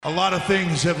A lot of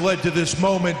things have led to this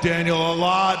moment, Daniel. A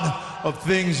lot of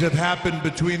things have happened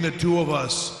between the two of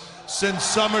us.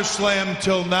 Since SummerSlam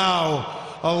till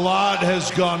now, a lot has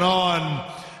gone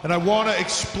on. And I want to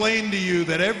explain to you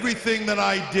that everything that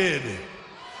I did,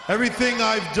 everything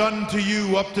I've done to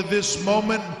you up to this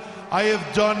moment, I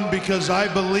have done because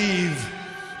I believe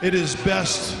it is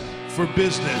best for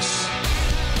business.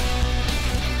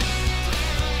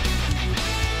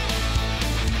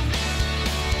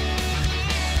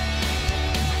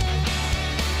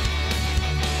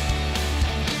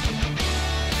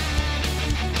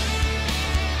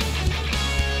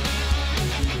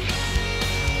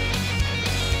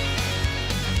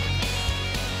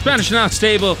 Spanish Announce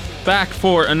Table back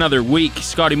for another week.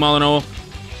 Scotty Molyneux,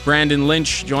 Brandon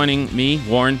Lynch joining me,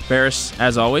 Warren Barris,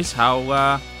 as always. How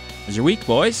was your week,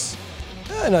 boys?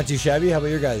 Not too shabby. How about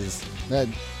your guys'?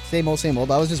 Same old, same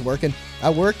old. I was just working. I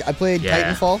worked. I played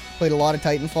Titanfall. Played a lot of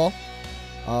Titanfall.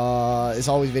 It's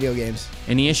always video games.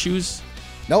 Any issues?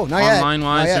 No, not yet.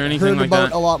 Online-wise or anything Heard like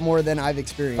about that? a lot more than I've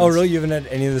experienced. Oh, really? You haven't had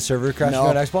any of the server crashing No.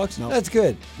 on Xbox? No. That's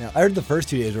good. No. I heard the first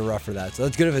 2 days were rough for that, so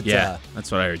that's good if it's... Yeah,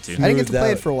 that's what I heard too. I didn't get to moved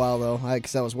play out. it for a while, though,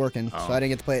 because I was working. Oh. So I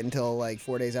didn't get to play it until like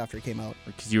 4 days after it came out.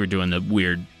 Because you were doing the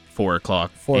weird 4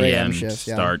 o'clock 4 a.m. a.m. shifts,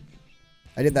 yeah. start.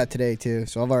 I did that today, too.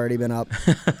 So I've already been up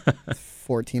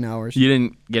 14 hours. You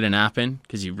didn't get a nap in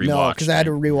because you rewatched? No, because I had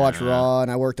to rewatch Yeah. Raw,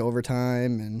 and I worked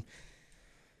overtime, and...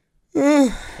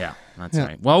 Yeah, that's all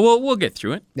right. Well, we'll get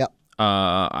through it. Yep.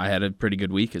 I had a pretty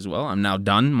good week as well. I'm now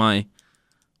done my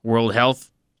World Health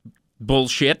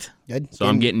bullshit. Good. So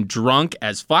I'm getting drunk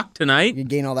as fuck tonight. You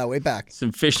gain all that weight back.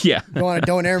 Some fish, yeah. Go on a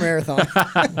Don't Air marathon.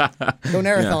 Don't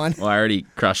Air-a-thon. Well, I already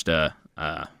crushed a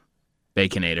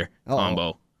Baconator Uh-oh. combo,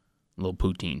 a little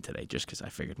poutine today, just because I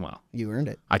figured, well, You earned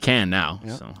it. I can now,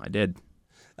 Yeah. so I did.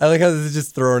 I like how this is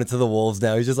just throwing it to the wolves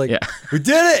now. He's just like, Yeah. we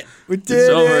did it! We did It's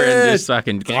it! over and just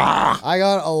fucking. I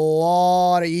got a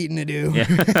lot of eating to do.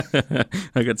 Yeah.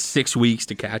 I got 6 weeks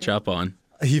to catch up on.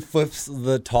 He flips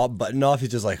the top button off. He's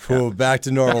just like, whoa, back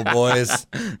to normal, boys.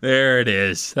 There it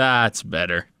is. That's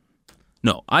better.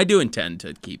 No, I do intend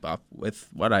to keep up with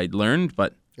what I learned,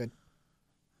 but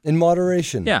In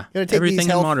moderation. yeah, Gotta take everything these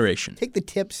in health- moderation. Take the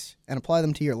tips and apply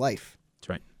them to your life. That's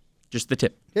right. Just the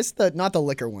tip. Just not the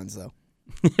liquor ones, though.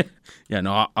 Yeah,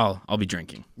 no, I'll be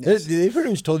drinking. They pretty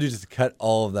much told you just to cut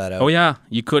all of that out. Oh yeah,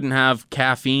 you couldn't have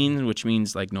caffeine, which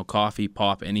means like no coffee,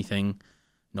 pop, anything,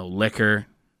 no liquor.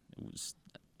 It was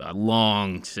a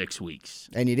long 6 weeks.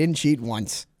 And you didn't cheat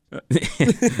once.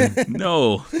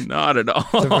 No, not at all.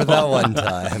 Except for that one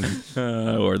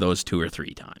time. Or those 2 or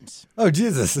 3 times. Oh,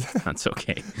 Jesus. That's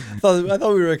okay. I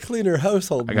thought we were a cleaner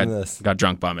household I than this. got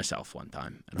drunk by myself one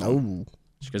time at home. Oh.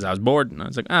 Just because I was bored, and I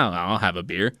was like, oh, I'll have a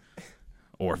beer.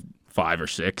 Or 5 or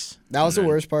 6. That was And the then-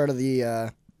 worst part of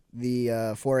the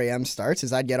 4 a.m. starts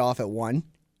is I'd get off at 1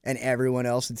 and everyone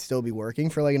else would still be working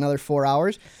for like another 4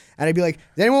 hours. And I'd be like,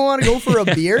 does anyone want to go for a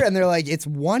beer? And they're like, it's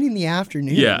 1 in the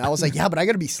afternoon. Yeah. And I was like, yeah, but I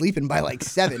got to be sleeping by like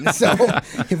 7. So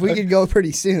if we could go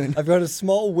pretty soon. I've got a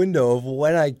small window of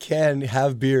when I can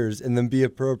have beers and then be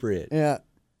appropriate. Yeah.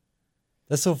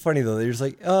 That's so funny, though. They're just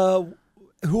like,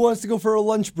 who wants to go for a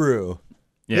lunch brew?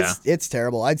 Yeah. It's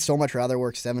terrible. I'd so much rather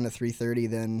work 7 to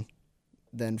 3:30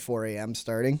 than 4 a.m.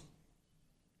 starting.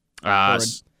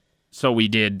 So we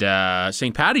did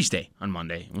St. Patty's Day on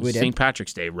Monday. It was We did. St.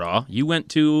 Patrick's Day Raw. You went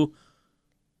to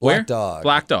where? Black Dog.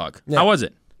 Black Dog. Yeah. How was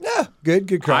it? Yeah,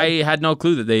 good crowd. I had no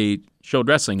clue that they showed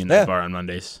wrestling in that Yeah. bar on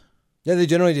Mondays. Yeah, they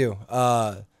generally do.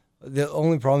 The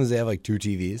only problem is they have like 2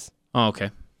 TVs. Oh,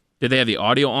 okay. Did they have the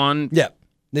audio on Yeah,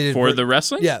 they did for the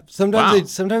wrestling? Yeah, Wow.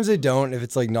 sometimes they don't if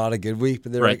it's like not a good week.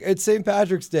 But they're Right. like, it's St.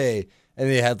 Patrick's Day, and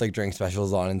they had like drink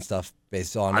specials on and stuff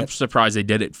based on I'm it. surprised they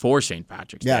did it for St.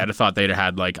 Patrick's Day. Yeah. I'd have thought they'd have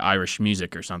had like Irish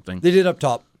music or something. They did up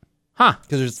top Huh.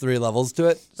 because there's 3 levels to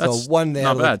it. That's so one they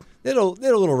not had like, bad. they had a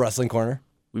little wrestling corner.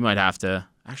 We might have to.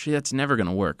 Actually, that's never going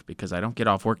to work because I don't get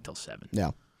off work till 7.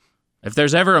 Yeah. If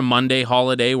there's ever a Monday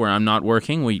holiday where I'm not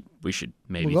working, we should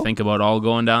maybe We'll go. think about all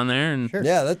going down there and Sure.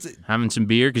 Yeah, that's it. having some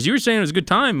beer. Because you were saying it was a good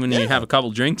time when you have a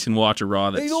couple drinks and watch a Raw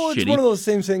that's It's one shitty. of those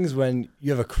same things when you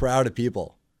have a crowd of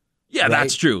people. Yeah, right?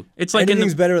 that's true. It's like in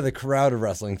Anything's the... better with a crowd of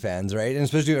wrestling fans, right? And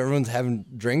especially if everyone's having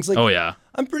drinks. Like, Oh, yeah.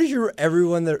 I'm pretty sure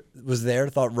everyone that was there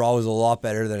thought Raw was a lot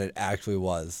better than it actually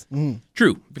was.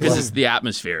 True. Because it's the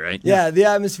atmosphere, right? Yeah, the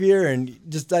atmosphere and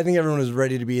just I think everyone was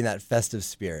ready to be in that festive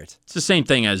spirit. It's the same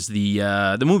thing as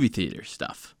the movie theater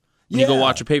stuff. When you go Yeah.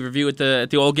 watch a pay-per-view at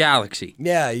the old Galaxy.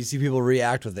 Yeah, you see people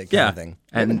react with it kind Yeah. of thing.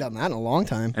 I haven't And, done that in a long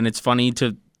time. and it's funny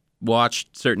to watch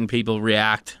certain people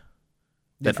react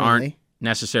that aren't Differently.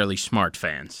 necessarily smart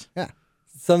fans. Yeah.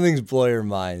 Some things blow your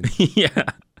mind. Yeah.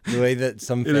 The way that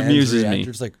some It fans amuses react. me. You're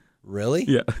just like, really?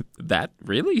 Yeah. That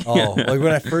really? Oh, like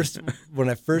when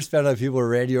I first found out people were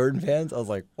Randy Orton fans, I was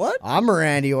like, what? I'm a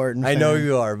Randy Orton fan. I know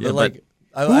you are, but Yeah, like,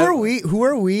 Who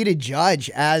are we to judge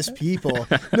as people?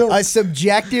 A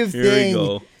subjective Here we thing.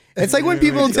 go. It's like when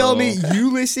people we tell go. me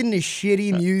you listen to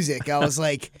shitty music. I was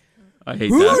like, I hate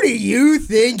who that. do you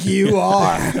think you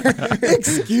are?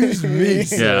 excuse me,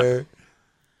 sir.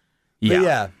 But Yeah.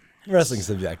 yeah, wrestling's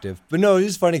subjective. But no, it's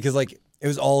just funny because like it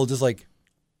was all just like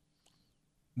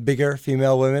bigger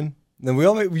female women. Then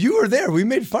you were there. We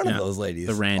made fun of those ladies.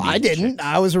 The Randy. I didn't.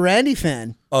 I was a Randy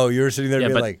fan. Oh, you were sitting there Yeah,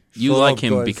 being but like, you "Shut like up,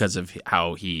 him guys." because of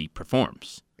how he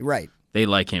performs. Right. They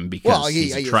like him because Well,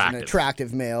 he's he's attractive. an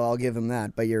attractive male. I'll give him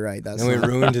that. But you're right. That's And we not-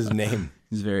 ruined his name.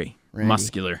 He's very Randy.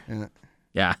 muscular. Yeah.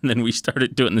 Yeah, and then we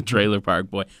started doing the Trailer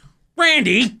Park Boy.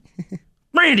 Randy!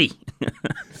 Randy!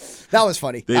 That was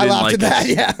funny. They I didn't laughed like at that. us.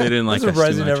 Yeah. They didn't like I'm us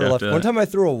surprised too he much never left. after One that. time I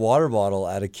threw a water bottle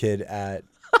at a kid at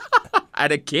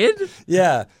At a kid?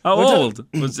 yeah. How One time- old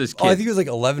was this kid? Oh, I think he was like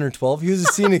 11 or 12. He was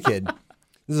a Cena kid.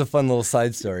 This is a fun little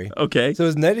side story. Okay. So it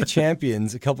was Night of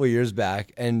Champions a couple of years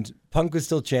back, and Punk was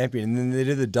still champion. And then they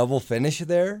did the double finish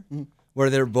there, where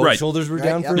their both Right. shoulders were Right,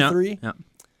 down yeah. for a Yeah, 3. yeah.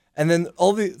 And then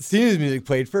all the Cena's music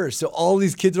played first. So all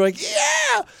these kids were like,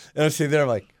 yeah! And I'm sitting there, I'm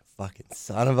like, fucking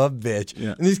son of a bitch.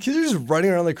 Yeah. And these kids are just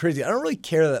running around like crazy. I don't really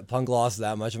care that Punk lost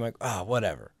that much. I'm like,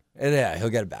 whatever. And yeah, he'll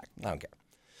get it back. I don't care.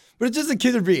 But it's just the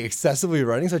kids are being excessively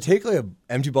running. So I take like an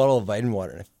empty bottle of vitamin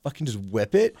water and I fucking just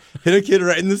whip it, hit a kid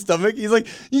right in the stomach. He's like,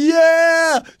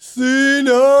 yeah,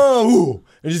 Cena. Ooh.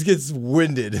 And just gets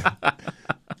winded.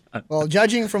 Well,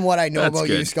 judging from what I know That's about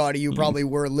you, good. Scotty, you probably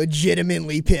were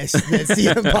legitimately pissed that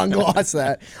CM Punk lost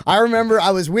that. I remember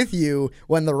I was with you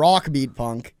when The Rock beat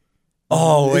Punk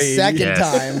Oh, the wait. second Yes.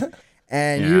 time,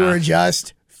 and you Yeah. were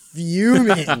just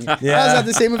fuming. I was Yeah. at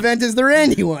the same event as the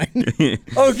Randy one.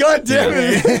 Oh, God damn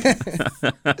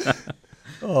it.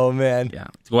 Oh, man. Yeah.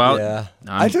 Well, Yeah.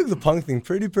 I'm- I took the Punk thing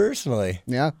pretty personally.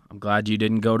 Yeah. I'm glad you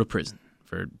didn't go to prison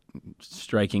for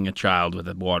striking a child with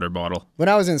a water bottle. When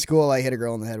I was in school, I hit a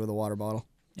girl in the head with a water bottle.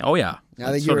 Oh, yeah.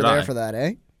 I think So you were did there I. for that,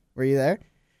 eh? Were you there?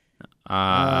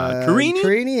 Carini?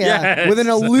 Carini, yeah. Yes. With an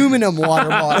aluminum water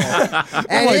bottle.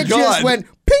 And my it just God. went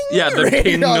ping! Yeah, the right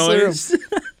ping across the room. noise.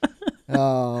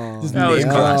 Oh. That was nailed it.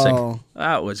 classic. Oh.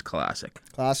 That was classic.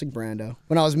 Classic Brando.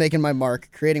 When I was making my mark,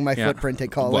 creating my Yeah. footprint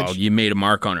at college. Well, you made a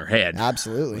mark on her head.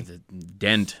 Absolutely. The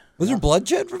dent. Was there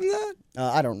bloodshed from that?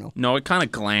 I don't know. No, it kind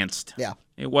of glanced. Yeah.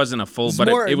 It wasn't a full, It's but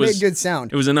more- it was made good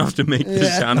sound. It was enough to make the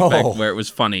Yeah. sound effect Oh. where it was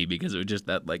funny because it was just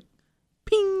that like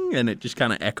ping and it just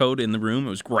kind of echoed in the room. It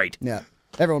was great. Yeah.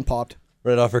 Everyone popped.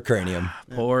 Right off her cranium.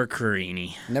 Poor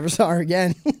Carini. Never saw her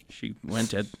again. She went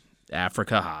to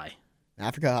Africa High.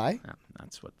 Africa High? Yeah,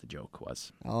 that's what the joke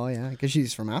was. Oh, yeah. Because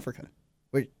she's from Africa.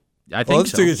 Wait. I Well, think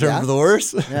let's so. take a turn Yeah. for the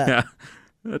worse. Yeah. Yeah.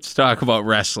 Let's talk about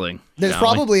wrestling. There's shall we?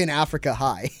 probably an Africa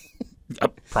High.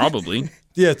 Probably.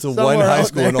 Yeah, it's a Somewhere one high out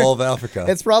school in there. all of Africa.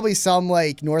 It's probably some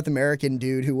like North American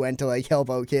dude who went to like help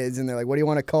out kids, and they're like, "What do you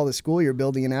want to call the school you're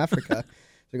building in Africa?"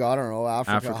 It's like, I don't know,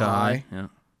 Africa, High. Yeah.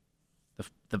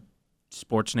 The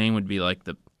sports name would be like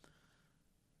the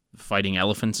Fighting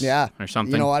Elephants. Yeah, Or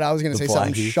something. You know what? I was gonna The say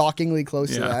something Blackies. shockingly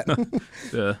close Yeah. to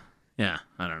that. Yeah,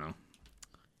 I don't know.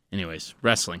 Anyways,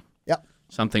 wrestling. Yep.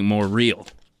 Something more real,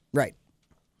 Right.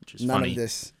 which is None funny of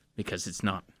this. because it's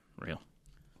not real.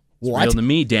 It's What? real to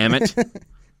me, damn it.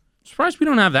 Surprised we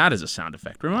don't have that as a sound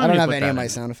effect. Remind I me don't to have put any that of my in.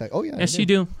 sound effects. Oh yeah. I Yes, you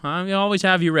do. I always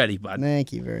have you ready, bud.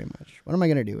 Thank you very much. What am I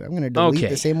gonna do? I'm gonna delete Okay.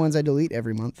 the same ones I delete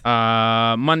every month.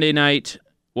 Monday night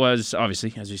was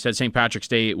obviously, as we said, St. Patrick's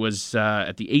Day. It was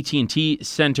at the AT&T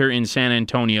Center in San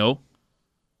Antonio,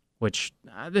 which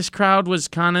this crowd was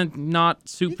kind of not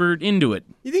super into it.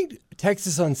 You think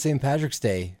Texas on St. Patrick's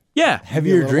Day, Yeah,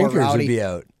 heavier little more drinkers would rowdy. be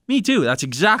out? me too. That's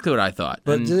exactly what I thought.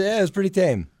 But And yeah, it was pretty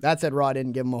tame. That said, Raw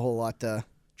didn't give him a whole lot to.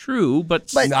 true,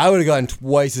 but No, I would have gotten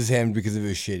twice as hammed because it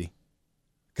was shitty.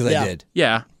 Because Yeah. I did.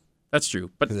 yeah, that's true.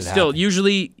 But 'Cause it still, happened.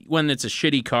 usually when it's a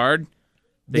shitty card,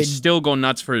 they They'd- still go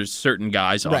nuts for certain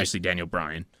guys. Obviously, Daniel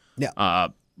Bryan. Yeah.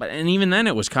 But and even then,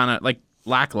 it was kind of like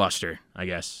lackluster, I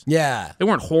guess. Yeah. They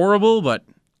weren't horrible, but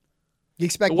You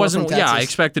expect it more from wasn't. Yeah, I Texas.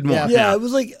 expected more. Yeah. Yeah, it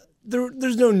was like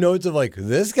there's no notes of like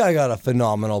this guy got a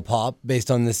phenomenal pop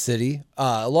based on this city.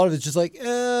 A lot of it's just like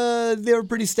they were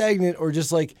pretty stagnant, or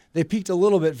just like they peaked a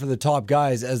little bit for the top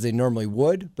guys as they normally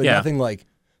would, but Yeah. nothing like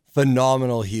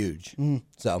phenomenal huge.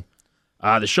 So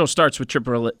The show starts with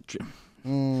Triple H.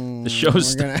 The show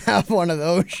We're gonna have one of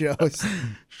those shows.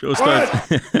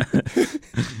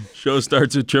 show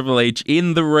starts with Triple H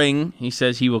in the ring. He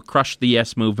says he will crush the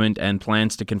Yes Movement and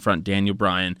plans to confront Daniel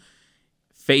Bryan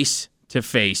face to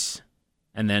face.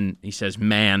 And then he says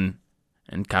man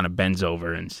and kind of bends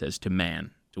over and says to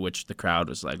man To which the crowd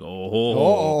was like,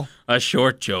 Uh-oh. a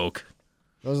short joke.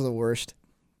 Those are the worst.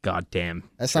 God damn.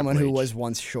 As someone who Triple H. was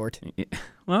once short.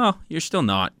 Well, you're still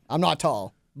not I'm not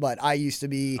tall, but I used to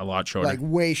be a lot shorter. like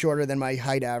way shorter than my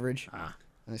height average. Ah.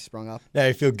 I sprung up. Now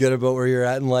you feel good about where you're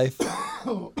at in life?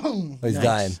 He's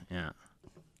dying. Yeah.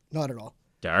 Not at all.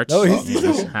 Darts? No, he's-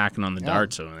 He's hacking on the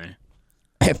darts over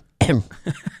there.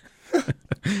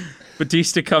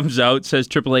 Batista comes out, says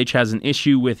Triple H has an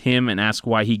issue with him, and asks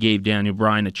why he gave Daniel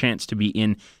Bryan a chance to be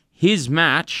in his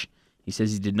match. He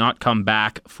says he did not come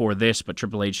back for this, but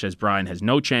Triple H says Bryan has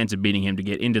no chance of beating him to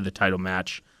get into the title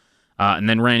match. And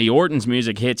then Randy Orton's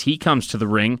music hits. He comes to the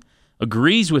ring,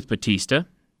 agrees with Batista.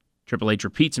 Triple H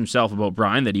repeats himself about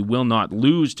Bryan, that he will not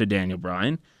lose to Daniel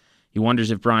Bryan. He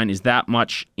wonders if Bryan is that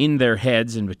much in their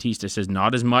heads, and Batista says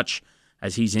not as much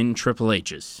as he's in Triple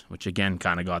H's, which again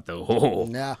kind of got the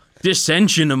Yeah.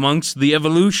 dissension amongst the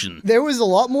Evolution. There was a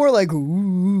lot more like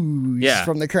oohs Yeah.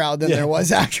 from the crowd than there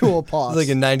was actual pause. It's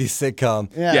like a 90s sitcom.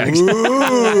 yeah.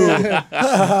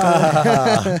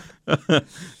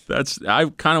 I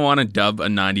kind of want to dub a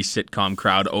 90s sitcom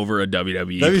crowd over a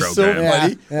WWE That'd be so program.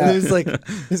 funny. Yeah. And it's like,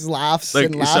 His laughs Like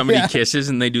and laughs. somebody yeah. kisses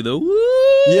and they do the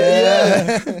woo.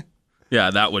 yeah.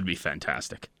 Yeah, that would be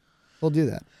fantastic. We'll do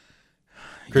that.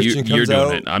 Christian You're comes doing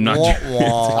out. it. I'm not Wah, doing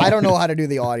wah. I don't know how to do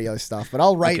the audio stuff, but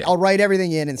I'll write. Okay. I'll write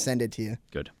everything in and send it to you.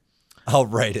 Good. I'll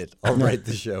write it. I'll write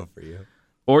the show for you.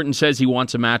 Orton says he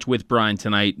wants a match with Bryan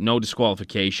tonight. No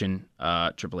disqualification.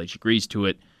 Triple H agrees to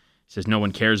it. Says no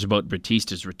one cares about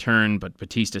Batista's return, but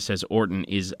Batista says Orton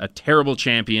is a terrible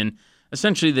champion.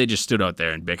 Essentially, they just stood out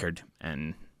there and bickered,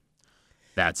 and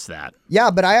that's that.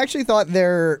 Yeah, but I actually thought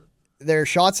their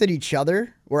shots at each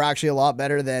other were actually a lot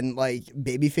better than like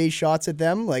babyface shots at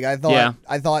them. Like I thought. Yeah.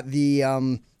 I thought the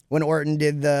when Orton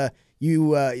did the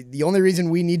only reason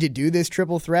we need to do this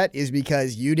triple threat is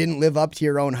because you didn't live up to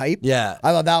your own hype. Yeah.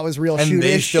 I thought that was real And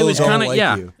they shootish. still It was don't kind of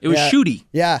like you. It was Yeah. shooty.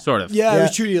 Yeah. Sort of. Yeah, Yeah. it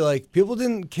was truly like people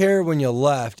didn't care when you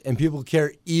left, and people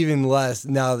care even less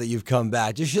now that you've come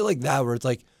back. Just shit like that, where it's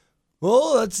like,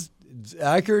 well, that's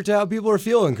accurate to how people are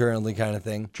feeling currently, kind of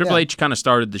thing. Triple Yeah. H kind of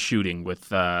started the shooting with.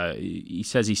 He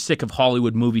says he's sick of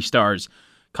Hollywood movie stars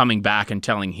coming back and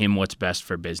telling him what's best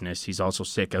for business. He's also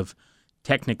sick of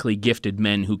technically gifted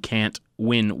men who can't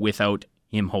win without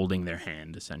him holding their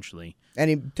hand, essentially. And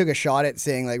he took a shot at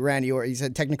saying like Randy Orton. He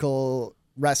said technical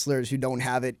wrestlers who don't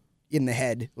have it in the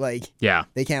head, like Yeah.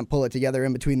 they can't pull it together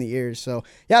in between the ears. So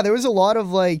yeah, there was a lot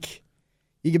of like.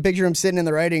 You can picture him sitting in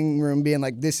the writing room being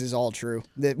like, "This is all true.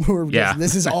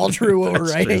 This is all true what we're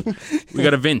That's writing." true. We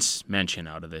got a Vince mention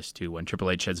out of this, too, when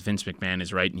Triple H says Vince McMahon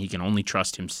is right and he can only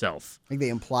trust himself. I think they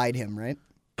implied him, right?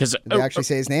 Because Did they actually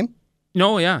say his name?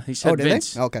 no, yeah, he said Oh, did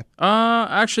Vince. they? Okay.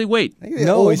 Actually, wait. I think the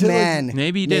No, old he said, like, man.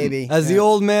 maybe he didn't. Maybe. As the Yeah.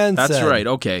 old man That's said. right.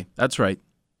 Okay, that's right.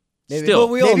 Maybe. Still,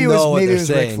 But we all Maybe it was- know what maybe they're it was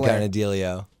Ric saying, Flair. kind of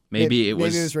dealio. maybe it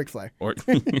was, Maybe it was Ric Flair. or,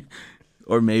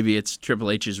 or maybe it's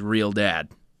Triple H's real dad.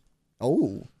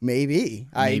 Oh, maybe.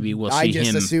 Maybe we'll I see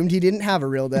just him. assumed he didn't have a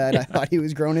real dad. I thought he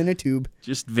was grown in a tube.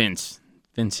 Just Vince.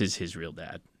 Vince is his real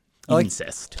dad. like-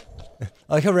 Incest.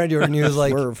 I like how Randy Orton, he was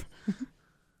like, Swerve.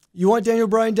 you want Daniel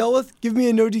Bryan dealt with? Give me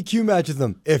a no DQ match with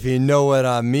him, if you know what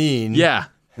I mean. Yeah.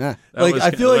 Yeah. That Like, was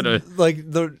I feel what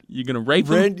like the you gonna rape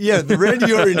him? the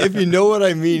Randy Orton, if you know what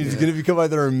I mean, is going to become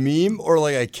either a meme or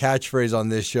like a catchphrase on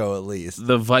this show at least.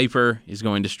 The Viper is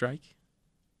going to strike.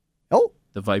 Oh.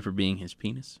 The Viper being his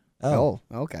penis. Oh.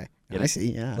 Okay. Get I it?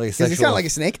 see. Yeah. Like a 'Cause he's sexual- kind of like a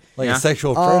snake. Like Yeah. a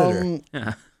sexual predator.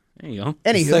 Yeah. There you go.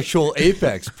 A Anywho, sexual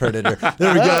apex predator.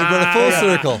 There we go. We got a full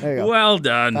circle. there you go. Well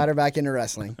done. Got her back into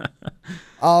wrestling.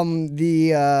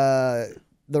 The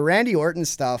Randy Orton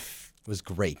stuff. It was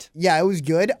great. Yeah, it was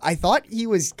good. I thought he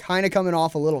was kind of coming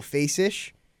off a little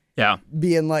face-ish, Yeah.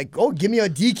 being like, "Oh, give me a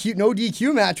no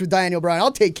DQ match with Daniel Bryan.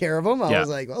 I'll take care of him." I Yeah. was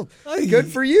like, "Oh, good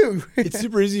for you." It's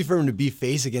super easy for him to be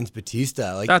face against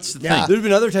Batista. Like That's the Yeah. thing. There's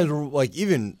been other times where, like,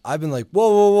 even I've been like,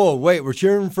 whoa, wait, we're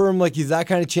cheering for him like he's that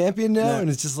kind of champion now, and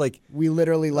it's just like We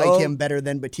literally like Oh. him better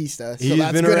than Batista, so he's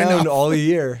that's been good around enough. all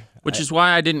year. Which is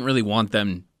why I didn't really want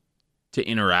them to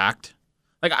interact.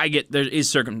 Like, I get there is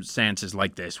circumstances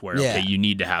like this where, Yeah. okay, you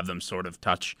need to have them sort of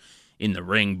touch in the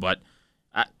ring, but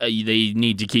they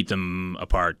need to keep them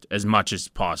apart as much as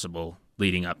possible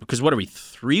leading up. Because what are we,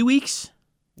 3 weeks?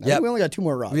 I think we only got 2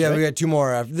 more Raws. Yeah, right? we got 2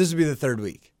 more after. This would be the 3rd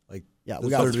week. Like, Yeah, the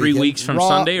we got third 3 weekend. weeks from Raw-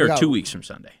 Sunday we or got- 2 weeks from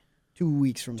Sunday? 2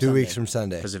 weeks from 2 Sunday. weeks from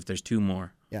Sunday. Because if there's 2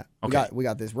 more. Yeah, Okay. we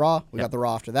got this Raw, we Yeah. got the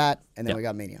Raw after that, and then Yeah. we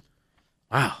got Mania.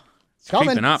 Wow. It's coming.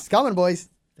 creeping up. It's coming, boys.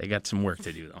 They got some work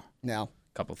to do, though. Now, A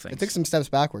couple things. it took some steps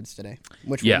backwards today,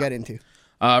 which Yeah. we'll get into.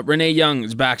 Renee Young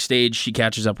is backstage. She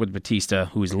catches up with Batista,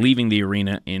 who is leaving the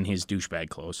arena in his douchebag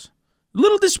clothes.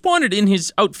 little disappointed in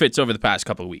his outfits over the past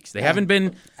couple of weeks. They haven't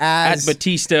been As- at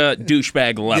Batista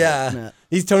douchebag level. Yeah.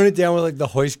 He's toned it down with like the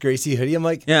Hoist Gracie hoodie. I'm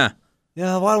like, Yeah.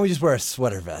 yeah, why don't we just wear a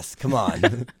sweater vest? Come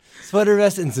on. Sweater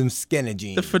vest and some skinny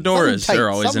jeans. The fedoras Something tight, are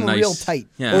always a something nice. real tight.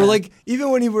 Yeah. Or like, even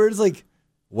when he wears like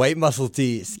white muscle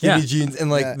tee, skinny Yeah. jeans, and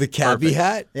like Yeah. the cabbie Perfect.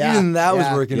 hat, Yeah. even that was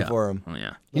Yeah. working Yeah. for him. Oh,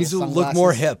 yeah. He needs to Little look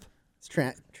more sunglasses. hip.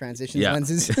 It's transition Yeah.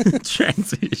 lenses.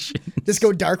 Transition. Just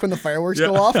go dark when the fireworks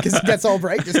go off because it gets all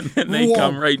bright. Just And they whoa.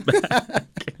 come right back.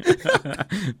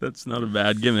 That's not a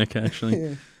bad gimmick,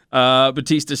 actually.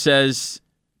 Batista says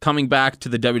coming back to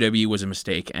the WWE was a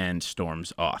mistake and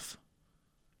storms off,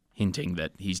 hinting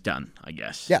that he's done, I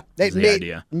guess. Yeah, is it the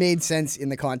idea. made sense in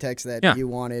the context that Yeah. you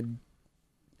wanted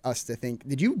us to think.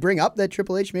 Did you bring up that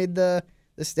Triple H made the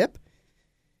stip?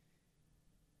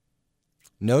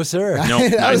 No, sir. No,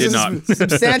 that I was did a not.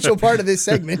 substantial part of this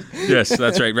segment. Yes,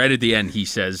 that's right. Right at the end, he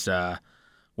says,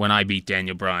 when I beat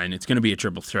Daniel Bryan, it's going to be a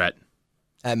triple threat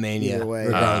At Mania, Either way.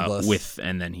 regardless.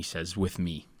 and then he says, with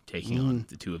me taking on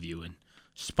the two of you, and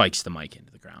spikes the mic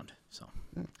into the ground. So,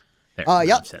 there,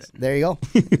 Yeah, I've said it. there you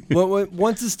go.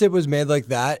 Once the stip was made like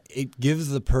that, it gives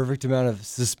the perfect amount of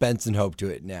suspense and hope to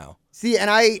it now. See, and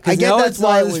I Because get now that's it's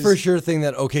why not it this was for sure thing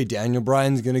that, okay, Daniel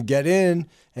Bryan's going to get in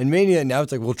and Mania. Now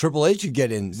it's like, well, Triple H should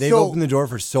get in. They've So- opened the door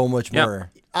for so much Yep.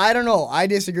 more. I don't know. I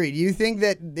disagree. Do you think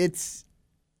that it's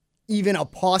even a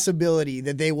possibility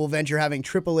that they will venture having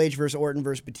Triple H versus Orton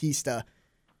versus Batista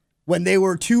when they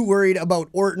were too worried about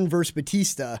Orton versus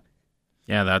Batista?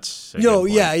 Yeah, that's. a No,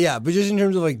 good point. yeah. But just in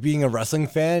terms of like being a wrestling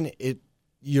fan,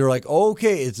 you're like, oh,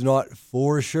 okay, it's not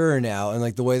for sure now. And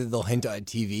like the way that they'll hint at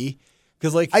TV.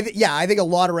 Because like, I think a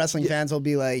lot of wrestling fans will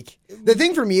be like, the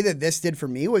thing for me that this did for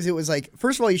me was it was like,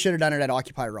 first of all, you should have done it at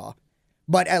Occupy Raw,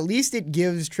 but at least it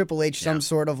gives Triple H some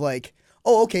sort of like,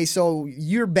 oh, okay, so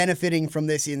you're benefiting from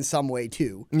this in some way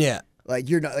too. yeah. Like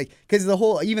you're not like, because the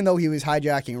whole, even though he was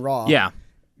hijacking Raw, Yeah.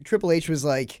 Triple H was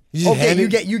like, You just okay,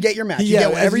 handed- you get your match, you Yeah, get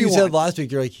whatever as you you said want. last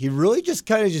week, you're like, he really just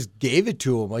kind of just gave it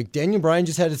to him. Like Daniel Bryan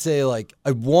just had to say, like,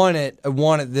 I want it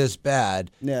this bad.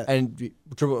 Yeah. And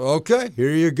Triple, okay, here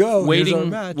you go. Here's our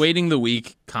match. Waiting the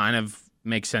week kind of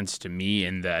makes sense to me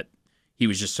in that he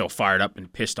was just so fired up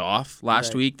and pissed off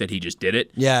last week that he just did it.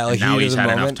 Yeah, like and now heat of he's the had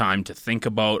enough moment. time to think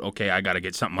about, okay, I got to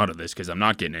get something out of this because I'm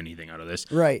not getting anything out of this.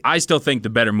 Right. I still think the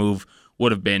better move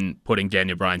would have been putting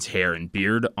Daniel Bryan's hair and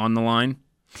beard on the line.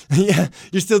 Yeah,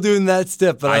 you're still doing that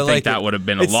step, but I, I like think that it. would have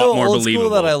been a It's lot so more old believable.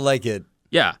 School that I like it.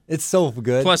 Yeah. It's so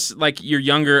good. Plus, like your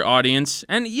younger audience,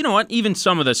 and you know what? Even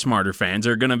some of the smarter fans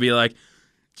are going to be like,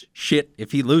 shit,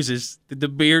 if he loses the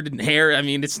beard and hair, I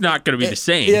mean, it's not going to be the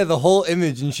same. Yeah, the whole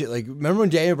image and shit. Like, remember when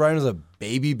Daniel Bryan was a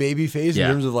baby face Yeah.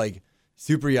 in terms of like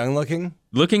super young looking?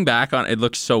 Looking back on it,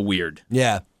 looks so weird.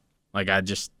 Yeah. Like, I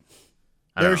They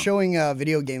don't were know. showing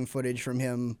video game footage from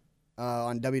him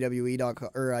on WWE.com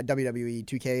or WWE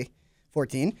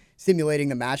 2K14, simulating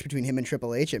the match between him and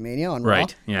Triple H at Mania on Raw.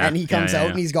 Right, yeah, And he comes yeah, out yeah.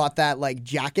 and he's got that like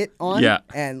jacket on, Yeah.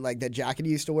 and like the jacket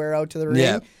he used to wear out to the ring,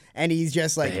 Yeah. and he's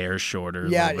just The like, hair's shorter. a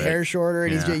yeah, little bit. hair shorter,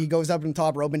 and Yeah. he goes up on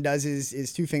top rope and does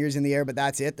his two fingers in the air, but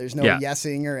that's it. There's no Yeah.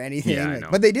 yesing or anything. Yeah, I Like, know.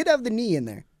 but they did have the knee in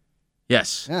there.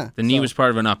 Yes. Yeah, The knee so- was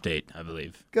part of an update, I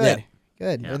believe. Good, Yeah.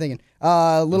 good. Yeah. We're thinking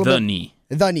a little The bit. knee.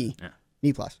 The knee. Yeah.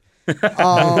 Knee plus.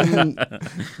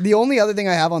 The only other thing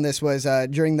I have on this was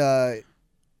during the,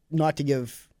 not to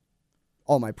give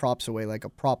all my props away like a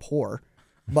prop whore,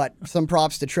 but some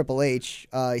props to Triple H.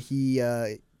 He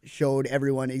showed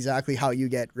everyone exactly how you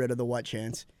get rid of the what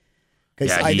chance. Because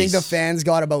Yeah, I think the he's- fans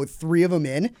got about 3 of them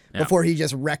in Yeah. before he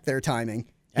just wrecked their timing.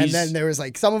 And He's- then there was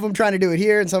like some of them trying to do it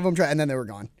here and some of them and then they were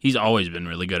gone. He's always been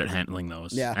really good at handling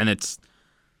those. Yeah. And it's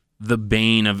the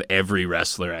bane of every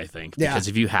wrestler, I think. Yeah. Because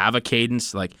if you have a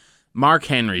cadence, like Mark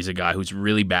Henry's a guy who's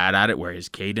really bad at it, where his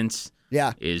cadence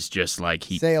Yeah. is just like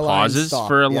he Say a line, pauses stop.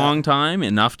 for a Yeah. long time,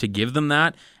 enough to give them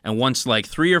that. And once like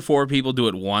 3 or 4 people do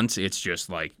it once, it's just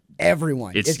like,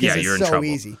 Everyone. It's- 'cause yeah, you're in so trouble.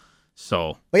 easy.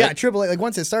 so. But yeah, Triple H, like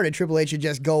once it started, Triple H would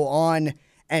just go on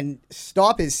and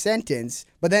stop his sentence,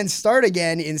 but then start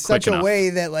again in such a enough. way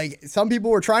that like some people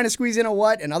were trying to squeeze in a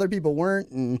what and other people weren't,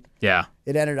 and Yeah,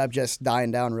 it ended up just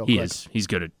dying down real he quick. is. He's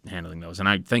good at handling those. And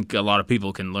I think a lot of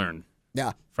people can learn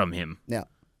Yeah, from him. yeah.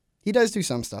 He does do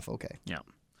some stuff okay. Yeah.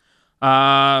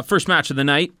 First match of the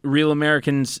night, Real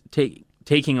Americans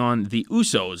taking on the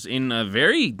Usos in a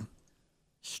very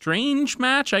strange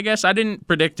match, I guess. I didn't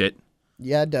predict it.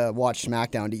 You had to watch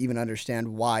SmackDown to even understand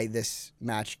why this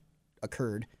match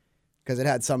occurred, because it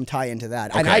had some tie into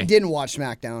that. And I Okay. didn't watch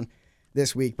SmackDown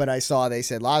this week, but I saw they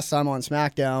said last time on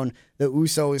SmackDown, the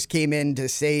Usos came in to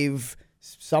save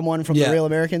someone from Yeah. the Real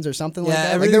Americans or something like Yeah, that.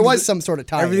 Like there everything's- was some sort of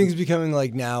tie. Everything's becoming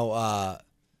like now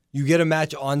you get a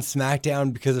match on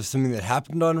SmackDown because of something that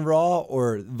happened on Raw,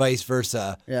 or vice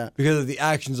versa. Yeah. Because of the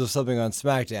actions of something on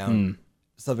SmackDown,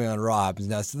 something on Raw happens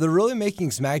now. So they're really making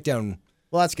SmackDown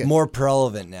Well, that's good. more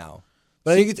relevant now.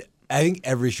 But I think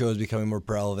every show is becoming more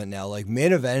relevant now. Like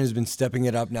Main Event has been stepping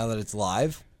it up now that it's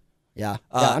live. Yeah.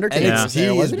 Undertaker was NXT there,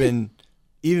 has wasn't he? been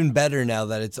even better now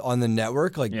that it's on the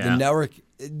network. Like Yeah. the network,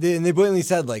 and they blatantly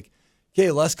said like,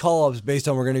 okay, less call-ups based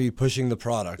on we're going to be pushing the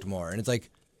product more. And it's like,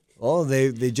 well,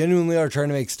 they genuinely are trying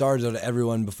to make stars out of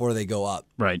everyone before they go up.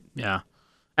 Right. Yeah.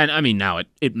 And I mean, now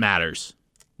it matters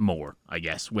more, I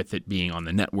guess, with it being on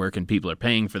the network and people are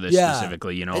paying for this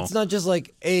specifically, you know. It's not just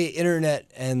like internet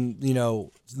and,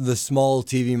 the small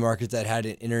TV markets that had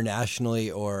it internationally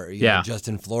or you know, just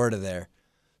in Florida there.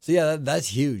 So yeah, that's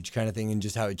huge kind of thing, and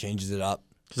just how it changes it up.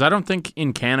 Because I don't think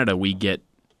in Canada we get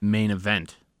Main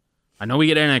Event. I know we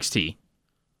get NXT,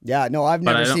 Yeah, no, I've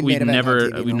but never seen Main Event on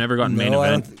TV, we've no. never gotten Main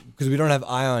Event. Because we don't have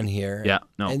Ion here. Yeah,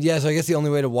 no. And yeah, so I guess the only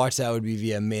way to watch that would be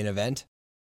via Main Event.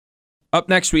 Up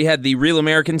next, we had the Real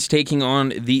Americans taking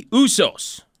on the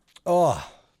Usos. Oh,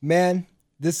 man,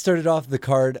 this started off the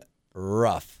card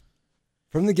rough.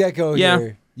 From the get-go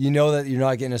here, you know that you're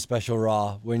not getting a special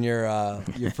Raw. When your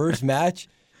first match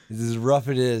is as rough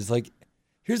it is. Like,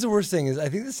 here's the worst thing is I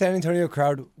think the San Antonio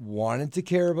crowd wanted to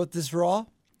care about this Raw.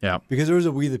 Yeah. Because there was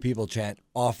a We the People chant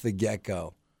off the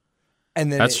get-go.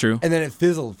 And then That's true. And then it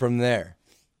fizzled from there.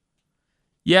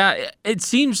 Yeah, it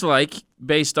seems like,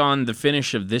 based on the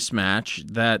finish of this match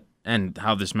and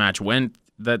how this match went,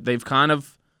 that they've kind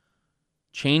of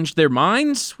changed their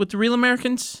minds with the Real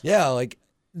Americans. Yeah, like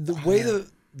the way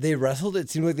that they wrestled, it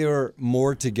seemed like they were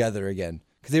more together again.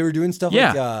 Because they were doing stuff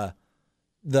like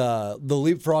the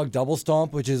leapfrog double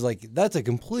stomp, which is like, that's a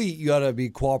complete, you gotta be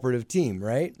cooperative team,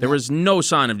 right? There was no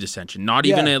sign of dissension. Not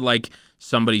even like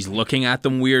somebody's looking at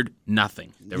them weird.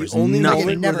 Nothing. There was the only nothing.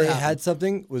 moment Never where they happened. had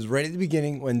something was right at the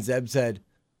beginning when Zeb said,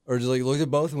 or just like looked at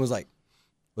both and was like,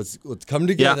 let's come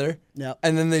together. Yeah.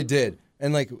 And then they did.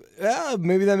 And like,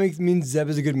 maybe that means Zeb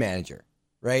is a good manager,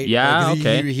 right? Yeah, Like, 'cause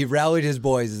okay. He rallied his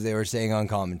boys, as they were saying on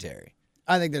commentary.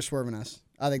 I think they're swerving us.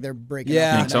 I think they're breaking Yeah.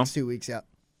 up in Think the so? next 2 weeks, yeah.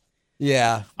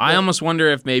 Yeah. I almost wonder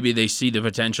if maybe they see the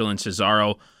potential in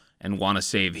Cesaro and want to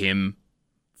save him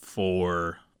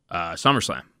for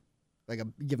SummerSlam. Like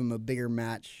give him a bigger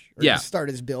match, or Yeah. start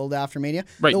his build after Mania.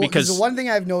 Right, because- the one thing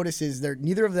I've noticed is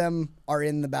neither of them are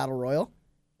in the Battle Royal,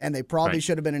 and they probably Right.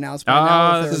 should have been announced by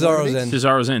now. if they're Cesaro's worthy. in.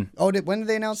 Cesaro's in. Oh, when did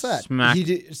they announce that? He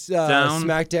did Down.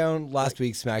 SmackDown last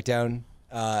week, SmackDown,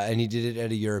 and he did it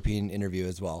at a European interview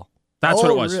as well. That's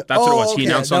what it was. That's what it was. He okay.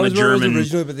 announced That on the was where it was German.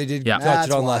 originally, but they did Yeah. touch That's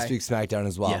it on why. last week's SmackDown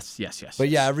as well. Yes. But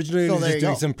yeah, originally So he was there just you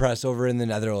doing go. some press over in the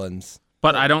Netherlands.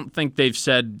 But I don't think they've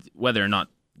said whether or not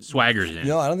Swagger's in.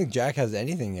 No, I don't think Jack has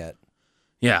anything yet.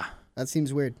 Yeah. That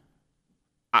seems weird.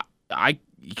 I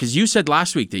because you said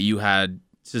last week that you had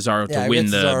Cesaro Yeah, to I win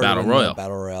got the Cesaro to Battle win Royal. the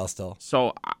Battle Royale still.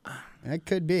 So That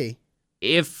could be.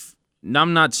 if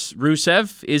Numbnuts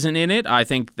Rusev isn't in it, I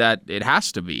think that it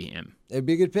has to be him. It'd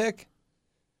be a good pick.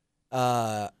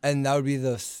 And that would be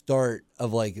the start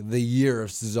of like the year of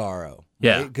Cesaro.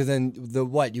 Yeah. Because then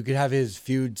you could have his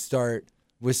feud start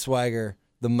with Swagger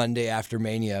the Monday after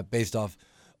Mania based off,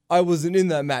 I wasn't in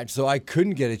that match, so I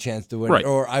couldn't get a chance to win Right. it.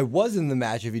 Or I was in the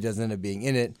match if he doesn't end up being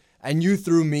in it, and you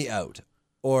threw me out.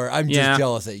 Or I'm just Yeah.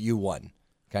 jealous that you won,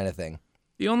 kind of thing.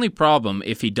 The only problem,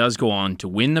 if he does go on to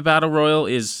win the Battle Royal,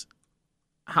 is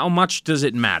how much does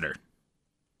it matter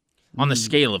on the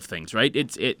scale of things, right?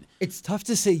 It's tough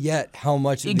to say yet how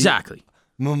much Exactly.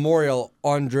 the Memorial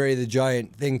Andre the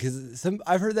Giant thing, because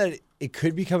I've heard that it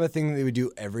could become a thing that they would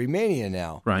do every Mania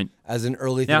now, Right. as an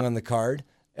early thing Yeah. on the card,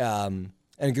 and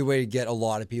a good way to get a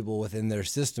lot of people within their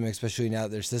system, especially now that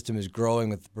their system is growing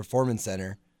with the Performance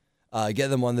Center, get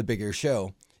them on the bigger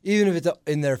show, even if it's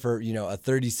in there for a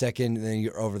 30-second and then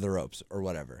you're over the ropes or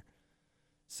whatever.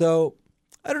 So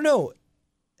I don't know.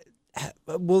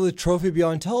 Will the trophy be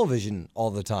on television all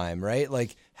the time, right?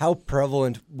 Like, how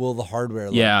prevalent will the hardware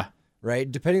look? Yeah.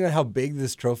 Right? Depending on how big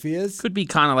this trophy is. Could be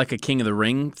kind of like a King of the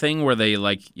Ring thing where they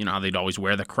how they'd always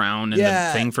wear the crown and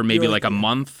Yeah, the thing for maybe you're like like- a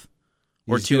month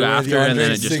You or just two gotta wear after, the and then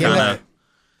Andre it just single. kind of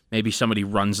maybe somebody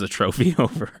runs the trophy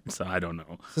over. So I don't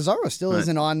know. Cesaro still Right.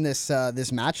 isn't on this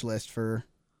this match list for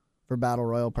Battle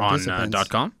Royal On participants.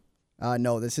 .com?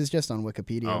 No, this is just on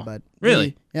Wikipedia. Oh, But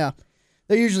really? Yeah,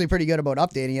 they're usually pretty good about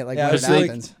updating it, like Yeah, when I it Because feel like,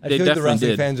 happens. I They feel like the definitely wrestling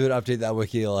did. fans would update that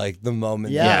wiki like the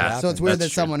moment. Yeah, that it Yeah, so it's happened. weird That's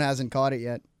that true. someone hasn't caught it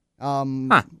yet.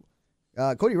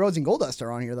 Cody Rhodes and Goldust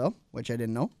are on here though, which I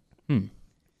didn't know.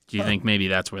 Do you think maybe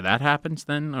that's where that happens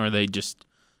then? Or are they just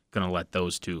going to let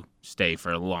those two stay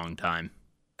for a long time?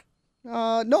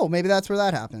 No, maybe that's where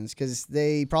that happens because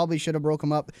they probably should have broke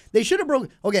them up. They should have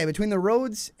between the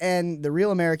Rhodes and the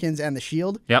Real Americans and the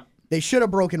Shield. Yep. They should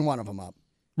have broken one of them up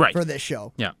Right. for this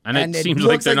show. Yeah, and it seems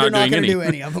like looks they're not doing gonna any. do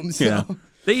any of them. So. Yeah.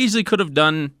 They easily could have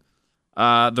done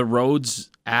the Rhodes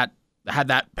had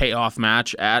that payoff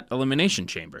match at Elimination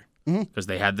Chamber because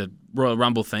they had the Royal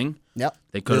Rumble thing. Yep.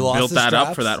 They could They have lost built the that up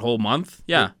straps. for that whole month.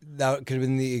 Yeah. That could have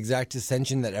been the exact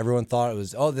ascension that everyone thought it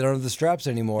was. Oh, they don't have the straps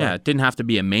anymore. Yeah, it didn't have to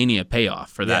be a Mania payoff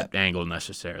for that angle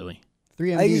necessarily.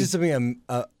 3MD. I think it's just something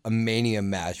a Mania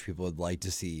match people would like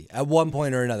to see. At one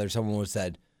point or another, someone would have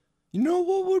said, "You know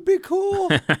what would be cool?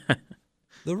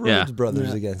 The Rhodes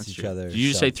brothers against each other." Did you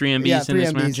just say 3MBs yeah, in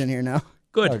this 3MD's match? in here now.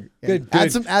 Good. Good.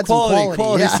 Add some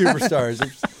quality, yeah. superstars.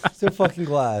 I'm so fucking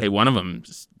glad. Hey, one of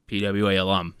them's PWA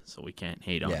alum, so we can't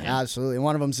hate on him. Absolutely.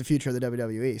 One of them's the future of the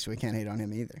WWE, so we can't hate on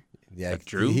him either. Yeah,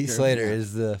 Drew? Heath Slater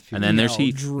is the. And then there's No,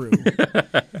 Heath. Drew.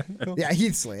 Yeah,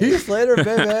 Heath Slater. Heath Slater,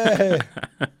 baby.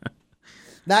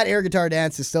 That air guitar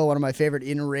dance is still one of my favorite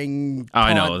in-ring. Oh,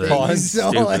 I know. taunt That's things.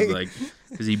 So, stupid,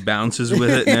 because he bounces with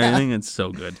it and everything. It's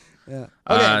so good. yeah.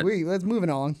 Okay, Uh, let's moving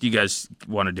on. Do you guys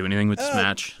want to do anything with this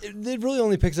match? It really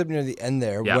only picks up near the end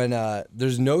there Yeah. when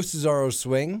there's no Cesaro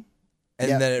swing, and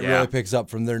Yeah. then it Yeah. really picks up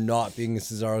from there not being a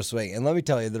Cesaro swing. And let me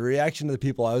tell you, the reaction of the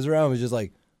people I was around was just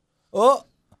like,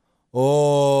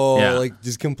 oh, Yeah. like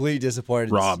just complete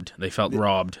disappointed. Robbed. They felt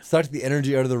robbed. Sucked the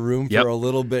energy out of the room Yep. for a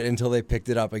little bit until they picked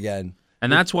it up again.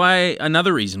 And that's why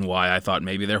another reason why I thought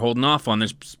maybe they're holding off on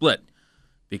this split,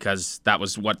 because that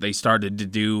was what they started to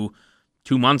do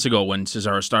 2 months ago when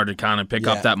Cesaro started kind of pick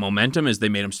up that momentum, is they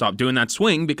made him stop doing that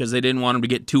swing because they didn't want him to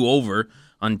get too over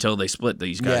until they split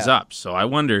these guys Yeah. up. So I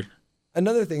wonder.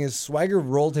 Another thing is Swagger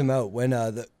rolled him out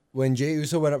when Jey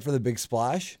Uso went up for the big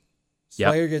splash.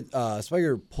 Yep.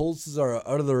 Swagger pulled Cesaro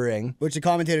out of the ring. Which the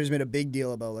commentators made a big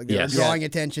deal about. Like, they were Yes. drawing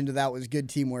attention to that was good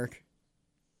teamwork.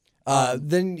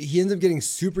 Then he ends up getting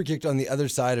super kicked on the other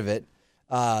side of it.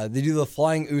 They do the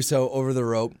flying Uso over the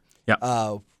rope.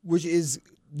 Yeah. Which is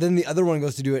then the other one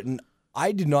goes to do it, and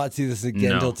I did not see this again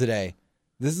No. until today.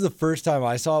 This is the first time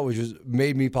I saw it, which was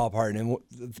made me pop hard, and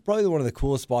it's probably one of the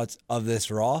coolest spots of this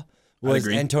Raw was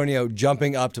agree. Antonio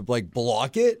jumping up to like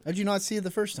block it. How'd you not see it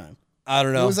the first time? I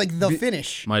don't know. It was like the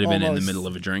finish. Might have been in the almost. middle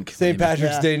of a drink. St. maybe.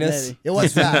 Patrick's Yeah, Day-ness. maybe. It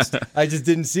was fast. I just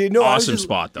didn't see it. No, I was Awesome just-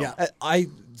 spot, though. Yeah. I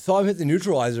saw him hit the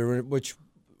neutralizer, which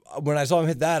when I saw him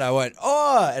hit that, I went,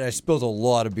 oh, and I spilled a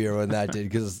lot of beer when that did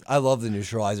because I love the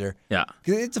neutralizer. Yeah,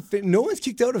 'Cause it's no one's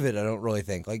kicked out of it, I don't really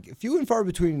think. Like, few and far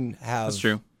between have. that's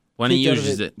true. When he kicked out of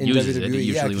uses it it, in he WWE. Yeah,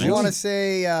 usually 'cause You wins. want to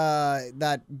say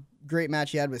that great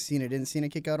match he had with Cena? Didn't Cena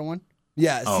kick out of one?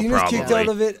 Yeah, Oh, Cena's kicked probably. out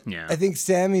of it. Yeah. I think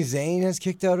Sami Zayn has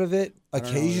kicked out of it I don't know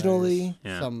who that occasionally. is.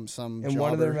 Yeah. Some In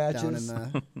one of their jobber down matches.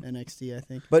 in the NXT, I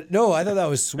think. But no, I thought that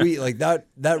was sweet. Like that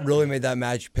really made that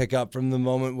match pick up from the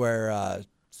moment where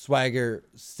Swagger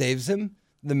saves him.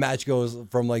 The match goes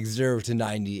from like 0 to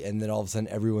 90, and then all of a sudden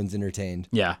everyone's entertained.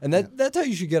 Yeah, And that's how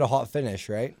you should get a hot finish,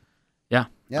 right? yeah.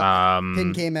 Yeah.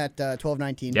 Pin came at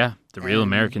 12:19. Yeah, the Real And-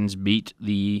 Americans beat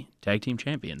the tag team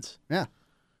champions, Yeah.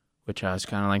 which I was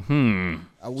kind of like,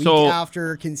 A week So-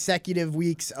 after consecutive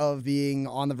weeks of being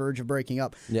on the verge of breaking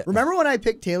up. Yeah. Remember when I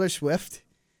picked Taylor Swift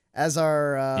as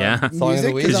our Yeah. Song of the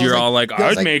music? week. 'Cause I was you're all like, I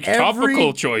was I'd make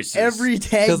topical choices. Every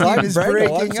tag team I'm is Brando, I'm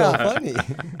breaking so up. funny.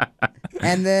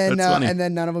 And then That's funny. and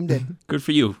then none of them did. Good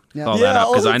for you. Yeah. Call Yeah, that up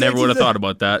because all the I never tag would have teams thought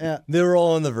about that. Yeah. They were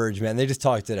all on the verge, man. They just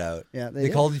talked it out. Yeah, They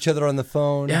did. called each other on the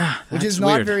phone. Yeah, Which that's is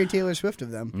not weird. very Taylor Swift of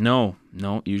them. No,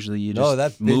 usually you just No,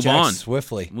 that move bitch acts on.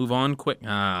 swiftly. Move on quick.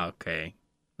 Ah, okay.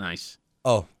 Nice.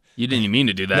 Oh, You didn't even mean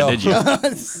to do that, No. did you?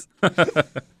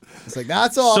 It's like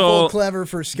that's awful So- clever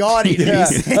for Scotty to yeah.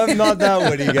 be saying. I'm not that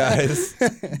witty, guys.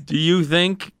 Do you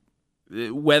think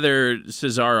whether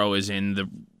Cesaro is in the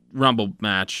Rumble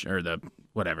match or the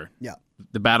whatever, Yeah.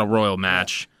 the Battle Royal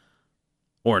match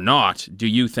or not, do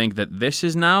you think that this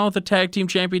is now the Tag Team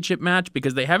Championship match?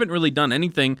 Because they haven't really done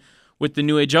anything with the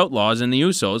New Age Outlaws and the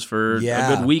Usos for a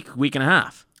Yeah. good week and a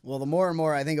half. Well, the more and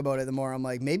more I think about it, the more I'm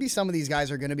like, maybe some of these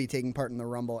guys are going to be taking part in the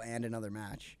Rumble and another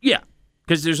match. Yeah.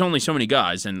 Because there's only so many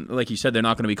guys, and like you said, they're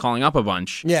not going to be calling up a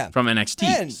bunch Yeah. from NXT.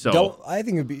 And so, I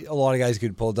think it'd be a lot of guys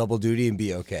could pull double duty and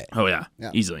be okay. oh yeah, Yeah.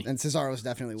 easily. And Cesaro's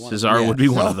definitely one. Cesaro Yeah. would be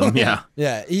one of them. Yeah,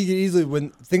 Yeah, he could easily win.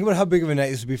 Think about how big of a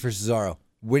night this would be for Cesaro.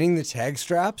 Winning the tag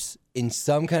straps in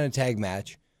some kind of tag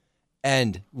match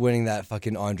and winning that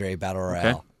fucking Andre Battle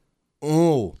Royale.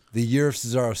 Oh, the year of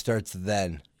Cesaro starts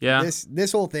then. yeah.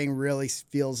 This whole thing really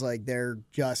feels like they're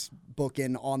just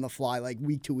booking on the fly, like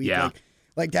week to week. Yeah.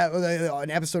 Like that. An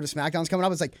episode of SmackDown's coming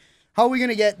up. It's like, how are we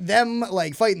gonna get them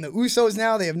like fighting the Usos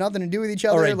now? They have nothing to do with each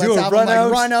other. All right, Let's do a have them run like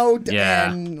out. run out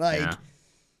Yeah. and like. Yeah.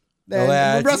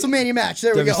 yeah, WrestleMania match.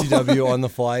 There we go. WCW on the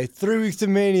fly. 3 weeks to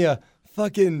Mania.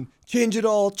 Fucking change it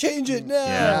all. Change it now.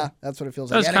 Yeah, that's what it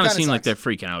feels It like. does And kind of kinda seem like sucks.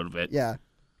 they're freaking out a bit. Yeah,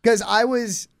 because I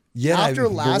was after you're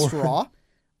last more- Raw,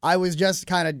 I was just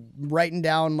kind of writing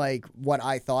down like what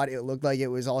I thought it looked like it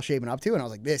was all shaping up to, and I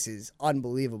was like, "This is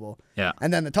unbelievable." Yeah.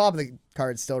 And then the top of the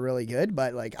card's still really good,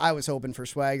 but like I was hoping for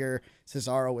Swagger,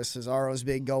 Cesaro with Cesaro's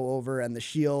big go over, and the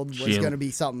Shield was Shield. going to be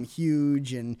something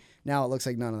huge, and now it looks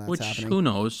like none of that's Which, happening. who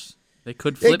knows? They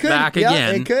could It flip could, back yeah,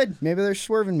 again. It could. Maybe they're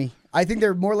swerving me. I think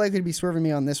they're more likely to be swerving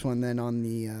me on this one than on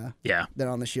the Yeah.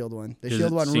 Shield one. The 'Cause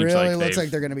Shield it one seems really like looks they've- like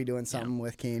they're going to be doing something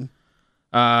with Kane.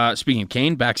 Speaking of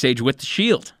Kane, backstage with the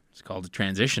Shield. It's called a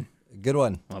transition. Good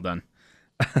one. Well done.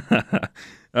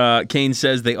 Kane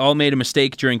says they all made a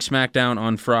mistake during SmackDown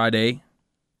on Friday.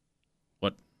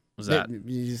 What was that?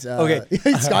 He's, Okay.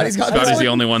 Scotty's got Scotty's the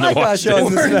only one that I got watched you on it.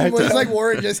 the Warren, SmackDown. it's like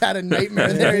Warren just had a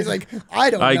nightmare there. He's like, I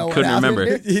don't I know what couldn't happened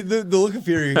remember. here. The look of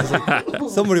fury. He's like,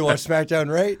 somebody watched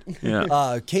SmackDown, right?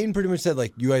 Yeah. Kane pretty much said,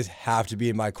 like, you guys have to be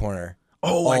in my corner.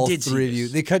 Oh, I All did see three of this. you.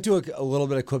 They cut to a little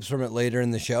bit of clips from it later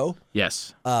in the show.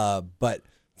 Yes. But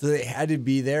so they had to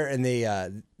be there, and they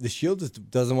the Shield just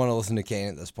doesn't want to listen to Kane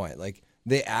at this point. Like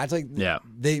they act like Yeah.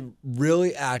 they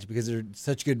really act because they're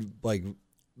such good, like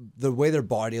the way their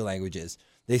body language is.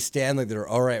 They stand like they're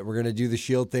all right. We're gonna do the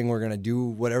Shield thing. We're gonna do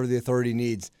whatever the authority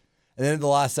needs. And then at the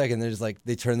last second, they're just like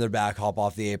they turn their back, hop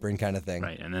off the apron, kind of thing.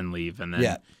 Right, and then leave. And then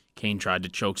Yeah. Kane tried to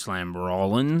chokeslam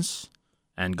Rollins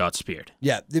and got speared.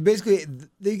 Yeah, they basically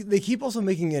they keep also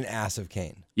making an ass of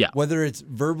Kane. Yeah. Whether it's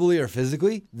verbally or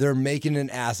physically, they're making an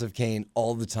ass of Kane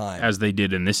all the time. As they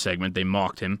did in this segment, they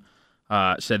mocked him.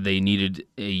 Said they needed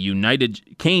a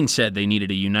united. Kane said they needed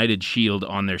a united Shield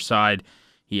on their side.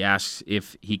 He asks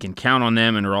if he can count on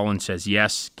them, and Rollins says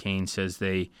yes. Kane says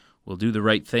they will do the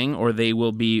right thing, or they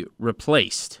will be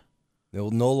replaced. They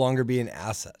will no longer be an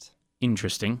asset.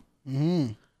 Interesting.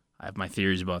 Mm-hmm. I have my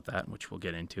theories about that, which we'll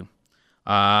get into.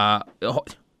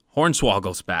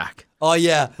 Hornswoggle's back Oh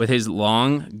yeah, with his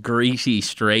long, greasy,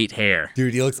 straight hair.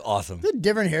 dude, he looks awesome. It's a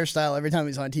different hairstyle every time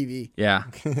he's on TV. Yeah,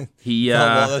 he.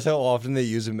 That's how often they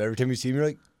use him. Every time you see him, you're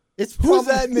like, It's who's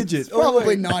that midget? It's probably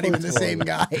wait, not even the Hornswoggle. same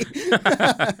guy.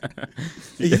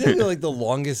 He's actually like the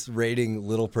longest rating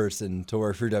little person to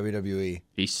work for WWE.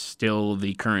 He's still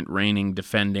the current reigning,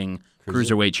 defending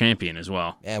cruiserweight champion as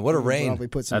well. Man, what a reign! Probably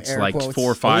put some That's air like quotes.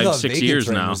 4, I 5, thought 6 Vacant years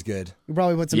Train now. was good. We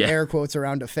probably put some Yeah. air quotes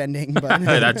around defending, but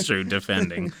That's true,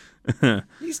 defending.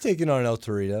 He's taking on El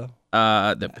Torito.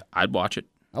 I'd watch it.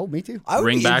 oh, me too. I would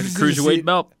Bring be back a interested to see- cruiserweight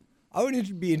belt. I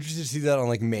would be interested to see that on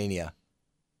like Mania.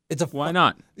 It's a Why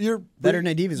not? You're Better than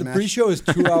a Divas The match. pre-show is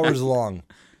 2 hours long.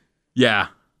 Yeah.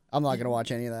 I'm not gonna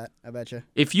watch any of that. I bet you.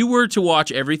 If you were to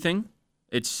watch everything,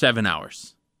 it's 7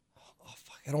 hours.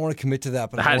 I don't want to commit to that,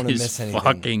 but I That don't want to is miss anything.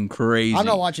 fucking crazy. I'm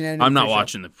not watching any of the I'm not pre-show.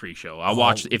 watching the pre-show. I'll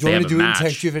watch if Do they you have want a me to do it and text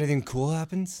match. you if anything cool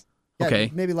happens? Yeah,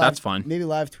 Okay, maybe live, that's fine. Maybe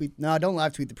live tweet. No, don't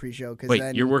live tweet the pre-show because Wait,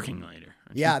 then you're working later.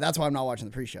 aren't you? Yeah, that's why I'm not watching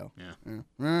the pre-show.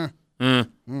 Yeah. Yeah.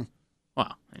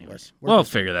 Well, anyways, we'll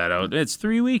figure that out. It's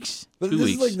 3 weeks. But 2 this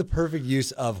weeks. is like the perfect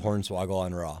use of Hornswoggle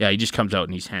on Raw. Yeah, he just comes out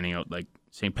and he's handing out like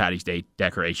St. Patty's Day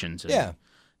decorations. And Yeah.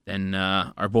 Then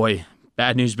our boy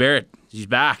Bad News Barrett, he's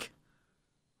back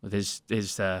with his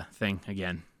thing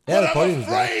again. Yeah, the podium's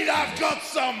back. Afraid I've got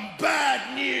some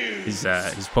bad news.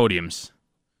 His podium's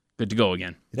good to go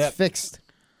again. It's Yep. fixed.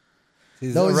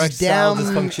 His Those erectile damn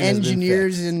dysfunction has been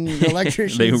engineers fixed. and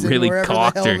electricians They and really wherever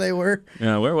cocked the hell her. they were.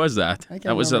 Yeah, where was that? can't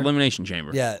That was remember. Elimination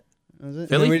Chamber. Yeah. Was it?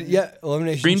 Philly? Yeah,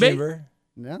 Elimination Green Bay? Chamber.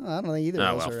 No, I don't think either Oh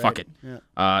of those well, are fuck right. it.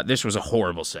 Yeah. This was a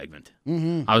horrible segment.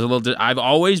 Mm-hmm. I was a little. I've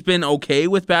always been okay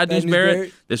with Bad News News Barrett.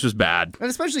 Barrett? This was bad. And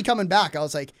especially coming back, I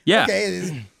was like, Yeah. okay, it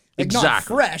is like not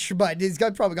Exactly. fresh, but he's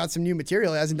probably got some new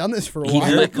material. He hasn't done this for a He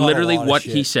while. caught a literally lot of what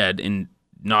shit. he said in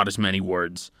not as many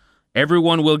words.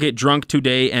 Everyone will get drunk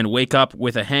today and wake up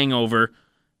with a hangover,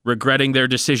 regretting their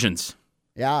decisions.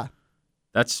 Yeah.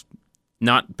 That's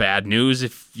not bad news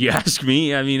if you ask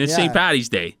me. I mean, it's Yeah. St. Patty's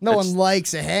Day. No That's- one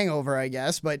likes a hangover, I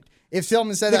guess, but if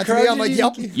someone said The that to me, crowd I'm like,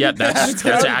 didn't- yep. Yeah, that's The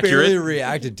crowd accurate. barely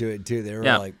reacted to it too. They were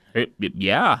Yeah, like,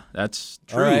 yeah, that's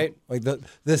true. all right. Like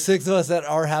the six of us that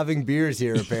are having beers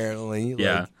here, apparently.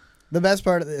 Yeah. Like, The best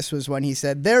part of this was when he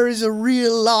said, "There is a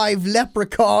real live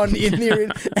leprechaun in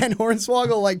here," and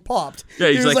Hornswoggle like popped. Yeah,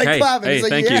 He he's was like, hey, clapping. hey, He's like,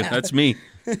 thank you. yeah. That's me.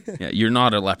 Yeah, you're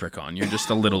not a leprechaun. You're just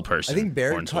a little person. I think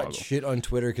Barrett caught Hornswoggle. shit on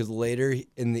Twitter because later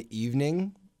in the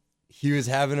evening, he was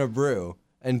having a brew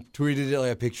and tweeted it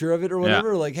like a picture of it or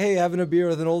whatever, like, "Hey, having a beer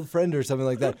with an old friend" or something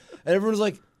like that. And everyone was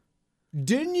like,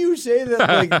 "Didn't you say that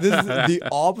like this is the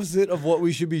opposite of what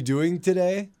we should be doing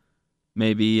today?"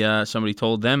 Maybe somebody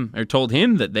told them or told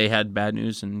him that they had bad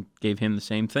news and gave him the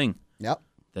same thing. Yep.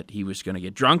 that he was going to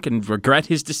get drunk and regret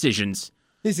his decisions.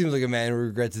 He seems like a man who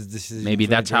regrets his decision. Maybe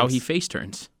that's how he face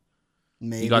turns.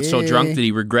 He got so drunk that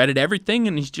he regretted everything,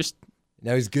 and he's just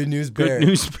Now he's good news bear. good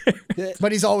news bear.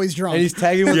 But he's always drunk. And he's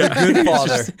tagging with the good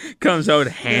father. Comes out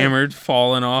hammered,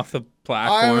 falling off the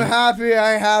platform. I'm happy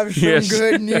I have some Yes.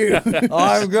 good news.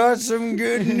 I've got some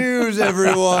good news,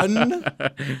 everyone.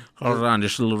 Hold on,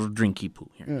 just a little drinky poo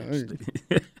here.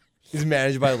 He's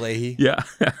managed by Leahy. Yeah.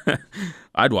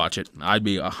 I'd watch it. I'd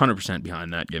be 100%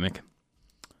 behind that gimmick.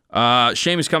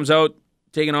 Sheamus comes out,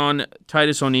 taking on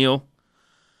Titus O'Neil.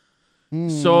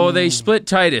 So they split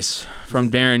Titus from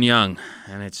Darren Young,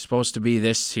 and it's supposed to be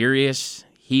this serious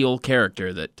heel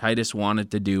character that Titus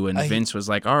wanted to do, and Vince was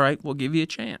like, all right, we'll give you a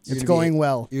chance. It's going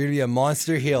well. You're going to be a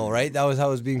monster heel, right? That was how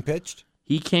it was being pitched?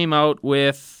 He came out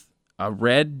with a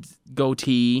red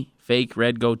goatee, fake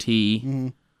red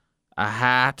goatee, a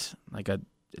hat, like a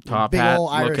top Big hat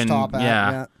old Irish looking. top hat.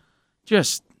 Yeah.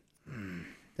 Just,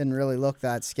 Didn't really look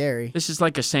that scary. this is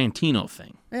like a Santino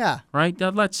thing. Yeah. Right?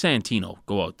 Let Santino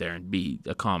go out there and be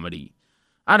a comedy.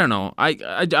 I don't know.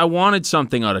 I wanted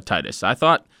something out of Titus. I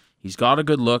thought he's got a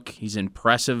good look. He's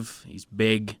impressive. He's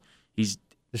big. He's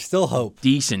There's still hope.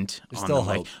 decent. There's on still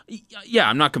the mic. hope. Yeah,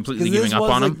 I'm not completely 'Cause giving this up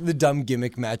was on like him. the dumb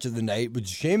gimmick match of the night, which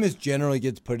Sheamus generally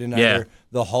gets put in Yeah. either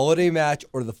the holiday match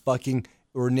or the fucking,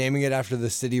 we're naming it after the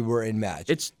city we're in match.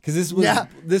 It's- because this was Yeah,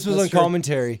 this was that's on true.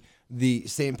 commentary, the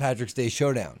St. Patrick's Day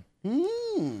Showdown.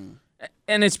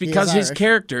 And it's because his Irish.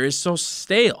 character is so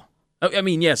stale. I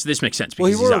mean, yes, this makes sense Well,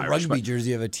 because he wore he's a Irish. rugby But,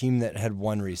 jersey of a team that had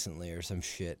won recently or some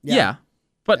shit. yeah.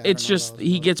 But Yeah, I it's don't know just, those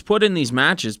he gets put in these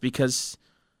matches because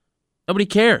nobody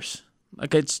cares.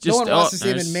 Like, it's just. No one wants to see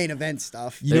him there's- in main event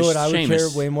stuff. You know There's what I would Sheamus.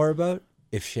 care way more about?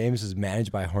 If Sheamus was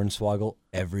managed by Hornswoggle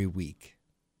every week.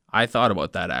 I thought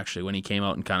about that actually when he came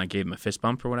out and kind of gave him a fist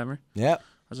bump or whatever. Yeah. I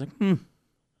was like,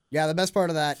 Yeah, the best part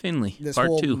of that, Finley, this part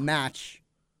whole 2. match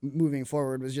moving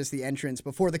forward was just the entrance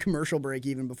before the commercial break,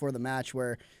 even before the match,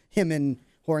 where him and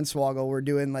Hornswoggle were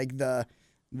doing like the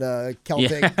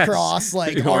Celtic Yes. cross,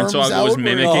 like arms Hornswoggle out. was where-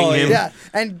 mimicking him. Yeah,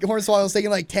 and Hornswoggle's taking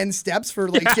like 10 steps for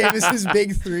like Sheamus's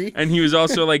big 3. And he was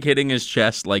also like hitting his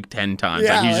chest like 10 times.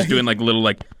 Yeah, Like, he was just like- doing like little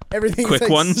like, Everything's quick like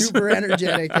ones. super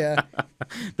energetic. Yeah.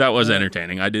 that was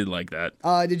entertaining. I did like that.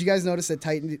 Did you guys notice that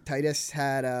Titus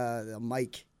had a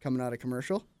mic coming out of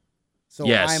commercial? So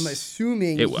Yes. I'm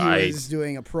assuming It- he I- was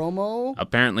doing a promo.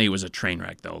 Apparently it was a train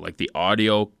wreck though. Like the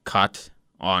audio cut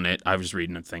on it. I was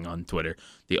reading a thing on Twitter.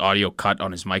 The audio cut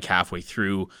on his mic halfway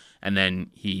through, and then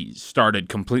he started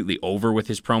completely over with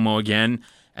his promo again.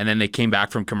 And then they came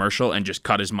back from commercial and just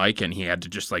cut his mic, and he had to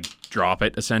just like drop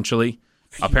it essentially.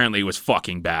 Apparently it was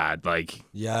fucking bad, like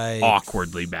Yikes.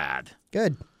 awkwardly bad.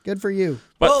 Good for you.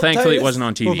 But Well, thankfully it Titus, wasn't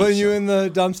on TV. We're putting you so- in the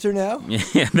dumpster now.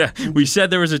 Yeah, we said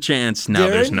there was a chance. Now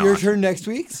there's Darren, not. your turn next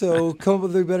week, so come up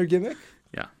with a better gimmick.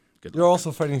 Yeah, good. You're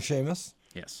also fighting Sheamus.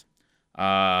 Yes.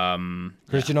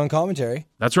 Christian on commentary.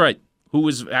 That's right. Who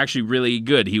was actually really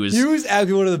good. He was He was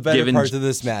actually one of the better Given parts of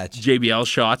this match. JBL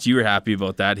shots. You were happy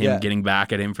about that. Him Yeah. getting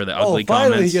back at him for the Oh, ugly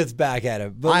finally comments. he gets back at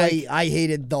him. But like, I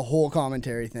hated the whole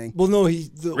commentary thing. well, no,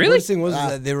 the Really? worst thing was is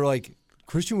that they were like,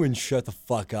 Christian wouldn't shut the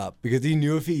fuck up because he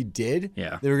knew if he did,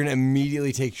 Yeah. they were gonna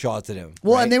immediately take shots at him.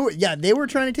 Well, right? and they were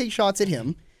trying to take shots at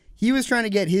him. He was trying to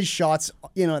get his shots,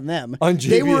 on them. On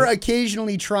They JBL. were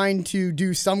occasionally trying to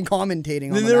do some commentating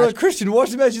on then the they were match. like, Christian, watch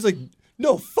the match. He's like,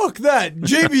 no, fuck that.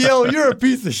 JBL, you're a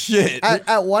piece of shit.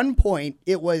 At one point,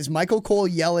 it was Michael Cole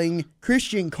yelling,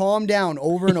 "Christian, calm down,"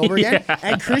 over and over again,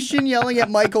 and Christian yelling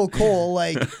at Michael Cole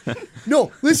like,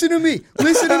 "No, listen to me,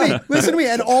 listen to me, listen to me,"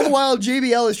 and all the while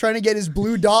JBL is trying to get his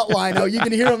blue dot line out. You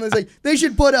can hear him. It's like they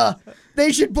should put a,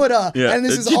 Yeah. and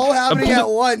this is all happening at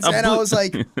once, a and I blue- was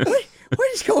like, what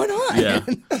is going on? Yeah.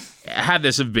 Had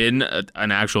this have been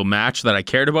an actual match that I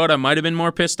cared about, I might have been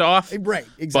more pissed off. Right,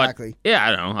 But exactly. yeah,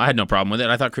 I don't know. I had no problem with it.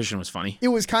 I thought Christian was funny. It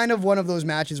was kind of one of those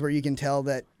matches where you can tell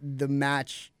that the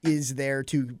match is there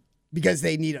because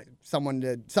they need something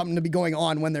to be going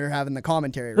on when they're having the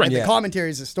commentary. Right, Right. the Yeah. commentary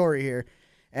is the story here,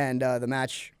 and the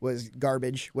match was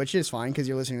garbage, which is fine because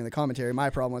you're listening to the commentary. My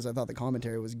problem was I thought the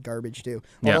commentary was garbage too.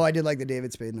 Yeah. Although I did like the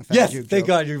David Spade and the fat yes, juke thank joke.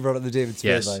 God you brought up the David Spade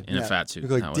Yes, line. in a Yeah. fat suit.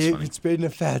 You're like, that was David funny. Spade in a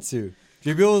fat suit.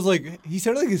 JBL was like, he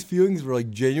sounded like his feelings were like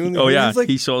genuinely. Oh yeah, He's like,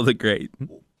 he sold it great.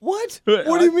 what?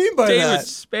 What do you mean by David that?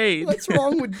 Spade. What's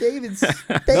wrong with David Spade?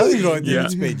 Nothing's wrong with David Yeah.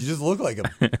 Spade. You just look like him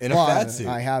in a Well, fat suit.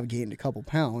 I have gained a couple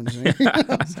pounds.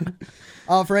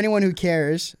 For anyone who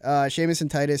cares, Sheamus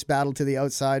and Titus battled to the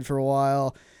outside for a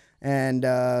while and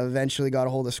eventually got a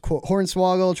hold of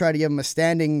Hornswoggle, tried to give him a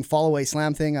standing fall-away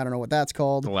slam thing. I don't know what that's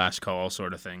called. The last call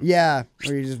sort of thing. Yeah,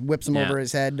 where he just whips him Yeah. over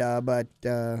his head, but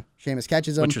Sheamus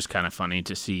catches him. Which was kind of funny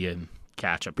to see him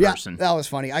catch a Yeah, person. that was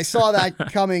funny. I saw that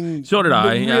coming. So did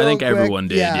I. real I think quick. everyone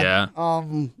did, yeah.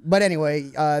 But anyway,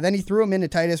 then he threw him into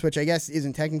Titus, which I guess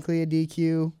isn't technically a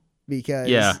DQ because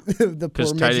Yeah, the poor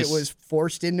 'cause midget Titus- was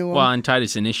forced into him. Well, and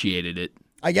Titus initiated it,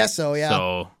 I guess so. Yeah.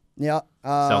 so Yeah.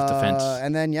 Self-defense.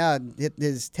 And then, hit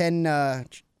his 10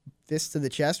 fists to the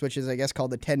chest, which is, I guess,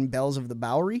 called the 10 bells of the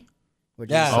Bowery. Which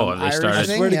Yeah. is Oh, some have they Irish started? I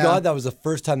thing, swear to yeah. God, that was the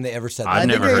first time they ever said that. I've I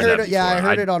think never I heard heard that it. Yeah, I before.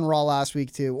 heard it on Raw last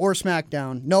week too, or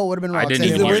SmackDown. No, it would have been Raw. I 'cause didn't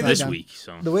even watch hear it this SmackDown. week.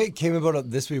 So The way it came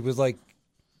about this week was like,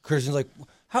 Christian's like,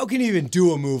 how can you even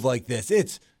do a move like this?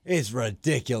 It's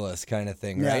ridiculous kind of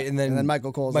thing, Yeah. right? And then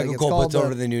Michael Cole's like, Michael it's Cole called puts the-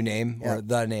 over the new name Yeah. or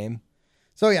the name.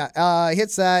 So yeah,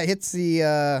 hits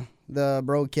the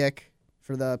bro kick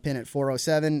for the pin at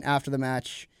 407. After the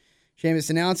match, Sheamus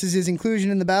announces his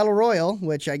inclusion in the Battle Royal,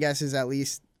 which I guess is at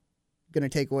least going to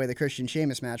take away the Christian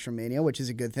Sheamus match from Mania, which is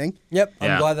a good thing. Yep,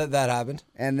 Yeah. I'm glad that happened.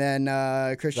 And then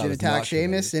Christian was attacks not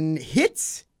Sheamus and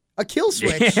hits a kill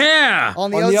switch yeah,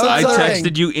 on the On the outside I of the texted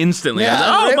ring. you instantly. Yeah,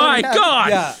 I was like, right oh my when it God,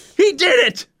 Yeah. he did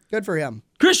it! Good for him.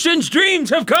 Christian's dreams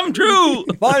have come true.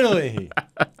 Finally.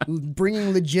 Bringing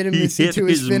He legitimacy hit to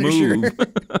his his finisher. move.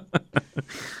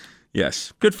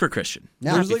 Yes, good for Christian.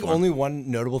 Yeah. There's like Before. only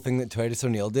one notable thing that Titus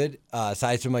O'Neil did,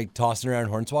 aside from like tossing around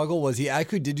Hornswoggle, was he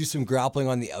actually did do some grappling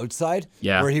on the outside.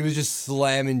 Yeah. Where he was just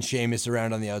slamming Sheamus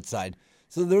around on the outside.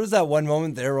 So there was that one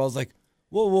moment there where I was like,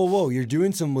 whoa, you're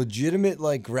doing some legitimate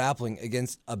like grappling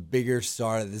against a bigger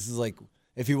star. This is like,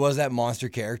 if he was that monster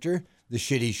character, the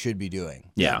shit he should be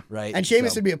doing. Yeah. Right? And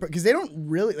Sheamus So- would be because they don't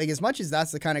really like as much as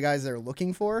that's the kind of guys they're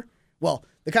looking for. Well,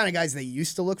 the kind of guys they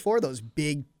used to look for, those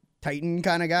big Titan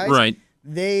kind of guys. Right.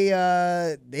 They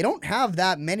don't have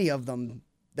that many of them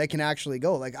that can actually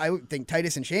go. Like I would think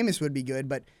Titus and Sheamus would be good,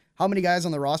 but how many guys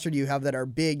on the roster do you have that are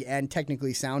big and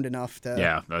technically sound enough to?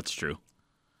 Yeah, that's true.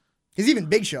 Because even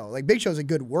Big Show, like Big Show's a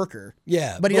good worker.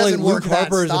 Yeah, But he doesn't like, work Luke that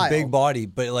Harper is a style. big body,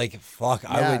 but like fuck,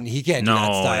 I Yeah. wouldn't. He can't do No, that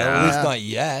style. yeah. At least Yeah. not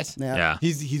yet. Yeah. Yeah.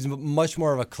 He's much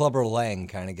more of a Clubber Lang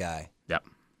kind of guy. Yep.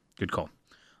 Good call.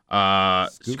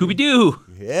 Scooby Doo.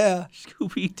 Yeah.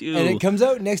 Scooby Doo. And it comes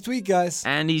out next week, guys.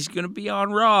 And he's gonna be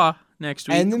on Raw next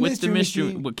week And the with the Mystery mystery.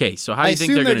 Machine. Okay, so how I do you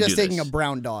think assume they're they're gonna just do taking this? a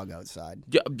brown dog outside.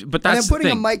 Yeah, but And then that's the putting a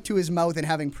thing. mic to his mouth and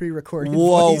having pre-recorded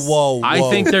Whoa, voice. whoa, I whoa.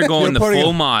 think they're going You're the putting full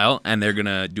a- mile, and they're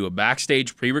gonna do a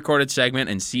backstage pre-recorded segment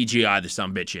and CGI the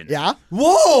sumbitch in. Yeah.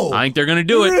 Whoa! I think they're gonna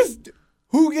do it.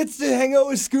 Who gets to hang out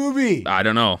with Scooby? I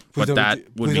don't know, Please but don't that be-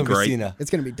 would please be don't great. Cena. It's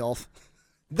gonna be Dolph.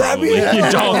 That'd be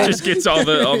Probably. Dolph just gets all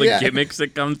the Yeah. gimmicks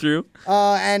that come through,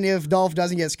 And if Dolph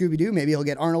doesn't get Scooby Doo, maybe he'll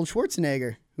get Arnold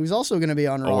Schwarzenegger, who's also going to be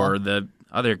on Raw. or the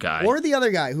other guy. Or the other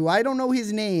guy, who I don't know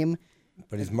his name.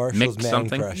 But he's Marshall's Mick man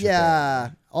something? crush.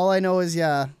 Yeah. All I know is,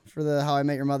 for the How I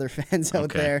Met Your Mother fans out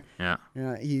okay. there,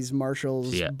 Yeah, he's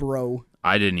Marshall's Yeah. bro.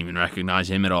 I didn't even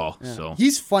recognize him at all. So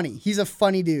He's funny. He's a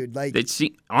funny dude. Like, they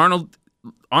see Arnold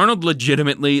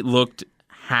legitimately looked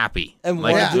happy. And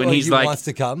like when when he's he like, wants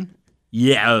to come.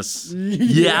 yes,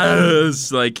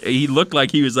 yes, like he looked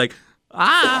like he was like,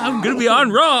 I'm gonna be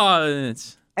on Raw.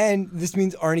 It's, And this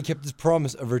means Arnie kept his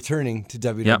promise of returning to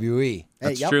WWE.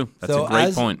 that's yep. true. That's so a great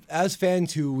as, point. As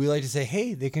fans who we like to say,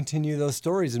 hey, they continue those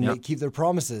stories and Yep. keep their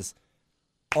promises.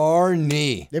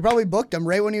 Arnie. they probably booked him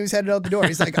right when he was headed out the door.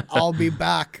 He's like, I'll be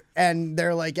back. And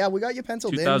they're like, yeah, we got you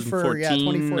penciled in for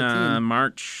 2014.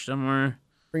 March somewhere.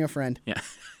 Bring a friend. Yeah.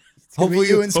 Hopefully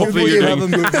you you, and hopefully Scooby you Doo. have a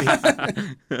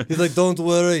movie. He's like, don't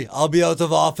worry, I'll be out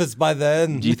of office by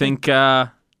then. Do you think?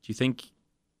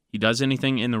 He does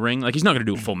anything in the ring? Like he's not going to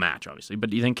do a full match, obviously. But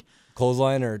do you think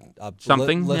Clothesline or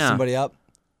Something? lift Yeah. somebody up?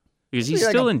 because he's Like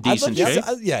still a- in I'd like decent to- shape?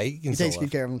 yeah, he can He still takes good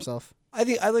lift. care of himself. I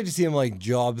think I'd like to see him like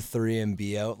job 3 and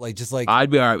be out, like just like I'd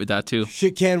be all right with that too.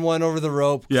 shit can one over the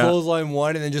rope, Yeah. clothesline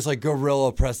one, and then just like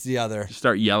gorilla press the other.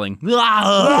 Start yelling.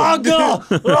 Oh, go!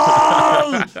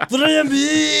 Oh, 3 and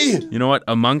B. You know what?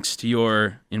 Amongst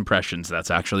your impressions,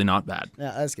 that's actually not bad.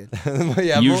 Yeah, that's good.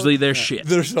 Yeah, Usually but they're shit.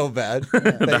 they're so bad.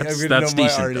 That's decent,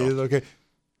 Arnie though. is okay.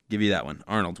 Give you that one,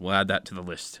 Arnold. We'll add that to the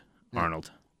list. Arnold.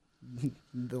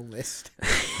 The list.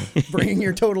 Bringing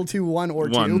your total to 1 or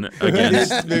 2. One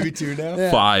against Maybe 2 now.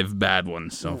 5 bad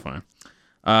ones so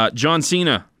far. John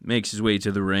Cena makes his way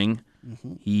to the ring.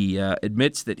 Mm-hmm. He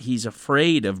admits that he's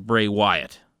afraid of Bray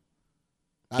Wyatt.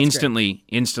 That's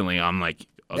Instantly, I'm like,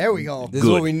 There we go. This is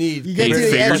Good. what we need. You get to They the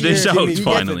figured edge of this your- out you get-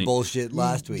 finally. Bullshit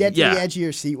last week. Get to Yeah. the edge of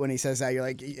your seat when he says that. You're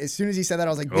like, as soon as he said that, I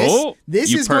was like, Oh,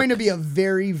 this you is going perk. to be a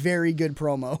very, very good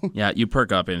promo. Yeah, you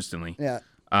perk up instantly. Yeah.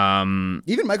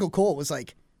 Even Michael Cole was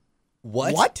like,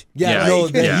 What? What? Yeah, Yeah. no,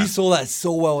 Like- Yeah. he sold that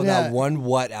so well with Yeah. that one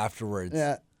what afterwards.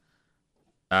 yeah.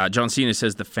 John Cena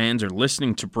says the fans are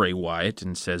listening to Bray Wyatt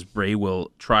and says Bray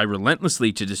will try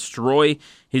relentlessly to destroy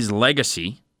his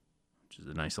legacy, which is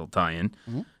a nice little tie-in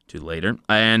to later,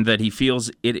 and that he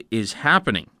feels it is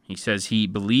happening. He says he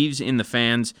believes in the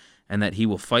fans and that he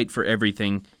will fight for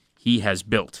everything he has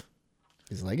built.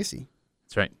 His legacy.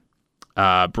 That's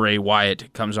right. Bray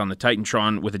Wyatt comes on the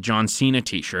Titantron with a John Cena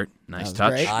t-shirt. Nice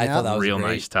touch. great. I thought that was Real great.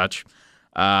 nice touch.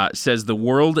 Says the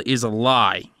world is a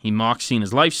lie. He mocks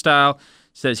Cena's lifestyle.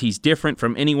 Says he's different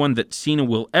from anyone that Cena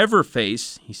will ever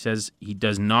face. He says he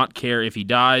does not care if he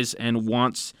dies and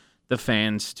wants the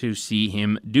fans to see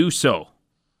him do so.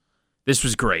 This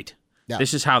was great. Yeah.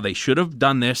 This is how they should have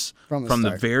done this From the from the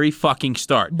start. very fucking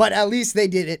start. But at least they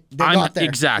did it. They got there.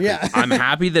 Exactly. Yeah. I'm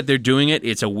happy that they're doing it.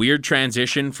 It's a weird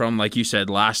transition from, like you said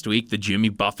last week, the Jimmy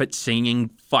Buffett singing,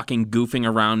 fucking goofing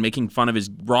around, making fun of his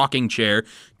rocking chair,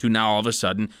 to now all of a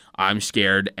sudden, I'm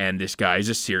scared and this guy is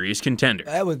a serious contender.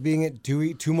 With being at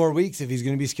two more weeks, if he's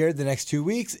going to be scared the next 2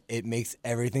 weeks, it makes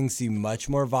everything seem much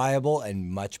more viable and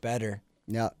much better.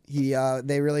 Yeah,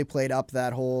 they really played up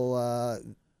that whole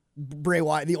Bray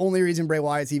Wyatt. The only reason Bray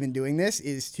Wyatt's even doing this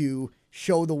is to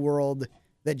show the world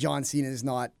that John Cena is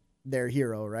not their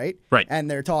hero, right? Right.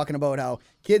 And they're talking about how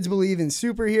kids believe in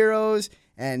superheroes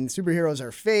and superheroes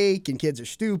are fake and kids are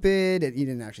stupid. And he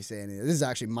didn't actually say anything. This is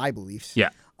actually my beliefs. Yeah.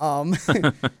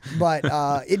 But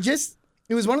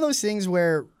it was one of those things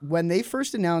where when they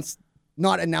first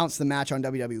not announced the match on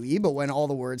WWE, but when all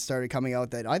the words started coming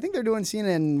out that I think they're doing Cena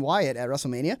and Wyatt at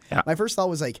WrestleMania, my first thought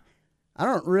was like, I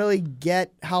don't really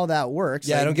get how that works.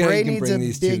 Yeah, like, I don't get how Bray you can needs bring a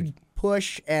these big two.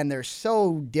 push, and they're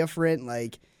so different.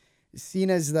 Like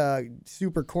Cena's the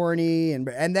super corny, and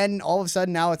then all of a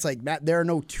sudden now it's like there are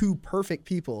no two perfect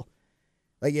people.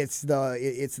 Like it's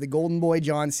the golden boy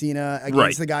John Cena against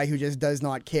Right. the guy who just does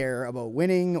not care about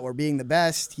winning or being the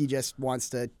best. He just wants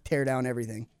to tear down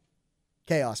everything.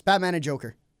 Chaos. Batman and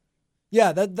Joker.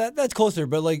 Yeah, that's closer.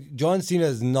 But like John Cena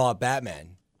is not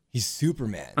Batman. He's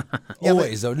Superman.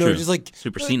 Always though. No, True. just like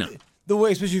Super Cena. The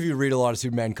way, especially if you read a lot of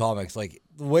Superman comics, like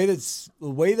the way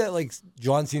that like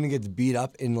John Cena gets beat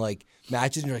up in like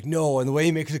matches, and you're like, no, and the way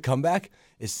he makes a comeback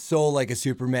is so like a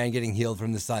Superman getting healed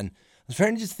from the sun. I was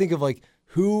trying to just think of like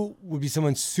who would be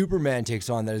someone Superman takes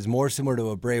on that is more similar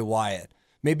to a Bray Wyatt.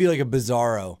 Maybe like a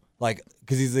Bizarro, like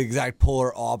because he's the exact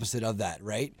polar opposite of that,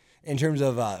 right? In terms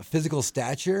of physical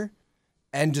stature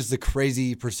and just the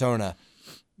crazy persona.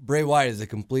 Bray Wyatt is the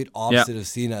complete opposite of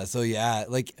Cena. So yeah,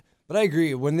 like, but I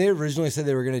agree. When they originally said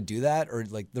they were going to do that, or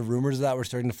like the rumors of that were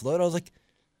starting to float, I was like,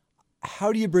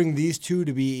 how do you bring these two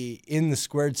to be in the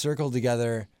squared circle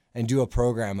together and do a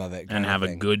program of it? And have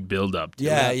a good build-up to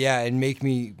Yeah, it. yeah, and make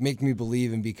me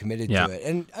believe and be committed Yeah. to it.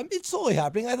 And it's slowly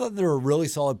happening. I thought there were really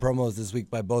solid promos this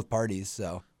week by both parties.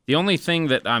 So The only thing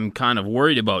that I'm kind of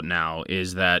worried about now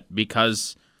is that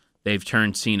because they've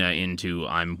turned Cena into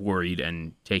I'm worried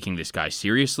and taking this guy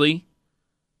seriously,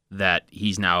 that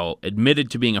he's now admitted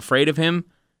to being afraid of him,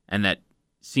 and that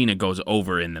Cena goes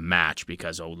over in the match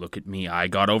because, oh, look at me, I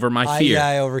got over my fear.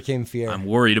 I overcame fear. I'm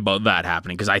worried about that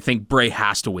happening because I think Bray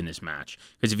has to win this match.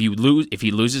 Because if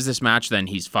he loses this match, then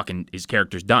his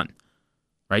character's done.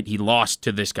 Right? He lost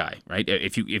to this guy, right?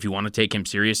 If you want to take him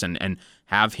serious and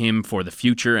have him for the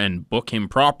future and book him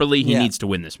properly, he needs to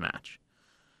win this match.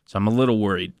 So I'm a little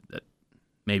worried that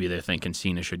maybe they're thinking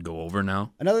Cena should go over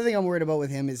now. Another thing I'm worried about with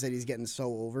him is that he's getting so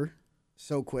over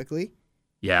so quickly.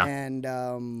 Yeah. And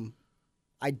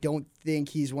I don't think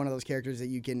he's one of those characters that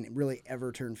you can really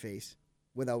ever turn face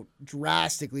without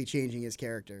drastically changing his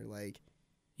character. Like,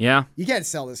 Yeah. you can't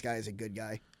sell this guy as a good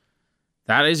guy.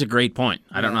 That is a great point.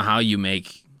 I don't know how you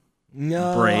make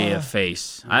Bray a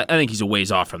face. I think he's a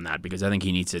ways off from that because I think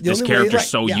he needs it. This only way- character's right,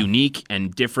 so yeah. unique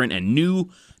and different and new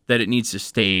that it needs to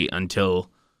stay until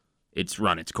it's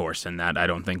run its course, and that I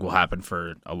don't think will happen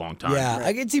for a long time. Yeah,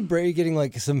 I could see Bray getting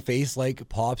like some face-like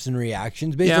pops and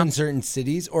reactions based on certain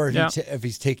cities, or if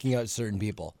he's taking out certain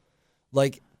people.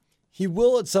 Like he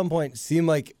will at some point seem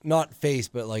like not face,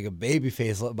 but like a baby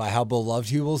face by how beloved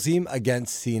he will seem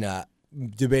against Cena,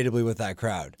 debatably with that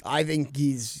crowd. I think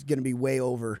he's going to be way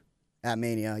over at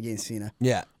Mania against Cena.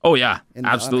 Yeah. Oh yeah, In the-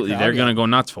 on the absolutely. crowd, They're yeah. gonna go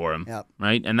nuts for him, Yep.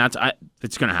 right? And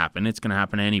it's gonna happen. It's gonna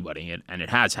happen to anybody, and it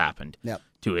has happened Yep.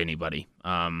 to anybody.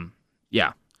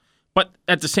 Yeah. But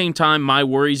at the same time, my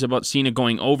worries about Cena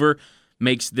going over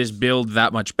makes this build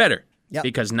that much better. Yep.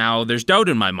 Because now there's doubt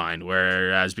in my mind,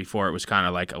 whereas before it was kind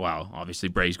of like, well, obviously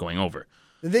Bray's going over.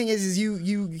 The thing is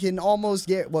you can almost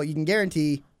you can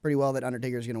guarantee pretty well that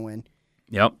Undertaker's going to win.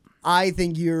 Yep. I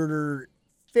think you're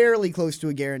fairly close to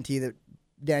a guarantee that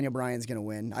Daniel Bryan's going to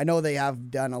win. I know they have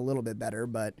done a little bit better,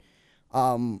 but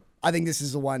I think this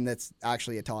is the one that's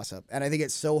actually a toss-up. And I think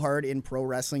it's so hard in pro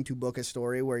wrestling to book a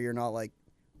story where you're not like,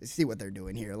 see what they're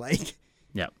doing here. Like,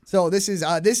 Yep. so this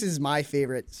is my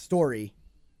favorite story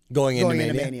Going into into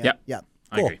Mania. Mania. Yep. Yep.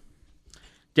 I agree.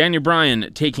 Daniel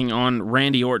Bryan taking on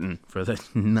Randy Orton for the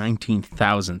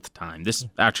 19,000th time. This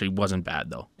actually wasn't bad,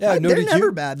 though. Yeah, no, They're did never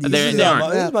you? bad. They- These they are-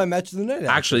 aren't. This is my match of the night.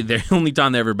 Actually, the only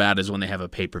time they're ever bad is when they have a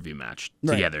pay-per-view match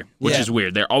together, which Yeah. is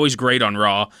weird. They're always great on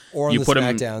Raw. Or on you the put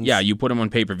 'em- SmackDowns. yeah, you put them on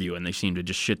pay-per-view, and they seem to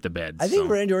just shit the bed. I think so.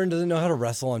 Randy Orton doesn't know how to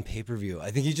wrestle on pay-per-view.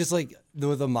 I think he's just like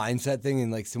with a mindset thing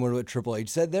and like similar to what Triple H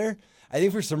said there. I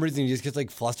think for some reason he just gets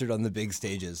like flustered on the big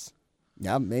stages.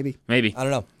 Yeah, maybe. Maybe. I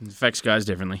don't know. It affects guys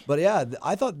differently. But yeah,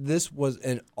 I thought this was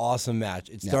an awesome match.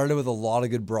 It started with a lot of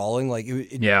good brawling. Like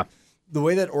Yeah. the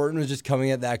way that Orton was just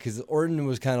coming at that, because Orton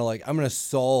was kind of like, I'm going to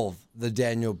solve the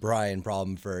Daniel Bryan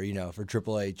problem for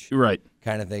Triple H You're right.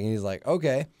 kind of thing. And he's like,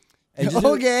 okay. And just-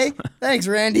 Okay. Thanks,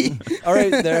 Randy. All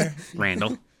right, there.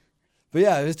 Randall. But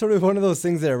yeah, it was totally one of those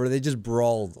things there where they just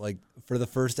brawled like for the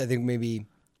first, I think maybe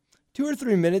 2 or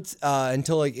 3 minutes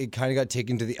until like it kind of got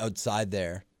taken to the outside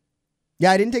there.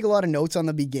 Yeah, I didn't take a lot of notes on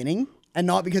the beginning, and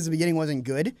not because the beginning wasn't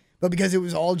good, but because it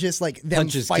was all just like them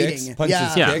Punches, fighting. kicks,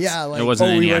 punches, yeah, kicks. yeah, like It wasn't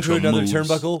Oh, we any went to actual another moves.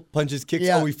 turnbuckle, punches, kicks.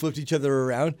 Yeah. Oh, we flipped each other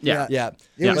around. Yeah. Yeah.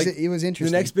 It was Like, it was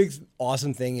interesting. The next big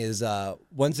awesome thing is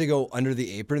once they go under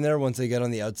the apron there, once they get on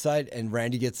the outside, and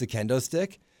Randy gets the kendo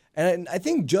stick. And I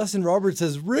think Justin Roberts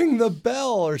says, ring the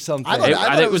bell or something. I thought-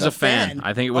 I think it was a fan.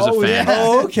 I think it was a fan. Yeah.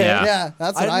 Oh, okay. Yeah. Yeah,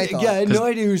 that's what I thought. Yeah, I had no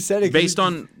idea who said it. 'cause Based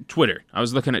on Twitter. I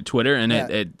was looking at Twitter, and Yeah.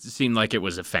 it seemed like it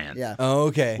was a fan. Yeah. Oh,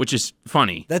 okay. Which is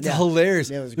funny. That's Yeah. hilarious.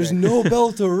 It was There's great. no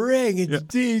bell to ring. It's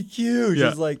DQ. Yeah.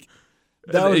 Just like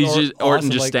that was He's just, Orton awesome.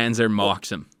 just Like, stands there,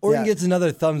 mocks him. Orton Yeah. gets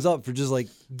another thumbs up for just like,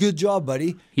 good job,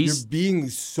 buddy. He's- You're being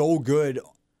so good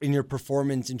in your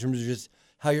performance in terms of just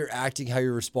how you're acting, how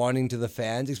you're responding to the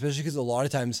fans, especially because a lot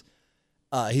of times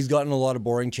he's gotten a lot of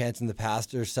boring chants in the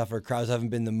past or stuff where crowds haven't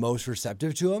been the most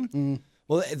receptive to him. Mm.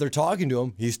 Well, they're talking to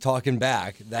him. He's talking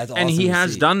back. That's awesome. And he to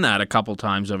has see. done that a couple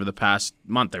times over the past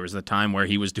month. There was the time where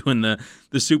he was doing the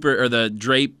super or the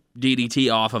drape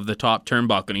DDT off of the top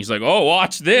turnbuckle, and he's like, "Oh,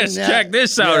 watch this! Yeah. Check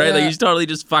this out!" Yeah. Right? Like, he's totally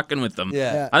just fucking with them.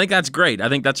 Yeah. I think that's great. I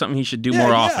think that's something he should do Yeah, more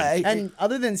yeah, often. And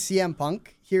other than CM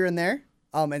Punk here and there,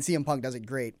 and CM Punk does it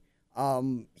great.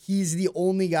 He's the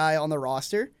only guy on the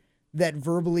roster that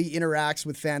verbally interacts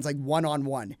with fans like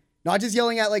one-on-one, not just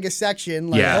yelling at like a section,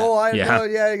 like Yeah,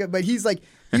 yeah, but he's like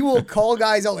he will call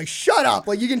guys out like shut up,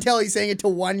 like you can tell he's saying it to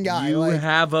one guy. You like,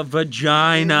 have a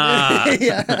vagina.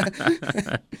 yeah.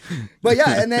 But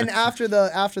yeah, and then after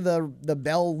the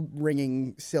bell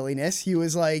ringing silliness, he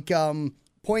was like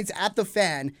points at the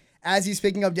fan as he's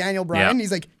picking up Daniel Bryan. Yeah.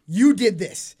 He's like, "You did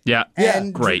this." Yeah.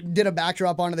 And Great. did a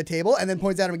backdrop onto the table, and then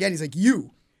points at him again. He's like,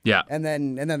 "You." Yeah. And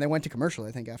then they went to commercial,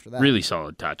 I think, after that. Really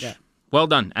solid touch. Yeah. Well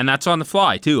done. And that's on the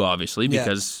fly too, obviously, Yeah.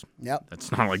 because Yep.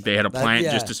 it's not like they had a plant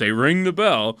yeah. just to say ring the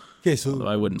bell. Okay, so Although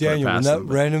I wouldn't put it Daniel, when past that them,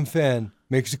 but- random fan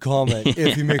makes a comment,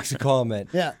 if he makes a comment,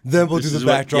 Yeah. then we'll This do is the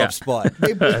what- backdrop yeah. spot.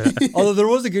 Although there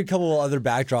was a good couple of other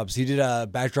backdrops. He did a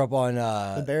backdrop on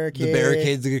the barricade.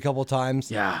 barricades a good couple times.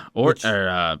 Yeah. Or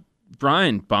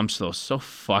Brian bumps those so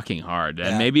fucking hard.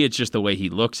 And Yeah. maybe it's just the way he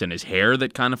looks and his hair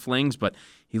that kind of flings, but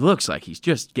he looks like he's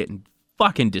just getting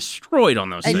fucking destroyed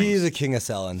on those He things. is a king of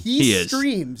selling. He is.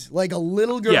 screams like a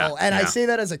little girl, Yeah, and I yeah. say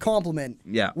that as a compliment.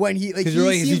 Yeah. When he 'Cause you're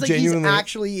like, is he seems like he's genuinely-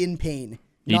 actually in pain.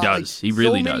 He Not does. He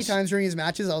really so many does. times during his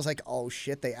matches, I was like, "Oh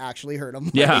shit, they actually hurt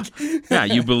him." Yeah. Like, Yeah,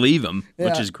 you believe him,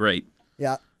 which Yeah. is great.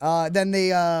 yeah. Then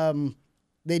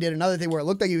they did another thing where it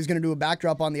looked like he was going to do a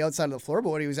backdrop on the outside of the floor, but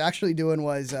what he was actually doing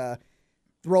was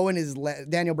throwing his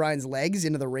Daniel Bryan's legs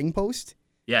into the ring post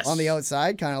Yes. on the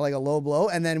outside, kind of like a low blow,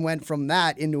 and then went from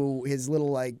that into his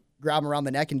little like grab him around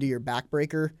the neck and do your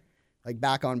backbreaker, like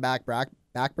back on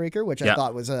backbreaker, which I Yeah.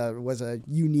 thought was a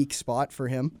unique spot for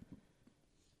him.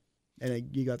 And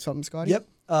you got something, Scotty? Yep.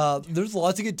 There's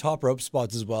lots of good top rope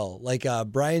spots as well. Like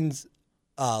Brian's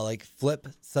like flip,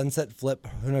 sunset flip,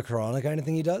 Hurricanrana kind of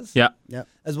thing he does. Yeah. Yep.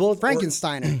 As well as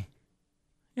Frankensteiner.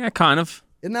 Yeah, kind of.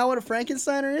 Isn't that what a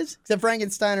Frankensteiner is? Except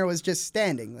Frankensteiner was just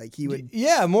standing. Like he would.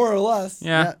 Yeah, more or less.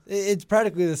 Yeah. It's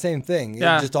practically the same thing.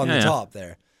 Yeah, Just on yeah, the yeah. top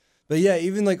there. But yeah,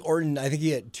 even like Orton, I think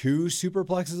he had 2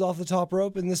 superplexes off the top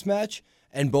rope in this match,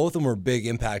 and both of them were big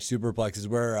impact superplexes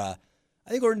where I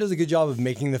think Orton does a good job of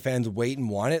making the fans wait and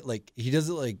want it. Like he does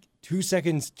it like 2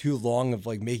 seconds too long of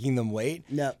like making them wait.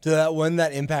 Yep. So that when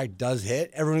that impact does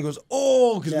hit, everyone goes,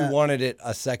 "Oh," because Yeah. we wanted it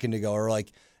a second ago, or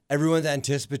like everyone's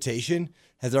anticipation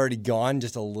has already gone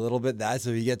just a little bit.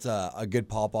 So he gets a good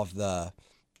pop off the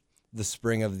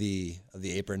spring of the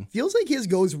apron. Feels like his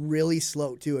goes really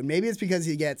slow too, and maybe it's because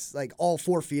he gets like all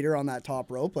 4 feeder on that top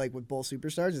rope, like with both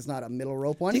superstars. It's not a middle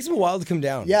rope one. Takes him a while to come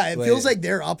down. Yeah, it but- feels like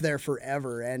they're up there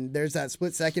forever. And there's that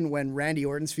split second when Randy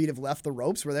Orton's feet have left the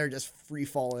ropes where they're just free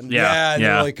falling. Yeah. and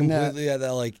yeah. they're like completely at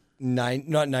that like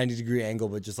not 90-degree angle,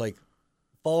 but just like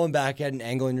falling back at an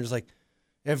angle, and you're just like,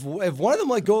 if one of them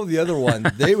let go of the other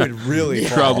one, they would really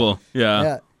fall. Trouble.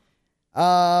 Yeah.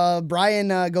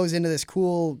 Brian goes into this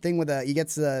cool thing with he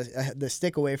gets the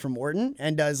stick away from Orton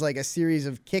and does like a series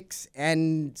of kicks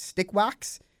and stick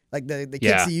whacks, like the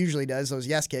kicks he usually does, those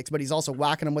yes kicks, but he's also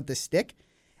whacking them with the stick.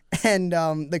 And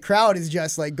the crowd is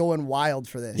just like going wild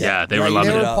for this. Yeah, they were loving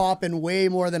it. They were it. popping way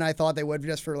more than I thought they would,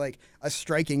 just for like a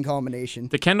striking combination.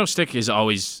 The kendo stick is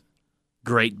always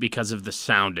great because of the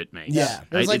sound it makes. Yeah.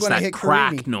 It was Right? like It's when I that hit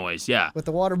crack Karimi noise. Yeah. with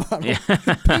the water bottle.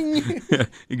 Yeah.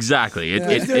 Exactly.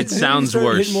 It sounds Started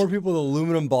worse. Hitting more people with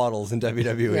aluminum bottles in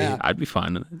WWE. Yeah. I'd be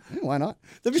fine with it. Why not?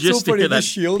 That'd be Just so to funny. hear The that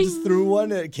Shield just threw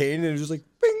one at Kane, and it was just like,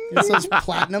 bing. It's those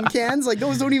platinum cans. Like,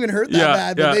 those don't even hurt that Yeah,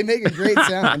 bad, but yeah. they make a great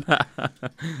sound.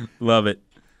 Love it.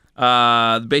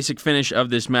 The basic finish of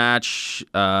this match,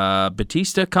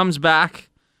 Batista comes back,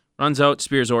 runs out,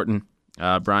 spears Orton.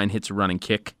 Brian hits a running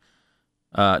kick.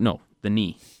 No, the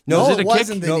knee. No, Was it a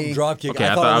wasn't kick? the No, knee. drop kick. Okay,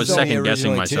 I thought I was the knee second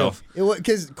guessing originally, myself. too.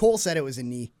 Because Cole said it was a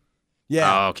knee.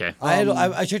 Yeah. Oh, okay.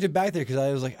 I checked it back there because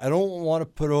I was like, I don't want to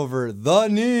put over the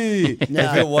knee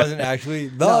Yeah. if it wasn't actually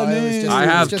the No, it was knee. just- I it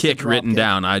was have just a kick drop written kick.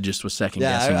 down. I just was second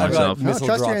Yeah, guessing I've got- myself. No, Missile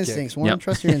trust drop your kick. instincts. Yep.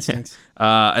 Trust your instincts.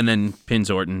 And then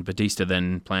pins Orton. Batista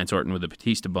then plants Orton with a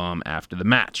Batista bomb after the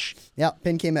match. Yeah,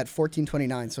 pin came at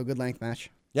 14:29, so good length match.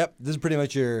 Yep, this is pretty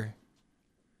much your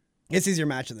This is your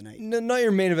match of the night. not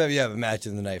your main event. You have a match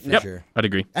of the night for Yep, sure. I'd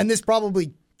agree. And this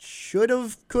probably could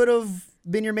have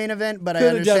been your main event, but I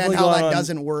Could've understand definitely how gone that on.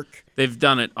 doesn't work. They've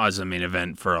done it as a main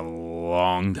event for a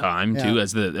long time too, Yeah.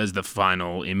 as the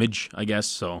final image, I guess.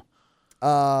 So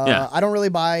I don't really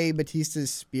buy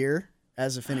Batista's spear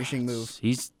as a finishing move.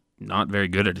 he's not very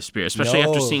good at a spear, especially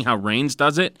after No. seeing how Reigns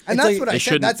does it. And It's that's like what I they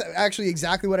said. shouldn't- That's actually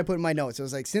exactly what I put in my notes. It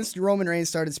was like, since Roman Reigns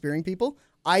started spearing people,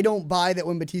 I don't buy that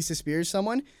when Batista spears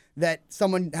someone, that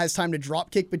someone has time to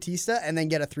drop kick Batista and then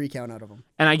get a 3 count out of him.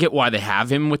 And I get why they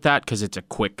have him with that because it's a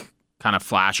quick kind of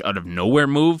flash out of nowhere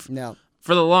move. No.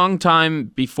 For the long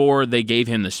time before they gave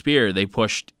him the spear, they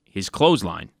pushed his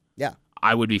clothesline. Yeah.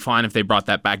 I would be fine if they brought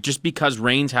that back just because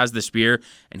Reigns has the spear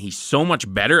and he's so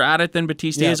much better at it than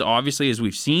Batista Yeah. is, obviously, as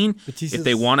we've seen. Batista's- If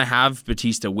they want to have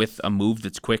Batista with a move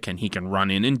that's quick and he can run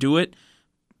in and do it,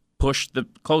 push the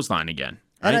clothesline again.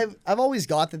 Right? And I've always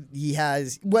got that he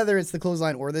has, whether it's the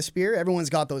clothesline or the spear,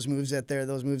 everyone's got those moves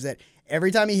those moves that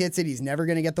every time he hits it, he's never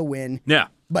going to get the win. Yeah.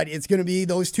 But it's going to be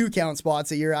those 2 count spots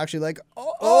that you're actually like,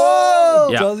 oh!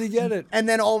 Yeah. Does he get it? And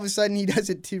then all of a sudden he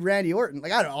does it to Randy Orton.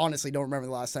 Like, I honestly don't remember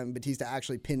the last time Batista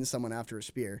actually pinned someone after a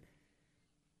spear.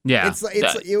 Yeah. It's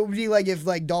it would be like if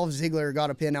like Dolph Ziggler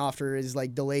got a pin after his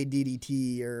like delayed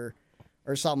DDT or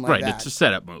something like right. that. It's a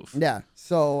setup move. Yeah.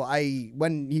 So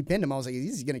when he pinned him, I was like,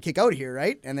 he's gonna kick out here,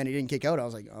 right? And then he didn't kick out. I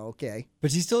was like, oh, okay.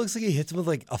 But he still looks like he hits him with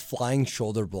like a flying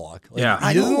shoulder block. Like, Yeah.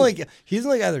 he doesn't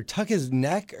like either tuck his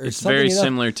neck or It's something. very enough.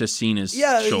 similar to Cena's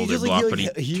Yeah, shoulder block, but he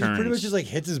he turns. pretty much just like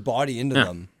hits his body into Yeah.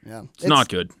 them. Yeah. It's not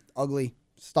good. Ugly.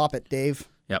 Stop it, Dave.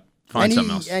 Yep. Find And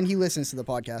something else. and he listens to the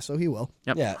podcast, so he will.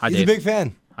 Yep. Yeah, Hi, he's Dave. a big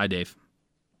fan. Hi, Dave.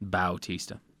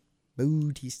 Bautista.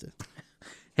 Bautista.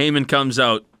 Heyman comes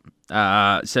out,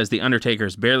 says The Undertaker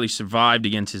has barely survived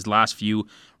against his last few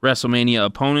WrestleMania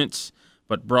opponents,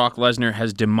 but Brock Lesnar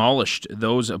has demolished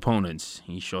those opponents.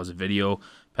 He shows a video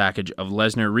package of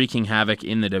Lesnar wreaking havoc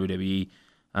in the WWE.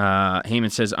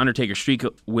 Heyman says Undertaker's streak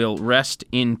will rest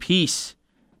in peace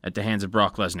at the hands of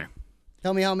Brock Lesnar.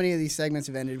 Tell me how many of these segments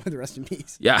have ended with rest in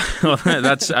peace. Yeah, well,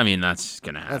 that's gonna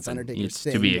happen. That's Undertaker's It's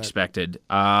to thing, be but- expected.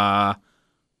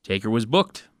 Taker was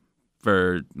booked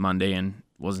for Monday and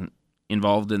wasn't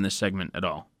involved in this segment at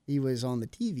all. He was on the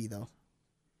TV though.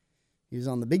 He was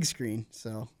on the big screen,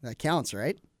 so that counts,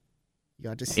 right? You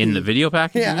got to see In the video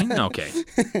package? Yeah. You mean? Okay.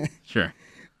 Sure.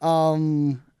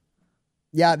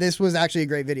 Yeah, this was actually a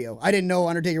great video. I didn't know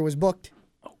Undertaker was booked.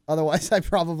 Otherwise, I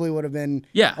probably would have been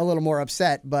Yeah. a little more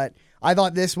upset. But I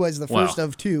thought this was the first Well,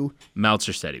 of 2.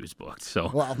 Meltzer said he was booked. So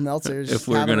Well, Meltzer's if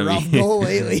we're having a gonna rough be go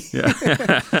lately.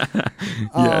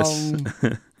 yes.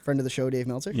 Friend of the show, Dave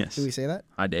Meltzer. Yes. Did we say that?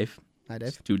 Hi, Dave. Hi,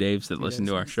 Dave. 2 Daves that listen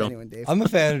to our show. Anyone, Dave. I'm a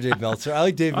fan of Dave Meltzer. I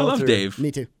like Dave I Meltzer. love Dave.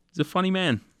 Me too. He's a funny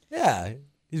man. Yeah,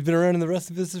 he's been around in the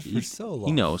wrestling business for so long.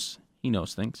 He knows. He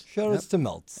knows things. Shout outs to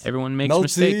Meltz. Everyone makes Meltzy.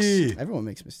 mistakes. Everyone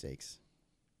makes mistakes.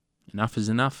 Enough is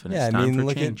enough, and Yeah, it's I time mean, for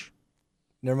look at- change.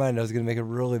 Never mind. I was gonna make a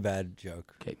really bad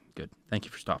joke. Okay, good. Thank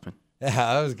you for stopping. Yeah,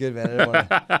 that was good, man. I didn't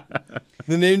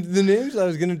wanna... the names I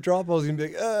was gonna drop. I was gonna be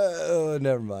like, oh,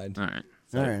 never mind. All right.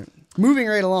 All right. Moving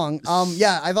right along.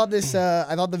 Yeah, I thought this.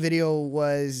 I thought the video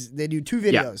was. They do 2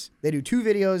 videos. Yeah. They do 2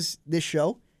 videos this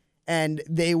show, and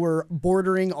they were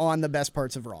bordering on the best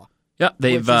parts of Raw. Yeah,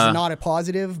 they've which is not a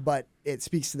positive, but it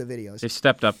speaks to the videos. They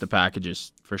stepped up the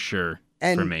packages for sure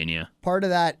And- for Mania. Part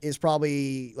of that is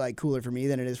probably like cooler for me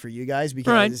than it is for you guys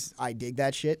because I dig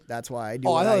that shit. That's why I do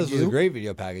Oh, what I thought this do. was a great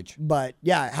video package. But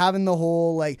yeah, having the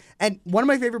whole like, and one of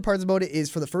my favorite parts about it is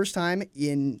for the first time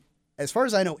in, as far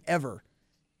as I know, ever,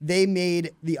 they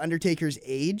made the Undertaker's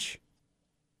age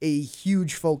a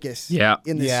huge focus. Yeah.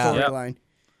 In this Yeah. storyline.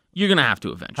 You're gonna have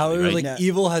to eventually, How it was right? like Yeah.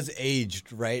 evil has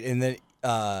aged, right? And then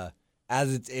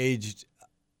as it's aged,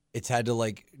 it's had to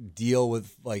like deal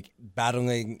with like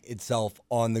battling itself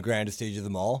on the grandest stage of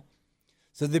them all.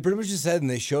 So they pretty much just said, and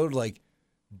they showed like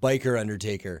biker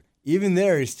Undertaker. Even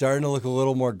there, he's starting to look a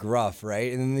little more gruff,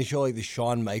 right? And then they show like the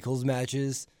Shawn Michaels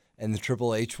matches and the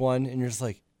Triple H one, and you're just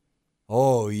like,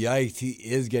 oh yikes, he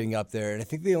is getting up there. And I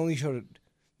think they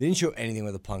didn't show anything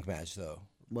with a Punk match though.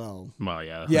 Well, Well,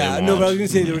 yeah. Yeah, they no, but I was won't. gonna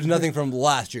say there was nothing from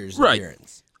last year's Right.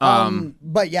 appearance.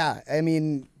 but yeah, I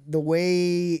mean, the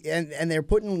way, and they're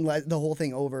putting the whole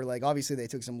thing over, like, obviously they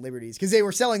took some liberties because they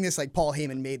were selling this like Paul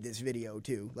Heyman made this video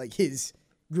too, like his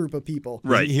group of people.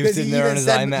 Right. He was 'Cause sitting there on his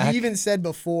iMac. He even said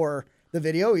before the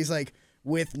video, he's like,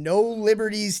 with no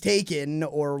liberties taken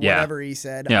or Yeah. whatever he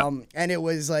said. Yeah. And it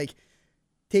was like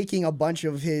taking a bunch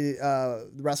of his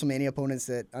WrestleMania opponents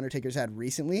that Undertaker's had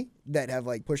recently that have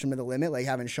like pushed him to the limit, like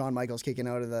having Shawn Michaels kicking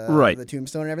out of Right. the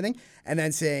tombstone and everything, and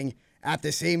then saying at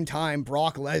the same time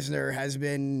Brock Lesnar has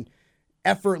been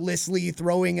effortlessly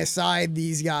throwing aside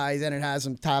these guys and it has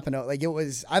them tapping out. Like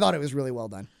I thought it was really well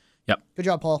done. Yep. Good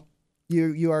job, Paul.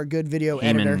 You are a good video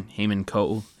editor. Heyman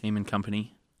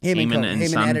Company. Heyman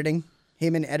Son. editing.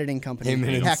 Heyman editing company. Him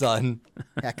and his Heck. son.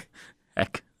 Heck.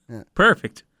 Heck.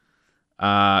 Perfect.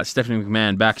 Stephanie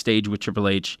McMahon backstage with Triple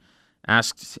H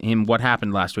asked him what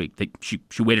happened last week. She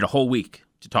waited a whole week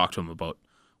to talk to him about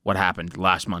what happened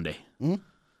last Monday.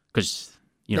 Because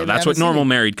Maybe that's I what haven't normal seen it.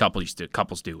 married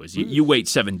couples do is you wait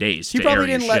 7 days She to probably air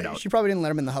your didn't shit let out. she probably didn't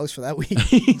let him in the house for that week.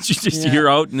 Just you're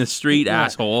out in the street,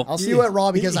 asshole. I'll see you at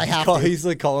Raw because I have to. He's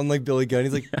like calling like Billy Gunn.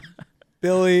 He's like,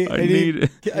 Billy, I I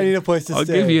need a place to I'll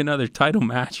stay. give you another title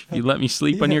match if you let me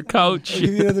sleep on your couch. I'll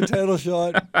give you another title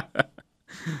shot.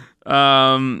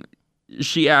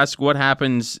 She asked what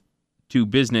happens to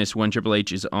business when Triple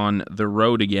H is on the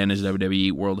road again as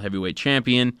WWE World Heavyweight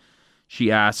Champion.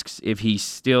 She asks if he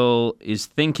still is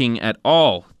thinking at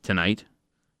all tonight.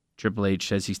 Triple H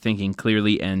says he's thinking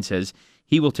clearly and says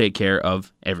he will take care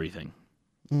of everything.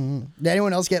 Did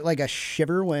anyone else get like a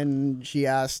shiver when she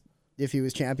asked if he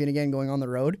was champion again going on the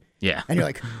road? Yeah. And you're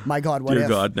like, my God, what Dear if?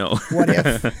 God, no. What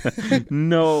if?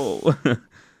 No.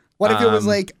 What if it was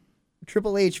like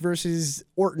Triple H versus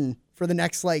Orton for the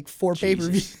next like 4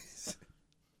 pay-per-views?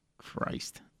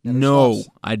 Christ. Never No,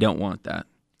 stops. I don't want that.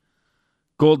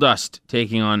 Goldust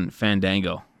taking on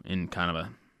Fandango in kind of a...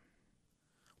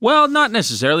 Well, not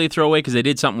necessarily a throwaway because they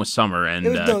did something with Summer and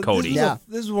Cody. This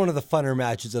was one of the funner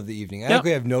matches of the evening. I Yep.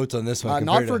 actually have notes on this one.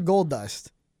 Not compared for to- Goldust.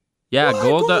 Yeah,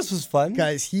 Well, Goldust. was fun.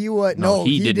 Because he was... No, No,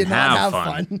 he he didn't did not have have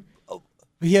fun. fun.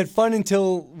 He had fun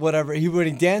until whatever. When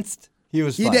he danced, he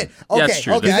was He fun. did. Okay, That's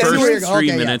true. okay. The I see where you're first going. 3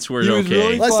 Okay, yeah. minutes were He was okay.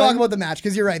 really- Let's fun. talk about the match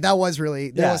because you're right. That was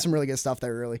really... There Yeah. was some really good stuff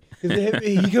there, really. 'Cause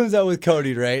he comes out with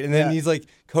Cody, right? And then Yeah. he's like,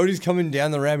 Cody's coming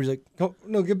down the ramp. He's like,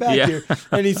 no, get back Yeah. here.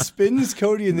 And he spins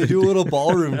Cody and they do a little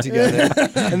ballroom together.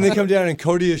 And they come down and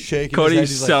Cody is shaking. his head. Cody's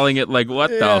He's like, selling it like,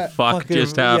 what Yeah. the fuck Fucking-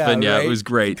 just happened? yeah, Yeah, right. it was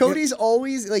great. Cody's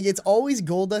always like it's always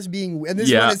Goldust being and this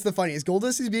Yeah. one is the funniest.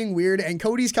 Goldust is being weird and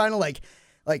Cody's kind of like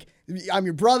I'm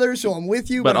your brother, so I'm with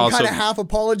you, But but I'm also- kind of half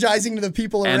apologizing to the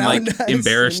people And around like us.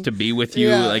 embarrassed to and- be with you.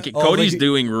 Yeah. Like Oh, Cody's like-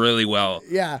 doing really well.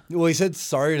 Yeah. Well, he said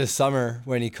sorry to Summer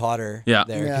when he caught her Yeah.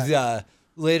 there. Yeah. Because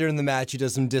later in the match, he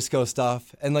does some disco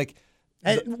stuff. And like,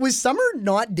 And was Summer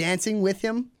not dancing with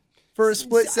him for a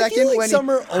split I second feel like when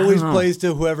Summer always plays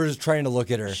to whoever's trying to look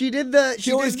at her. she did the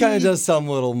She always kind of does some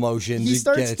little motion. he to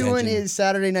starts get doing attention. his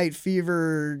Saturday Night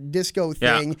Fever disco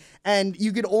Yeah. thing, and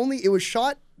you could only it was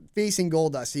shot facing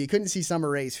Goldust, so you couldn't see Summer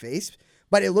Rae's face,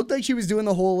 but it looked like she was doing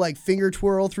the whole like finger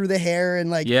twirl through the hair and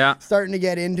like Yeah. starting to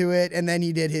get into it, and then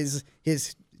he did his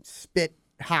spit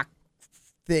hack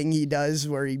thing he does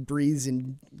where he breathes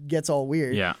and gets all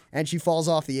weird. Yeah. and she falls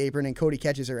off the apron, and Cody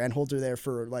catches her and holds her there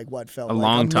for like what felt A like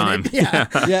long minute. time. Yeah.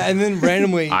 Yeah, and then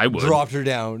randomly I would. dropped her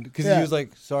down because Yeah. he was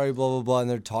like, sorry, blah, blah, blah. And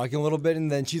they're talking a little bit.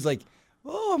 And then she's like,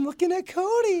 oh, I'm looking at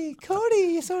Cody.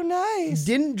 Cody, you're so nice.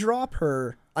 Didn't drop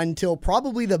her until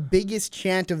probably the biggest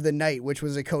chant of the night, which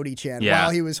was a Cody chant Yeah.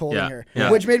 while he was holding Yeah. her,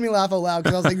 Yeah. which made me laugh out loud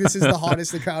because I was like, this is the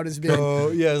hottest the crowd has been.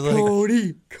 Oh, yeah. It's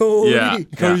like, Cody. Yeah.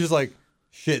 Cody's just like,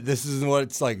 shit, this isn't what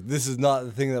it's like. This is not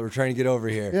the thing that we're trying to get over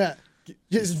here. Yeah.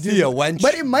 Just See ya, wench.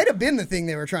 But it might have been the thing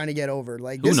they were trying to get over.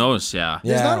 Like Who this, knows? Yeah.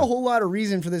 There's Yeah. not a whole lot of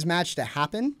reason for this match to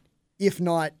happen, if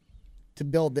not to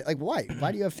build it. Like, why?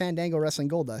 Why do you have Fandango wrestling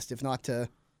Goldust if not to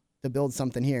build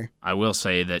something here? I will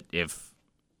say that if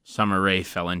Summer Rae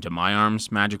fell into my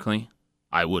arms magically,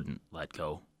 I wouldn't let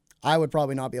go. I would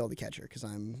probably not be able to catch her because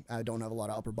I don't have a lot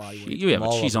of upper body weight. Yeah, but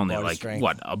Small she's upper only body like, strength.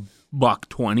 what,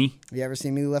 $120? Have you ever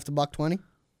seen me lift a $120?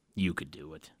 You could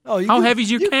do it. Oh, you How could-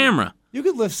 heavy's your you could- camera? You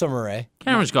could lift Summer Rae.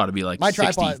 Camera's got to be like My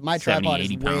 60, tripod, my 70, tripod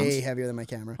 80 is pounds. way heavier than my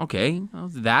camera. Okay, well,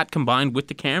 that combined with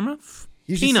the camera,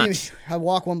 You should peanuts. see me. I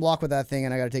walk one block with that thing,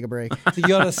 and I got to take a break. So you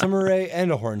got a Summer Rae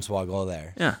and a Hornswoggle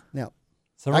there. Yeah, No,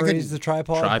 Summer I could- Rae's the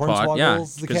tripod, tripod. Yeah,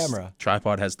 Hornswoggle's the 'cause camera.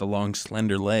 Tripod has the long,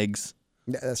 slender legs.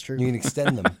 Yeah, that's true. You can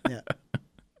extend them.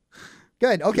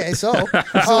 Good. Okay, so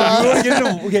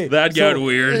Okay, That got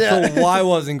weird. So why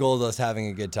wasn't Goldust having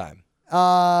a good time?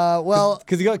 well,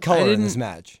 Because he got color in didn't- this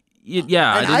match.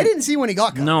 Yeah, and I didn't see when he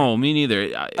got cut. No, me neither.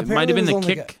 It Apparently might have been it the was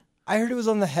on, kick. I heard it was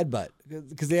on the headbutt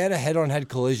because they had a head-on-head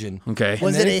collision. Okay.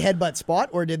 Was And it then a headbutt spot,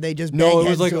 or did they just No, bang it was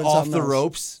heads like doing off something the else?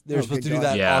 ropes. They were Oh, supposed to good do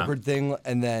God. that Yeah. awkward thing,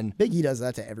 and then Big E does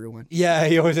that to everyone. yeah,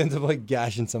 he always ends up like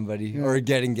gashing somebody or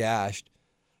getting gashed.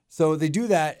 So they do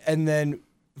that, and then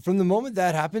from the moment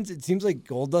that happens, it seems like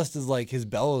Goldust is like his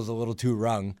bell is a little too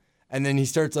rung, and then he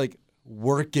starts like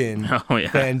working Oh, yeah.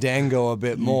 Fandango a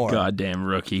bit more. Goddamn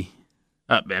rookie.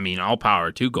 I mean, all power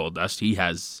to Goldust.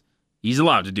 He's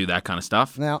allowed to do that kind of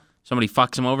stuff. Now, Somebody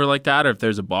fucks him over like that, or if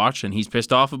there's a botch and he's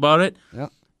pissed off about it, yeah.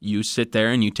 you sit there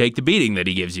and you take the beating that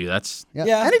he gives you. That's Yeah. And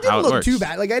it How didn't it look works. too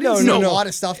bad. Like, I didn't No, see no, a no. lot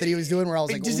of stuff that he was doing where I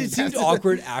was like, It "Ooh, seemed that's-"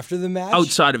 awkward after the match.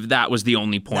 outside of that was the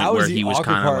only point that where was the he was awkward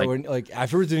kind of part like, when like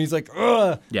afterwards, and he's like,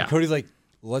 ugh. Yeah. And Cody's like,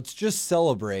 let's just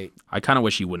celebrate. I kind of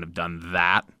wish he wouldn't have done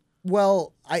that.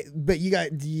 Well, but you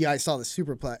guys saw the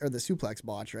suplex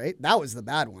botch, right? That was the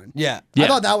bad one. Yeah. Yeah. I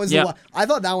thought that was Yeah. the one. I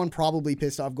thought that one probably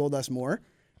pissed off Goldust more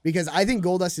because I think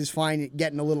Goldust is fine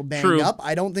getting a little banged True. up.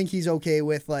 I don't think he's okay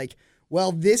with like,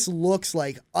 well, this looks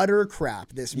like utter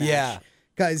crap. This match, Yeah.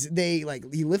 because he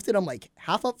lifted him like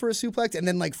half up for a suplex and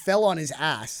then like fell on his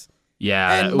ass.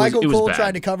 Yeah, And it was, Michael it was Cole bad.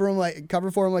 tried to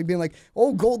cover for him, like being like,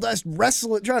 "Oh, Goldust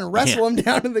trying to wrestle him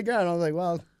down to the ground." I was like,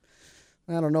 "Well,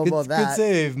 I don't know about Good that.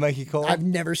 save, Mikey Cole. I've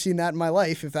never seen that in my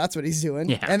life. If that's what he's doing."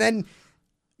 Yeah. And then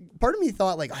part of me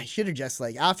thought like I should have just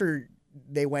like after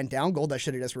they went down, Goldust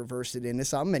should have just reversed it into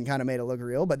something and kind of made it look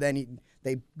real. But then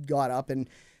they got up, and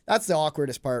that's the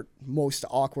awkwardest part. Most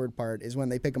awkward part is when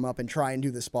they pick him up and try and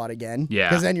do the spot again. Yeah.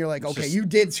 Because then you're like, It's okay, just- you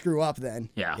did screw up then.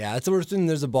 Yeah. Yeah, that's the worst thing.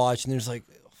 There's a botch, and there's like,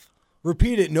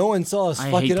 repeat it. No one saw us I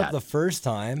fuck hate it up that. the first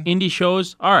time. Indie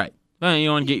shows, all right.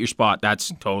 You want to get your spot?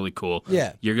 That's totally cool.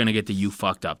 Yeah. You're gonna get the "you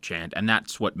fucked up" chant, and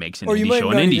that's what makes an Or you indie might show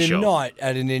not an indie even show. not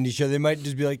at an indie show. They might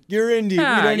just be like, "You're indie. we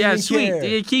Yeah, don't yeah, even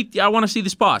sweet. care." I want to see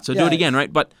the spot, so do Yeah. it again,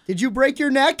 right? But Did you break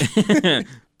your neck?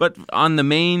 but on the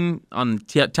main,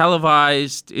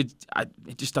 televised, it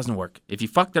just doesn't work. If you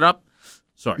fucked it up,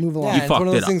 sorry, Move along. Yeah, you it's one fucked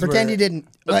of it those up. things Pretend where- you didn't.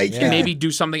 Like Yeah. Maybe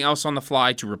do something else on the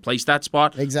fly to replace that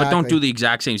spot. But Exactly. don't do the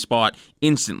exact same spot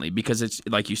instantly because it's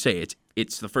like you say,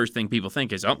 it's the first thing people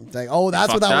think is, oh, It's like, oh,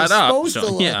 that's what fucked that was up. supposed So,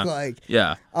 to look yeah. like.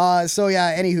 Yeah.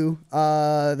 Anywho,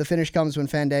 the finish comes when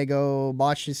Fandango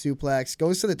botched his suplex,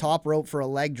 goes to the top rope for a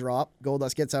leg drop.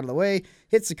 Goldust gets out of the way,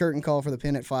 hits the curtain call for the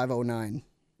pin at 5:09.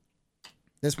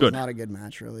 This was Good. not a good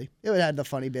match, really. It had the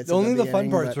funny bits. Only at the fun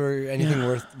beginning, parts but were anything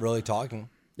worth really talking.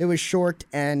 It was short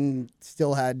and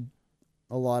still had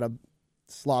a lot of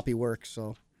sloppy work.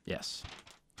 So Yes.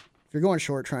 if you're going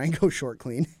short, try and go short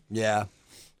clean. Yeah.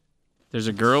 There's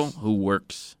a girl who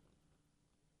works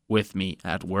with me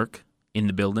at work in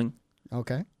the building.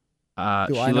 Okay. she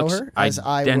Do I know looks her? As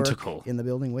identical I work in the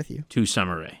building with you. to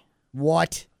Summer Rae.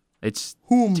 What? It's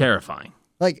Whom? terrifying.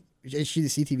 Like, is she the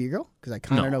CTV girl? Because I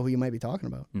kind of No. know who you might be talking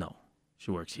about. No,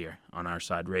 she works here on our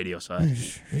side, radio side.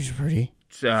 She's pretty.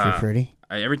 Uh, She's pretty.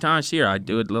 every time I see her, I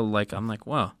do it a little like I'm like,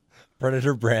 wow,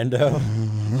 Predator Brando.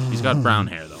 she's got brown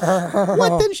hair though.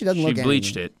 What then? She doesn't She look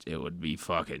bleached anything. it. It would be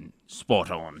fucking spot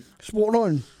on. Spot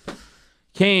on.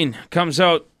 Kane comes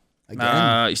out.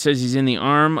 Again. He says he's in the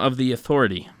arm of the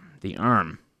authority. The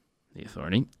arm. The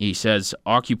authority. He says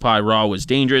Occupy Raw was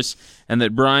dangerous and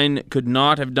that Bryan could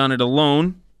not have done it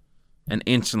alone. And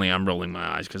instantly I'm rolling my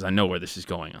eyes because I know where this is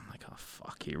going. I'm like, oh,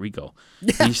 fuck, here we go.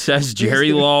 He says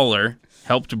Jerry Lawler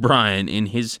helped Bryan in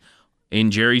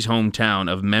Jerry's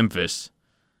hometown of Memphis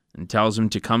and tells him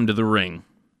to come to the ring.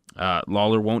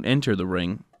 Lawler won't enter the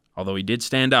ring, although he did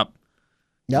stand up.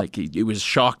 Yep. Like he was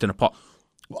shocked and appalled.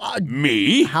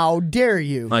 Me? How dare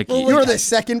you? Like, You're the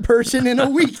second person in a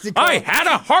week to come. I had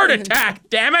a heart attack,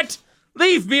 damn it!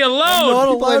 Leave me alone! Not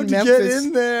people allowed in to get Memphis-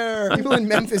 in there. People in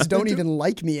Memphis don't even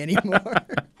like me anymore.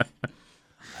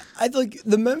 I like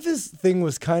the Memphis thing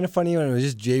was kind of funny when it was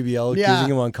just JBL Yeah.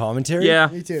 accusing him on commentary. Yeah.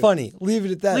 Me too. Funny. Leave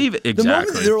it at that. Leave it- The moment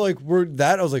exactly. that they were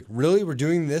like, I was like, really? We're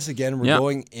doing this again? We're Yeah.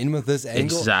 going in with this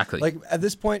angle? Exactly. Like at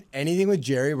this point, anything with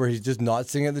Jerry where he's just not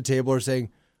sitting at the table or saying,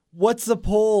 what's the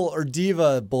pole or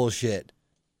diva bullshit?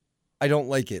 I don't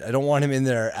like it. I don't want him in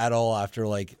there at all after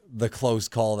like the close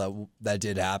call that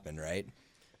did happen, right?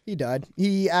 He died.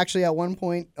 He actually at one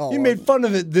point. Oh, He made fun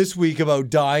of it this week about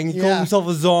dying. He called Yeah. himself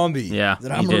a zombie. Yeah,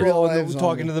 That he I'm a did. real- Talking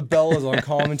zombie. to the Bellas on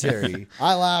commentary.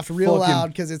 I laughed real Fucking- loud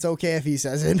because it's okay if he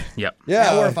says it. Yep.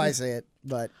 Yeah. Or if I say it.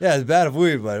 But Yeah, it's bad if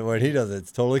we, but when he does it,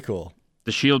 it's totally cool.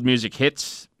 The Shield music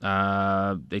hits.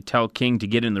 They tell King to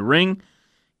get in the ring.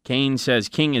 Kane says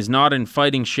King is not in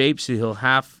fighting shape, so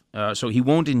he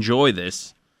won't enjoy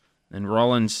this. And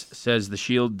Rollins says the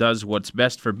Shield does what's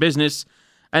best for business,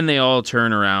 and they all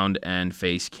turn around and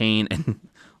face Kane. And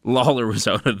Lawler was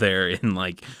out of there in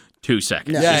like 2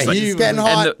 seconds. Yeah, He's like- he's getting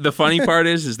hot. and the funny part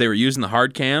is they were using the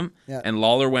hard cam, Yeah. and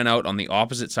Lawler went out on the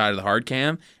opposite side of the hard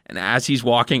cam. And as he's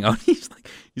walking out,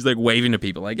 he's like waving to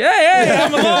people, like, "Hey,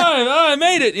 I'm alive! Oh, I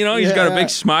made it!" You know, he's got a Yeah. big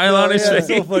smile on his It's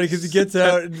face. so funny because he gets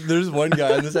out. And there's one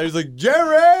guy on the side who's like,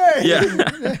 Jerry! Yeah,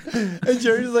 And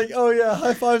Jerry's like, oh yeah,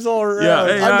 high fives all around. yeah.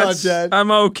 Hey, I'm not that's- dead. I'm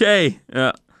okay.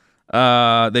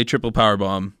 Yeah. They triple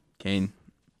powerbomb Kane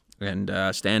and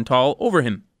stand tall over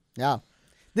him. yeah.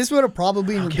 This would have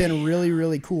probably been really,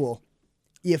 really cool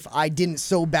if I didn't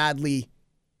so badly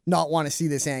not want to see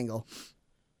this angle.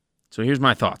 So here's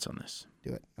my thoughts on this.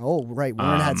 Do it. Oh, right.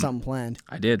 Warren had something planned.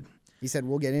 I did. He said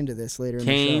we'll get into this later in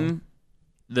Kane,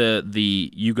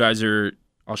 the you guys are.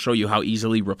 I'll show you how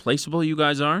easily replaceable you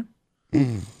guys are.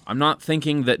 I'm not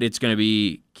thinking that it's going to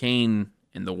be Kane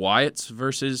and the Wyatts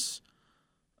versus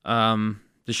the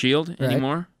Shield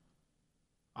anymore.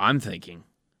 I'm thinking the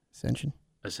show. Ascension.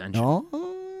 Ascension.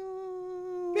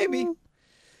 Oh. Maybe.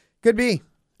 Could be.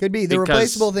 Could be. The Because-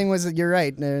 replaceable thing was, you're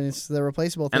right. It's the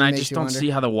replaceable thing And I makes just you don't wonder. see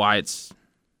how the Wyatts.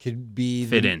 Could be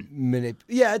Fit the in.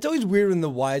 Yeah, it's always weird when the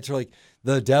Wyatts are like,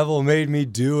 the devil made me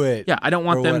do it. Yeah, I don't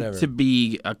want Or them whatever. to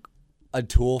be A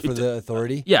tool for the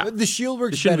authority. yeah. But the shield They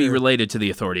works shouldn't better. be related to the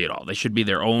authority at all. They should be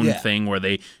their own Yeah. thing where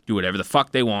they do whatever the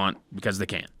fuck they want because they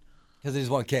can. Because they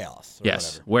just want chaos. Or Yes.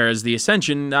 Whatever. Whereas the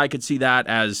Ascension, I could see that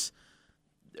as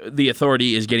the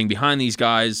authority is getting behind these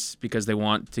guys because they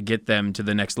want to get them to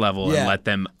the next level Yeah. and let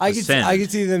them I ascend. could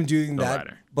see them doing the that.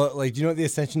 ladder. But like, do you know what the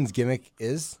Ascension's gimmick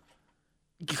is?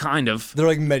 Kind of. They're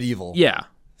like medieval. Yeah.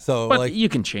 So But like, you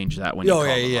can change that when you oh call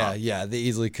yeah, them yeah, up. yeah. They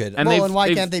easily could. And well, they've- and why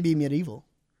they've- can't they be medieval?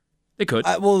 They could.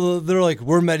 Well, they're like,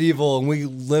 we're medieval and we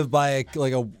live by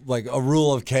a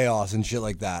rule of chaos and shit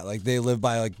like that. Like they live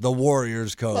by like the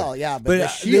warriors code. Well, yeah, but they the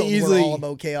Shield easily, were all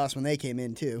about chaos when they came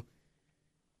in too.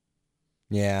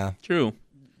 yeah. True.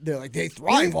 They're like they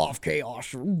thrive off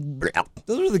chaos.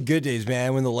 Those were the good days,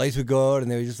 man. When the lights would go out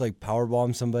and they would just like power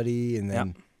bomb somebody and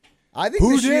then I think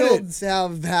Who the did it? Shields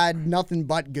have had nothing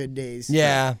but good days.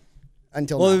 yeah.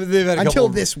 Until Well, now. they've had a until couple,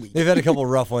 this week. They've had a couple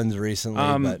rough ones recently,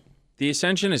 but The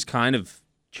Ascension has kind of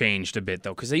changed a bit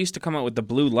though, because they used to come out with the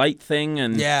blue light thing,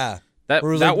 and yeah, that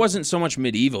Whereas, that like, wasn't so much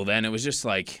medieval then. It was just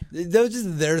like that was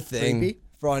just their thing Creepy?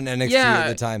 for on NXT Yeah, at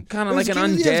the time. kinda It was like an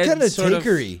kinda- undead It was kind of sort of-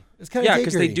 takery. It's kind of yeah,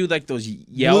 because they do like those blue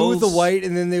yells with the white,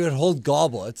 and then they would hold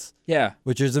goblets, Yeah,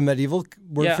 which is a medieval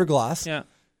word Yeah. for glass. yeah.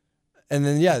 And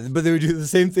then but they would do the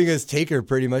same thing as Taker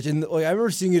pretty much. And like, I remember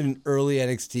seeing it in early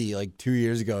NXT like 2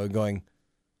 years ago and going,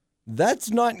 that's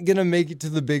not gonna make it to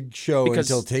the big show Because-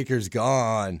 until Taker's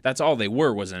gone. That's all they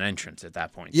were was an entrance at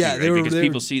that point. Yeah, too, they right? were- because they were-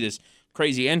 people see this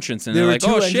crazy entrance and There they're were like, two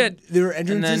 "Oh entr- shit!" There were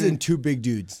entrances then and two big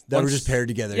dudes that were once- just paired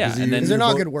together. yeah, 'cause and then- Because they're not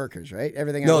both- good workers, right?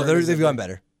 Everything. No, I've heard is they've that gone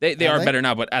better. They Are are they? better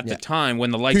now, but at the Yeah. time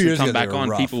when the 2 lights would years come ago, they back were on,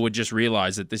 rough. people would just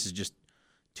realize that this is just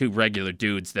two regular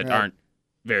dudes that Right. aren't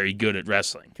very good at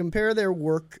wrestling. Compare their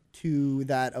work to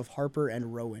that of Harper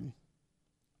and Rowan.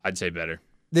 I'd say better.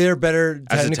 They're better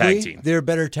As a technically. tag team. They're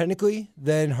better technically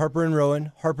than Harper and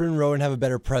Rowan. Harper and Rowan have a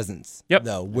better presence, Yep.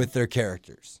 though, with their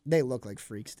characters. They look like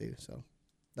freaks too, so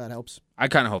that helps. I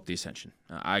kind of hope the Ascension.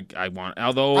 I want,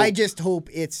 although I just hope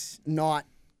it's not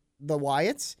the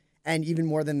Wyatts, and even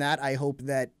more than that, I hope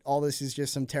that all this is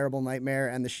just some terrible nightmare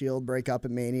and the Shield break up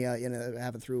at Mania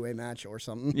have a three-way match or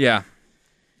something. yeah,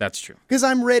 that's true. Because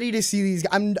I'm ready to see these.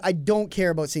 I don't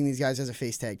care about seeing these guys as a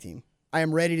face tag team. I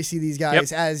am ready to see these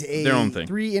guys Yep. as a Their own thing.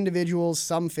 three individuals,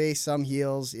 some face, some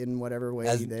heels, in whatever way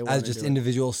they want As to just do it.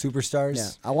 individual superstars. Yeah,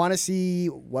 I want to see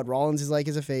what Rollins is like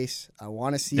as a face. I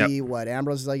want to see Yep. what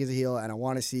Ambrose is like as a heel, and I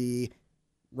want to see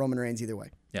Roman Reigns either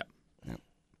way. Yeah.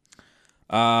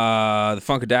 The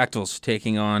Funkadactyls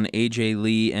taking on AJ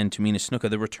Lee and Tamina Snuka,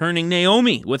 the returning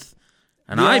Naomi with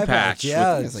an The eye eye patch patch,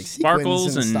 yeah. with It's like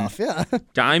sparkles sequins and stuff. Yeah.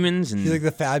 diamonds and He's like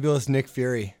the fabulous Nick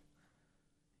Fury.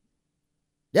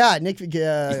 Yeah, Nick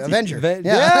Avenger. Yeah.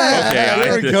 Okay,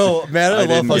 there we go. Man, I love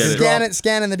didn't fucking get it.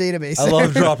 Scan in the database. I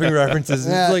love dropping references.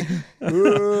 Yeah. It's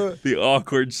like, the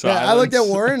awkward silence. Yeah, I looked at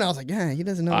Warren and I was like, yeah, he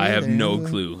doesn't know. I have either. no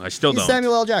clue. I still He's don't.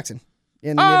 Samuel L. Jackson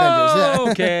in the Oh, Avengers.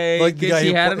 Yeah. okay. Like the Guess guy he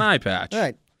who had put- an eye patch,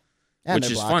 Right. And which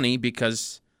they're is black. funny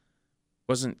because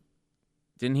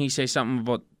didn't he say something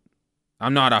about?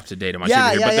 I'm not up to date on my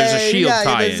Yeah, superhero, yeah, but there's yeah, a Shield yeah,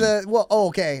 tie-in. there's a- well, oh,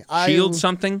 okay. Shield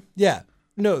something. yeah.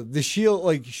 No, the Shield,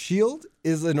 like Shield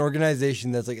is an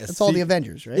organization that's like a It's all the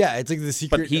Avengers, right? Yeah, it's like the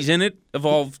secret. But he's in it,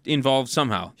 involved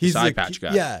somehow. he's This eye the patch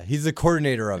guy. Yeah, he's the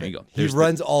coordinator of There it. you go. He There's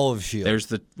runs all of Shield. There's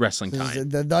the wrestling There's tie-in.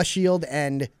 the Shield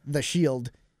and the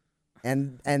Shield,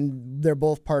 and they're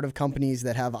both part of companies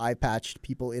that have eye patched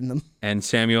people in them. And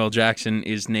Samuel L. Jackson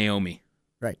is Naomi,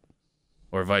 Right.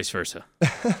 or vice versa.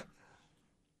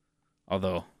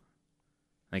 Although,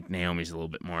 I think Naomi's a little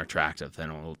bit more attractive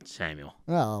than old Samuel.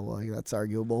 Oh, well, that's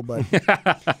arguable, but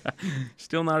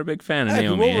Still not a big fan of Hey,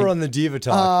 Naomi. when we're eh? on the Diva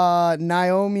Talk.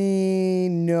 Naomi,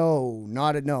 no,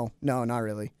 not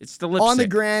really. It's the lipstick. On the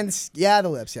the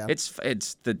lips, yeah.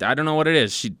 It's the I don't know what it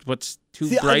is. What's too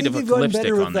See, I bright think of a they've gotten lipstick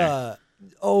better on with there?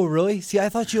 Oh, really? See, I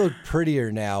thought she looked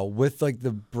prettier now with like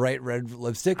the bright red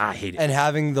lipstick. I hate it. And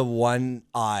having the one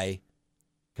eye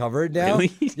covered now.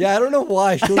 Really? Yeah, I don't know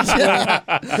why. She looks, she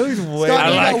looks way. Scott,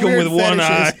 you got weird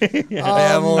fetishes. Yeah,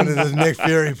 I'm on to this Nick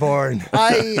Fury porn.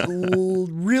 I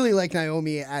really like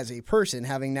Naomi as a person,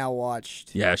 having now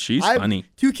watched. Yeah, she's I've- funny.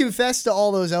 To confess to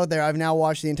all those out there, I've now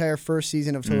watched the entire first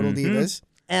season of Total Divas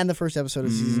and the first episode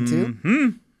of season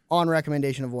 2 on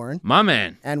recommendation of Warren My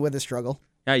man. and with a struggle.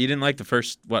 Yeah, you didn't like the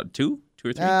first two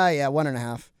or three? Yeah,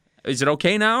 1.5. Is it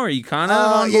okay now? Are you kind of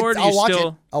on board? I'll You watch still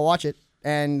it. I'll watch it,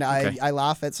 and Okay. I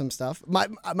laugh at some stuff.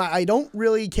 I don't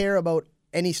really care about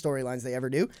any storylines they ever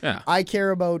do. Yeah. I care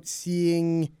about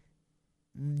seeing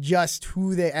just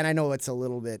who they. And I know it's a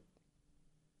little bit.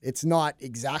 It's not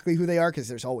exactly who they are because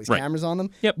there's always Right. cameras on them.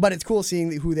 Yep. But it's cool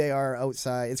seeing who they are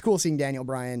outside. It's cool seeing Daniel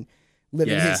Bryan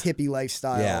living Yeah. his hippie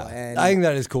lifestyle. Yeah, and I think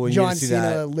that is cool when you John get to see Cena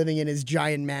that. living in his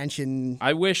giant mansion.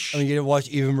 I wish. I mean, you get to watch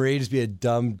Eva Marie just be a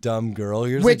dumb girl.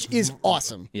 You're just Which like, is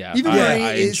awesome. Yeah, Eva I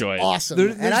Marie is enjoy it. awesome.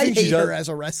 There's and I things she hate her does- as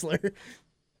a wrestler.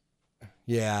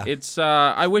 yeah. It's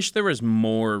I wish there was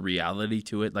more reality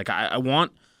to it. Like I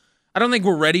don't think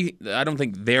we're ready. I don't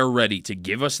think they're ready to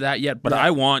give us that yet, but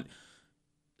I want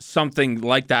something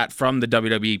like that from the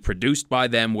WWE produced by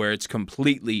them where it's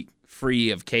completely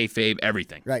free of kayfabe,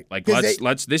 everything. Right. Like 'Cause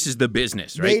let's this is the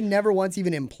business, They right? never once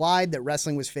even implied that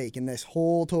wrestling was fake in this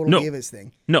whole Total No. Divas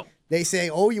thing. No. They say,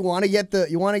 "Oh, you want to get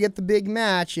the big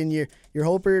match, and you're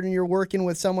hoping you're working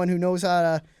with someone who knows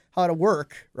how to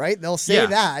work, right?" They'll say Yeah.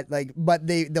 that, like, but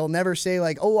they'll never say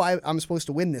like, "Oh, I'm supposed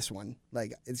to win this one."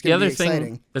 Like, it's The gonna be other exciting.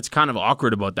 thing that's kind of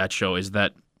awkward about that show is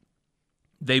that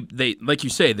they like you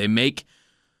say, they make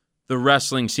the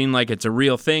wrestling seem like it's a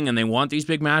real thing and they want these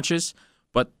big matches,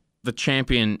 but the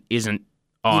champion isn't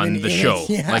on Even the in it, show.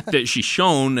 yeah. Like she's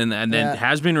shown and then Yeah.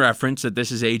 has been referenced that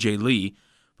this is AJ Lee,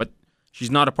 but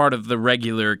she's not a part of the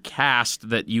regular cast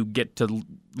that you get to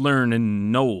learn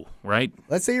and know, right?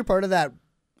 Let's say you're part of that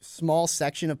small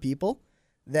section of people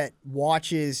that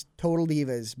watches Total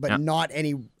Divas, but Yeah. not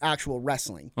any actual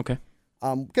wrestling. Okay.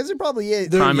 Because there probably is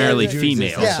Primarily yeah,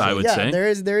 females, yeah, I would say. There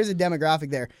is a demographic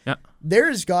there. Yeah.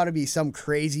 There's got to be some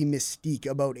crazy mystique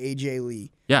about AJ Lee.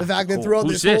 Yeah. The fact that Cool. throughout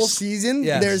Who's this whole this? season,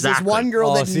 Yeah, there's exactly. this one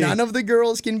girl Oh, that see. none of the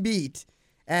girls can beat,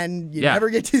 and you Yeah. never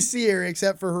get to see her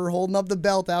except for her holding up the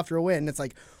belt after a win. It's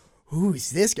like, who is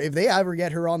this guy? If they ever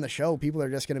get her on the show, people are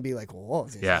just going to be like, whoa,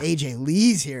 Yeah. AJ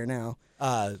Lee's here now.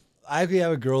 I actually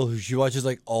have a girl who she watches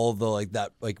like all the like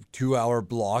that like 2-hour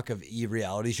block of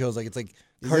reality shows. Like it's like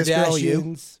Is this girl you?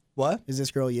 Kardashians. What? Is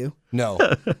this girl you? No,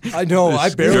 I know. I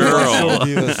barely girl. watch Total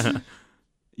Divas.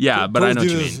 Yeah, but I know Total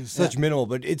what you Divas mean. is such minimal,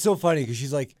 but it's so funny because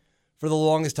she's like, for the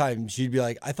longest time, she'd be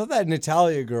like, I thought that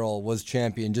Natalia girl was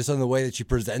champion just on the way that she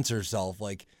presents herself,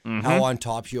 like how on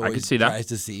top she always could see that. tries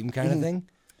to seem, kind of thing.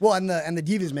 Well, and the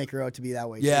Divas make her out to be that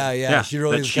way. Yeah, too. yeah, Yeah, she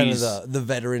really that is kind of she's- the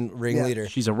veteran ringleader.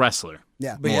 She's a wrestler.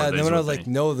 Yeah. But more yeah, than then when I was what like,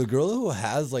 they- no, the girl who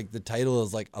has like the title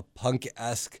is like a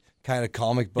punk-esque kind of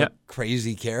comic book Yep.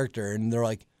 crazy character, and they're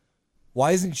like,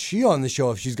 why isn't she on the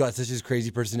show if she's got such a crazy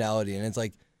personality? And it's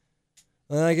like,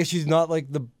 well, I guess she's not like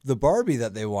the Barbie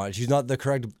that they want. She's not the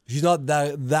correct. She's not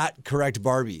that correct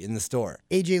Barbie in the store.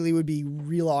 AJ Lee would be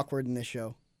real awkward in this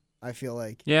show, I feel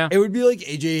like. Yeah. It would be like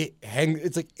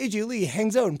It's like AJ Lee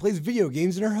hangs out and plays video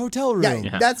games in her hotel room.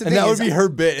 Yeah, that's the and thing. that would is be her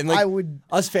bit. And like I would.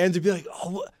 us fans would be like,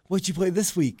 oh, what'd you play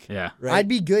this week? Yeah. Right. I'd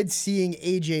be good seeing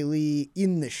AJ Lee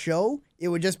in the show it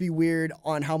would just be weird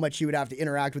on how much she would have to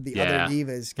interact with the Yeah. other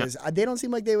divas because they don't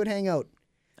seem like they would hang out.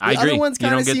 The I agree. other ones You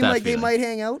kind don't of get seem that like feeling. they might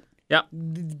hang out. Yep.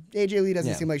 AJ Lee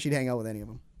doesn't Yeah. seem like she'd hang out with any of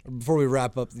them. Before we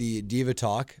wrap up the Diva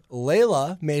talk,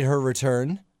 Layla made her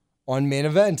return on Main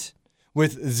Event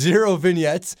with 0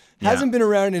 vignettes. Yeah. Hasn't been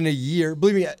around in a year.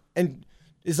 Believe me, and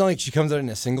it's not like she comes out in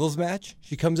a singles match.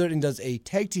 She comes out and does a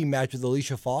tag team match with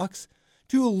Alicia Fox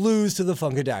to lose to the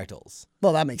Funkadactyls.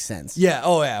 Well, that makes sense. Yeah,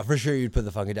 oh yeah, for sure you'd put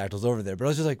the Funkadactyls over there. But I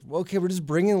was just like, okay, we're just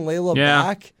bringing Layla Yeah,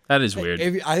 back. that is weird.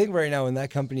 I think right now in that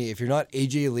company, if you're not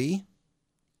AJ Lee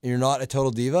and you're not a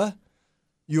Total Diva,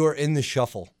 you are in the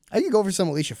shuffle. I could go for some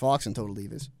Alicia Fox and Total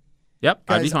Divas. Yep,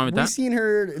 I'd be Guys, fine with we've that. seen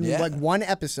her in Yeah. like one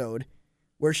episode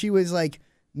where she was like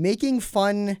making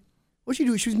fun. What'd she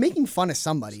do? She was making fun of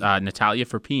somebody. Natalia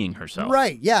for peeing herself.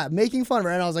 Right, yeah, making fun of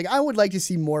her. And I was like, I would like to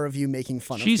see more of you making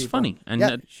fun of She's people. funny and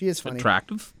yeah, she is funny.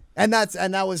 attractive. And that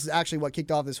was actually what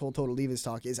kicked off this whole Total Divas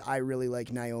talk is I really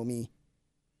like Naomi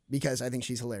because I think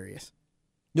she's hilarious.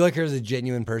 You like her as a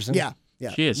genuine person? Yeah.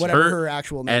 Yeah. She is. Whatever Her- her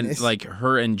actual name And is. like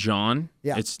her and John,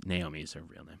 Yeah. it's Naomi is her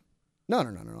real name. No,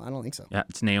 I don't think so. Yeah,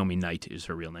 it's Naomi Knight is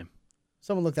her real name.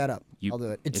 Someone look that up. You- I'll do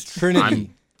it. It's Trinity.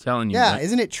 I'm telling you. Yeah, that-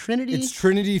 isn't it Trinity? It's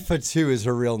Trinity Fatu is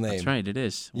her real name. that's right. It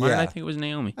is. Why did Yeah. I think it was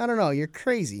Naomi? I don't know. You're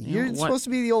crazy. You're what? supposed to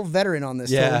be the old veteran on this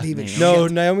Yeah. Total Divas No,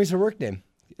 shit. Naomi's her work name.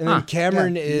 And then Huh.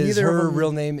 Cameron Yeah, is neither of her them-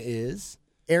 real name is.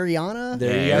 Ariana?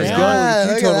 There Yeah, you guys yeah, go. Yeah, You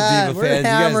look at Total that. Diva We're fans, you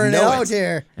guys hammering it know out it.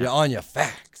 here. You're on your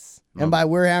facts. And by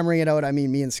we're hammering it out, I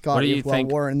mean me and Scott. What do you while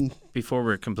think- Warren, Before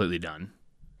we're completely done,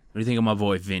 what do you think of my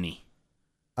boy Vinny?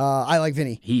 I like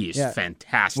Vinny. He is Yeah.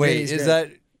 fantastic. Wait, He's is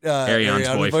great. that Ariane's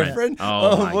boyfriend.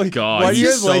 Oh my boy. God, Why do you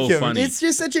he's guys like so him? funny. It's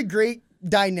just such a great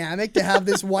dynamic to have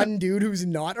this one dude who's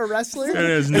not a wrestler And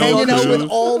has no hanging out clue. with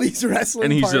all these wrestling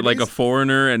And he's parties. like a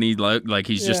foreigner, and he like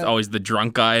he's just Yeah. always the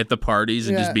drunk guy at the parties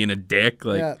and Yeah. just being a dick.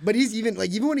 Like, yeah, but he's even when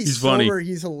he's, He's funny. sober,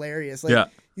 he's hilarious. Like, Yeah.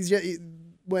 he's just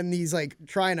when he's like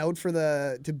trying out for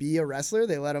to be a wrestler,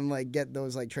 they let him like get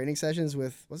those like training sessions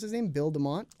with what's his name, Bill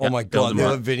DeMont. Oh my Bill God, they DeMott.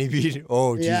 let Vinny beat.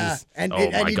 Oh Yeah, Jesus. and Oh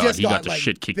and my he God, just he got got the like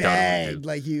shit kicked out of him, bagged. dude.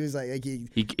 Like he was like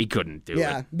he couldn't do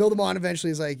yeah. it. Bill DeMont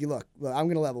eventually is like, look, I'm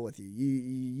gonna level with you.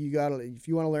 You gotta if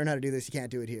you want to learn how to do this, you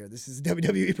can't do it here. This is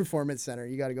WWE Performance Center.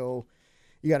 You gotta go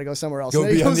somewhere else. Go And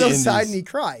then he be on comes the outside indies. and he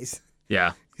cries.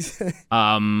 Yeah.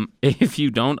 If you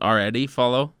don't already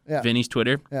follow Yeah. Vinny's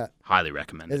Twitter, Yeah, highly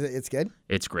recommend it. it's good.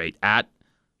 It's great. At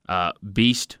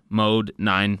Beast Mode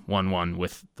 911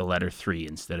 with the letter 3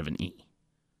 instead of an E.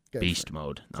 Good. Beast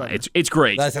Mode. Clever. It's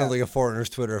great. That sounds like a foreigner's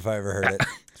Twitter if I ever heard it.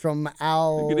 It's from at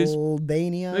his-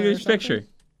 Albania. Look at or his something. picture.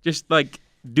 Just like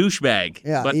douchebag,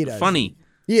 Yeah, but he does. funny.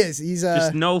 He is. He's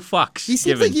Just no fucks he seems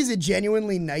given. like he's a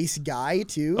genuinely nice guy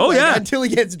too. Oh, like, yeah. until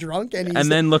he gets drunk and he's and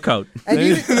then look out. and then,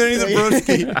 even- then he's a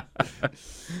broski.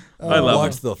 I love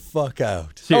Watch him. the fuck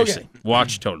out. Seriously,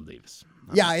 watch Total Divas.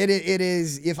 Yeah, it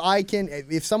is.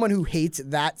 If someone who hates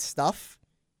that stuff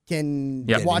can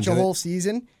Yep. watch a Into it. whole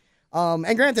season,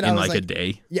 and granted, I In was like a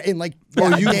day. yeah, in like Oh,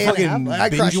 yeah, a you day and a fucking half. Like, I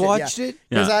binge crushed watched it?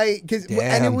 it? Because Yeah.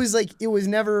 and it Damn. was like it was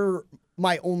never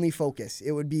my only focus.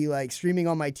 It would be like streaming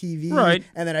on my TV, Right.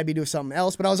 and then I'd be doing something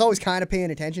else. But I was always kind of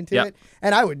paying attention to Yeah. it,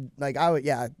 and I would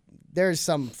yeah. There's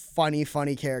some funny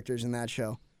characters in that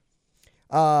show.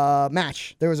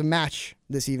 Match. There was a match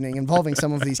this evening involving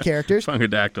some of these characters.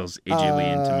 Funkadactyls, AJ Lee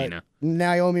and Tamina.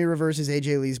 Naomi reverses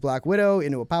AJ Lee's Black Widow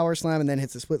into a power slam and then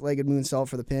hits a split-legged moonsault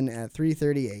for the pin at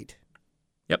 3:38.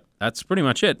 Yep, that's pretty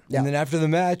much it. Yeah. And then after the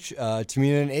match,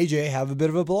 Tamina and AJ have a bit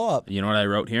of a blow up. You know what I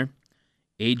wrote here?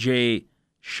 AJ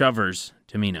shovers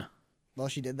Tamina. Well,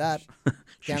 she did that.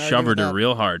 She Can't argue shovered with her that.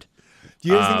 real hard. Do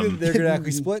you guys think that they're gonna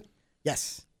actually split?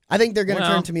 Yes. I think they're going to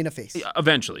Well, turn Tamina face. Yeah,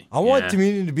 eventually. I want Yeah,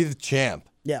 Tamina to be the champ.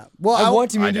 Yeah. Well, I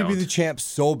want Tamina I to be don't. the champ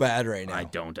so bad right now. I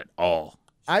don't at all.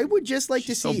 I would just like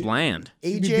She's to so see bland.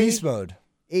 She'd be beast AJ. mode.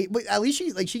 But at least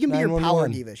she can be your power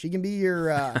 911. diva. She can be your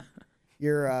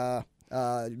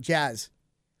Jazz.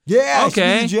 Yeah,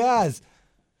 Okay. she'd be the Jazz.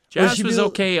 Jazz she'd was be the-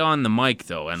 okay on the mic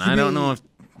though, and she'd I don't be- know if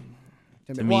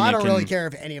Well, I don't really can- care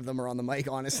if any of them are on the mic,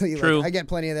 honestly. True. Like, I get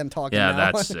plenty of them talking yeah,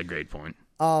 now. that's a great point.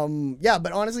 Yeah,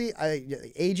 but honestly,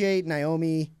 AJ,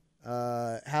 Naomi,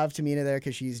 have Tamina there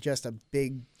because she's just a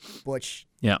big butch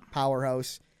Yeah.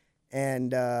 powerhouse, and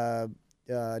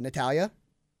Natalia,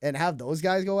 and have those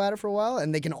guys go at it for a while,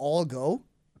 and they can all go.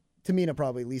 Tamina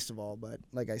probably least of all, but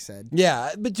like I said,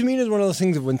 Yeah, but Tamina's one of those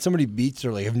things of when somebody beats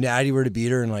her, like if Natty were to beat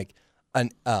her in like a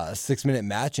 6-minute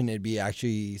match and it'd be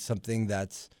actually something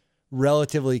that's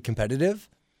relatively competitive.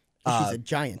 she's a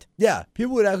giant. Yeah,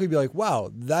 people would actually be like, wow,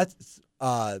 that's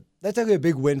actually a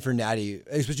big win for Natty,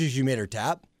 especially if you made her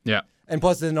tap. Yeah. And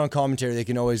plus then on commentary they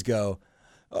can always go,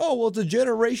 oh, well, it's a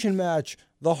generation match.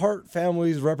 the Hart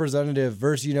family's representative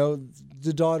versus,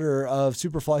 the daughter of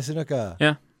Superfly Snuka.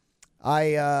 Yeah.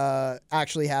 I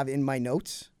actually have in my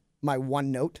notes, my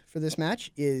one note for this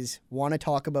match is want to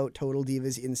talk about Total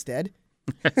Divas instead.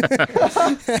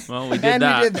 Well, we did And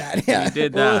that. we did that, yeah. We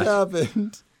did What that.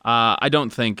 happened? I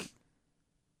don't think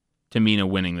Tamina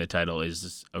winning the title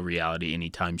is a reality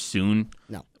anytime soon.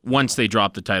 No. Once they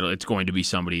drop the title, it's going to be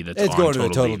somebody that's It's on going to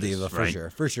Total a Total Divas, Diva for right? sure.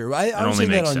 For sure. I was only saying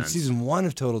that makes on sense. season 1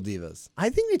 of Total Divas. I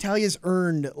think Natalia's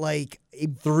earned like a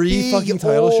 3 big fucking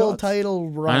title old shots. title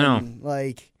run. I know.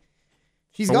 Like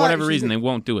she's For got whatever she's reason, a- they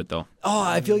won't do it though. Oh,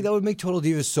 I feel like that would make Total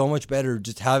Divas so much better.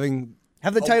 Just having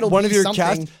have the title one be of your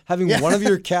something. cast, having Yeah. one of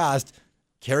your cast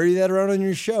carry that around on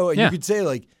your show, and Yeah. you could say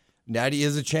like, Natty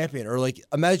is a champion, or like,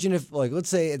 imagine if like, let's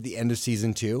say at the end of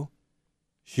season 2,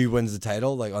 she wins the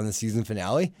title like on the season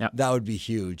finale. Yep. That would be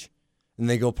huge. And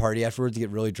they go party afterwards to get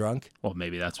really drunk. Well,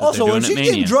 maybe that's what Also, they're when doing she's at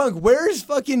getting Mania. drunk, where's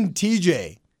fucking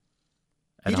TJ?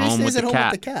 At He just home stays with at the home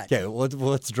cat. with the cat. Okay, well,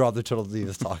 let's drop the Total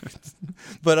Divas talk.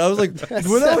 But I was like,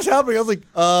 when that was happening, I was like,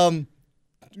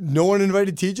 no one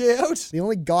invited TJ out? The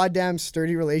only goddamn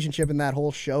sturdy relationship in that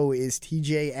whole show is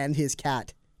TJ and his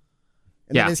cat.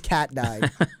 And Yeah. then his cat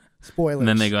died. Spoilers. And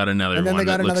then they got another And then one they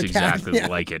got that looks another cat, exactly yeah.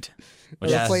 like it. a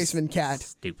Which Yes. replacement cat. is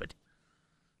stupid.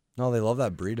 No, they love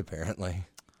that breed, apparently.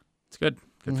 It's good.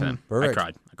 Good for them. Perfect. I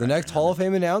cried. The next Hall of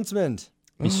Fame announcement.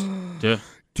 Mr.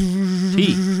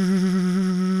 T.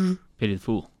 Pity the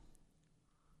fool.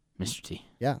 Mr. T.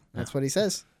 Yeah, that's what he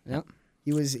says. Yeah.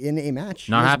 He was in a match.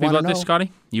 Not You guys happy wanna about this, know?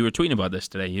 Scotty? You were tweeting about this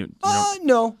today. You know,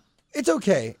 No, it's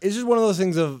okay. It's just one of those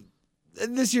things of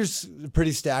this year's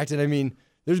pretty stacked, and I mean,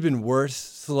 there's been worse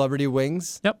celebrity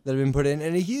wings Yep. that have been put in,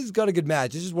 and he's got a good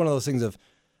match. It's just one of those things of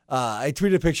I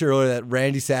tweeted a picture earlier that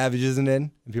Randy Savage isn't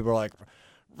in, and people are like,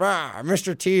 "Rah,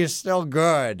 Mr. T is still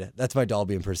good." That's my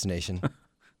Dolby impersonation.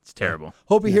 it's terrible.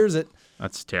 Hope he hears it.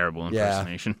 That's terrible Yeah.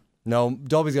 impersonation. No,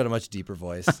 Dolby's got a much deeper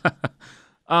voice.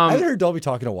 I haven't heard Dolby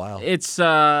talk in a while. It's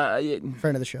Friend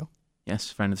of the show. yes,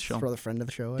 friend of the show. Brother friend of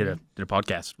the show. Did a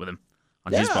podcast with him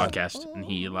on his Yeah. podcast, and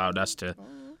he allowed us to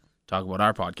talk about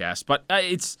our podcast. But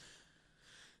it's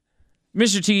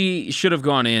Mr. T should have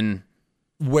gone in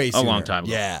Way a sooner. long time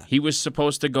ago. Yeah. He was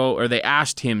supposed to go, or they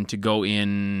asked him to go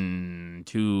in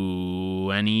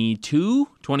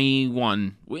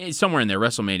 21, somewhere in there,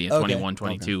 WrestleMania Okay. 21,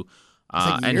 22.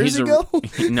 like and years his ago?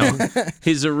 no,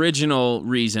 his original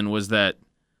reason was that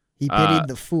He pitied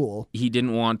the fool. he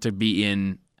didn't want to be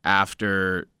in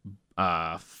after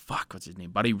what's his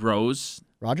name? Buddy Rose?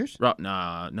 Rogers?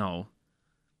 No.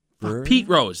 Burr? Pete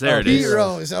Rose. There it Pete is.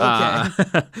 Rose.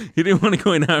 Okay. He didn't want to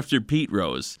go in after Pete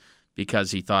Rose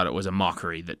because he thought it was a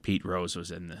mockery that Pete Rose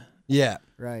was in Yeah.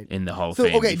 right. the Hall of So,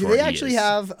 Fame. okay, do before they he actually is.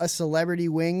 have a celebrity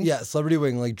wing? Yeah, celebrity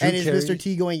wing. Like Drew And is Carey. Mr.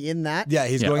 T going in that? Yeah,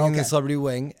 he's Yeah. going in the Okay. celebrity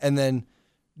wing. And then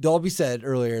Dolby said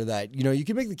earlier that, you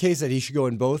can make the case that he should go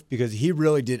in both because he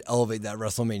really did elevate that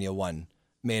WrestleMania 1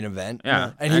 main event.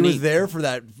 Yeah. And he And was he- there for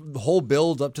that whole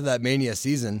build up to that Mania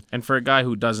season. And for a guy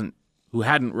who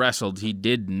hadn't wrestled, he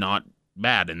did not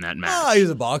bad in that match. Ah, he was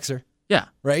a boxer, Yeah.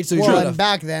 right? So he Well, showed and off.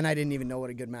 back then, I didn't even know what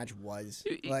a good match was.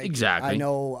 Like, Exactly. I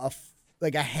know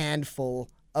a handful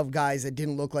of guys that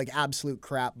didn't look like absolute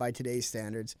crap by today's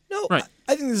standards. No, Right.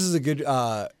 I think this is a good,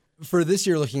 for this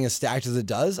year looking as stacked as it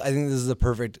does, I think this is a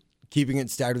perfect keeping it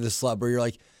stacked with a celeb where you're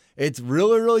like, it's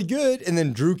really, really good. And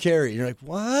then Drew Carey, you're like,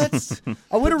 what?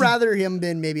 I would have rather him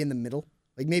been maybe in the middle.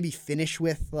 Like maybe finish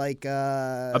with like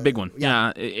A big one.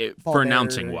 Yeah. Paul For Bearer,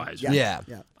 announcing wise. Yeah.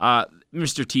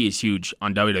 Mr. T is huge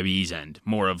on WWE's end.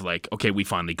 More of like, okay, we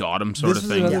finally got him sort This of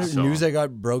was thing. another So- news that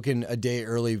got broken a day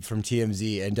early from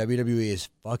TMZ, and WWE is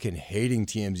fucking hating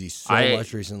TMZ so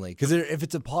much recently. Because if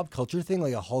it's a pop culture thing,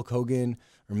 like a Hulk Hogan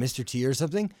or Mr. T or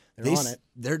something, They're on it.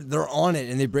 They're on it,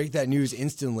 and they break that news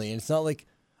instantly. And it's not like,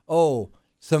 oh,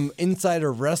 some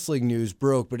insider wrestling news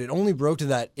broke, but it only broke to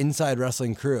that inside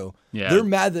wrestling crew. Yeah. They're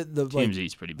mad that the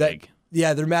TMZ's pretty that- big.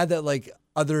 Yeah, they're mad that like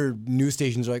other news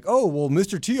stations are like, oh, well,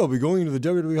 Mr. T will be going into the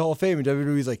WWE Hall of Fame, and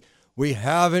WWE's like, we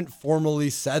haven't formally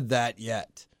said that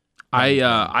yet. I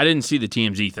didn't see the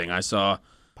TMZ thing. I saw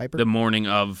Piper. the morning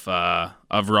of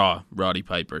Raw. Roddy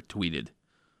Piper tweeted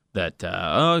that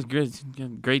it's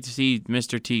great to see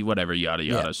Mr. T, whatever, yada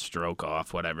yada, Yeah. stroke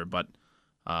off, whatever. But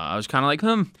I was kind of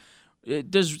like,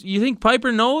 does you think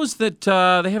Piper knows that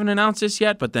they haven't announced this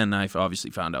yet? But then I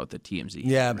obviously found out that TMZ.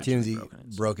 Yeah, mentioned TMZ broken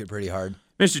it. broke it pretty hard.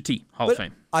 Mr. T, Hall of But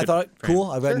Fame. I Good thought, for him.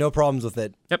 cool. I've got no problems with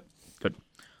it. Yep, good.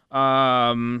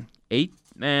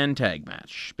 8-man tag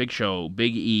match. Big Show,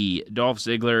 Big E, Dolph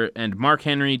Ziggler, and Mark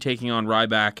Henry taking on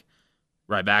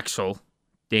Rybaxel,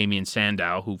 Damian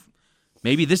Sandow, who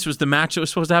maybe this was the match that was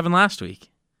supposed to happen last week.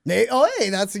 Hey,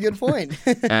 that's a good point.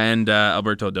 and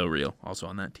Alberto Del Rio also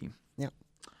on that team.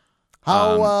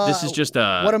 How this is just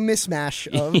what a mismatch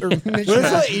of or When I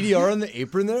saw ADR on the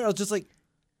apron there, I was just like,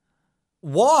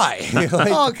 why? Like,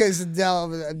 oh, because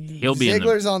He'll be in the-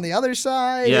 Ziggler's on the other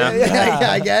side. Yeah.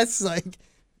 I guess like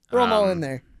throw them all in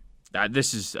there.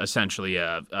 This is essentially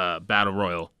a battle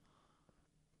royal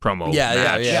promo. yeah.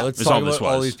 match. Let's Is talk all this about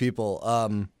all was. these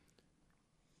people.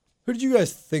 Who did you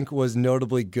guys think was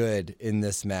notably good in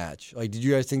this match? Like, did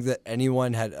you guys think that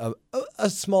anyone had a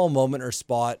small moment or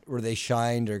spot where they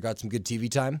shined or got some good TV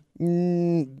time?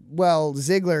 Well,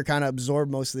 Ziggler kind of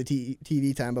absorbed most of the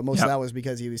TV time, but most Yep. of that was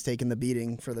because he was taking the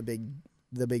beating for the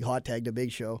big hot tag to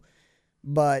Big Show.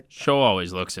 But Show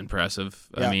always looks impressive.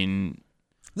 Yeah. I mean,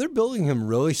 They're building him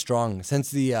really strong since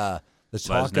the talk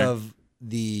Lesnar. of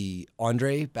the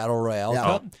Andre Battle Royale yeah,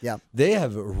 Cup. yeah, They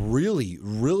have really,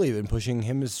 really been pushing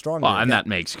him as stronger. well, and that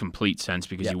makes complete sense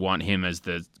because you want him as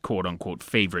the quote unquote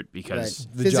favorite right. because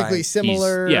The Physically giant.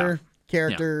 similar Yeah.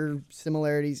 character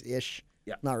similarities ish.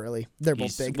 Yeah. Not really. They're both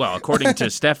he's, big. well, according to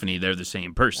Stephanie, they're the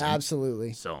same person.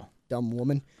 Absolutely. So, Dumb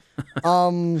woman.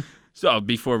 so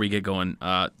before we get going,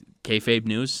 kayfabe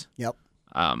news. Yep.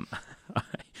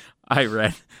 I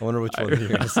read. I wonder which one you're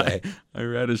going to say. I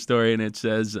read a story and it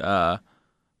says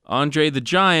Andre the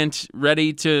Giant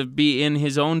ready to be in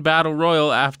his own battle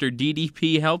royal after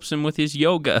DDP helps him with his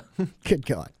yoga. Good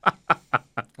God.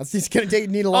 He's gonna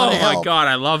need a Oh lot of my help. God,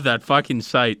 I love that fucking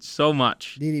site so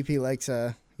much. DDP likes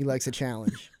a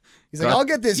challenge. He's like, I'll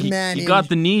get this man. You in. got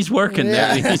the knees working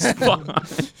Yeah. there. He's fine.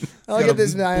 I'll get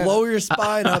this man. Blow your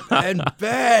spine up and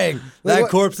bang! Like That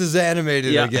what- corpse is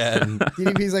animated Yeah. again.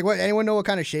 DDP's like, what? Anyone know what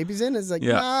kind of shape he's in? It's like,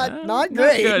 Yeah. not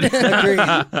great. good. Not great.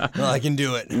 Well, I can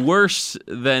do it. Worse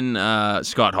than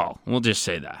Scott Hall. We'll just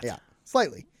say that. Yeah,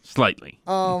 slightly. Slightly.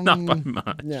 Not by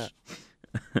much. Yeah.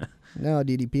 No,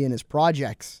 DDP and his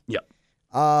projects. Yep.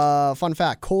 Fun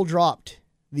fact: Cole dropped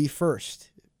the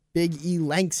first Big E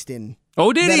Langston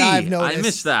Oh, did that he? I've noticed I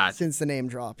missed that. since the name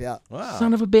drop. Yeah. Wow.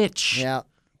 Son of a bitch. Yeah.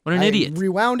 What an I idiot.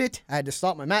 Rewound it. I had to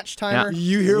stop my match timer.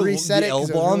 You hear reset the it 'cause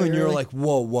it was L-bomb really and you're early. like,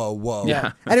 whoa, whoa, whoa.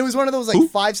 Yeah. And it was one of those like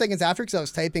 5 seconds after because I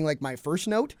was typing like my first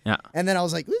note. Yeah. And then I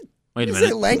was like, ooh, Wait a is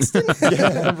minute. it Langston?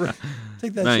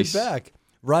 Take that Nice. shit back.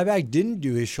 Ryback didn't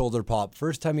do his shoulder pop.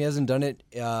 First time he hasn't done it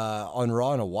on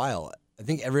Raw in a while. I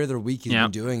think every other week he's Yeah.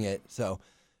 been doing it. So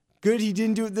good he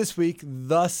didn't do it this week.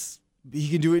 Thus, he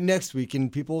can do it next week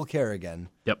and people will care again.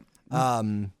 Yep.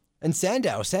 And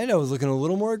Sandow. Sandow was looking a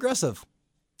little more aggressive.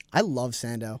 I love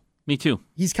Sandow. Me too.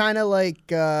 He's kind of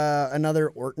like another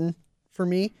Orton for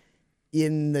me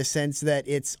in the sense that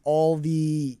it's all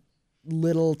the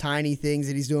little tiny things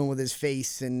that he's doing with his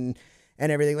face and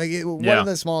everything. Like one Yeah. of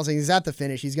the smallest things is at the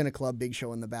finish, he's going to club Big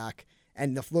Show in the back.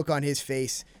 And the look on his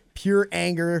face, pure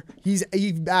anger. He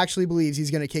actually believes he's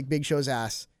going to kick Big Show's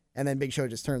ass. And then Big Show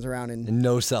just turns around and And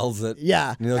no sells it.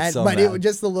 yeah, He looks so but mad. it was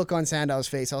just the look on Sandow's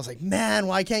face. I was like, man,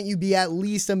 why can't you be at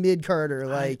least a mid carder?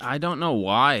 Like, I don't know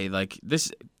why. Like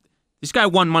this guy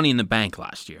won Money in the Bank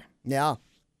last year. yeah,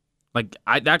 Like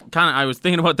I was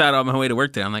thinking about that on my way to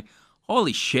work today. I'm like,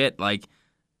 holy shit! Like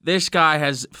this guy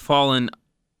has fallen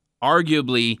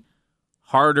arguably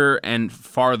harder and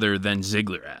farther than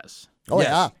Ziggler has. oh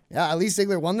Yes. yeah. At least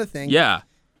Ziggler won the thing. Yeah.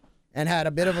 And had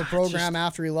a bit of a program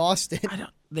after he lost it.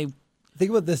 Think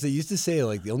about this. They used to say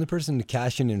like the only person to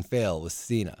cash in and fail was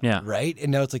Cena. Yeah. Right?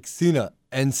 And now it's like Cena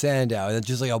and Sandow. And it's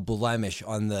just like a blemish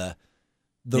on the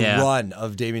Yeah. run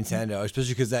of Damien Sandow,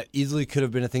 especially because that easily could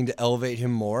have been a thing to elevate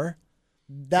him more.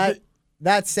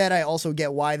 That said, I also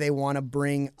get why they want to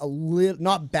bring a little,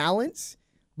 not balance,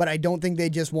 but I don't think they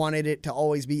just wanted it to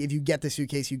always be if you get the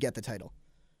suitcase, you get the title.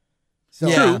 So,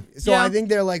 Yeah. so Yeah. I think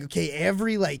they're like, okay,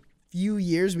 every like few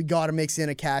years we got to mix in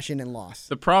a cash in and loss.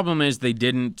 The problem is they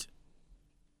didn't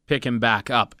pick him back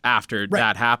up after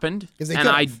that happened. 'Cause they And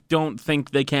I could've. don't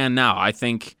think they can now. I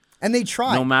think And they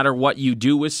tried. no matter what you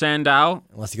do with Sandow,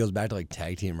 Unless he goes back to like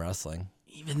tag team wrestling.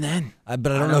 even then. But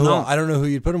I don't don't know. know. I don't know who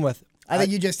you'd put him with. I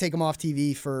think you just take him off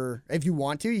TV for, if you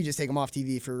want to, you just take him off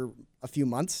TV for a few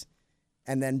months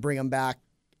and then bring him back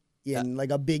in like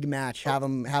a big match. Have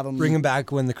him Bring him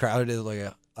back when the crowd is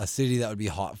like a city that would be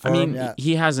hot for I mean, him. Yeah.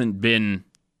 he hasn't been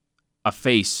a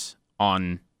face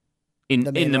in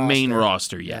the main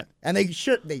roster yet. And they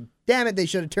should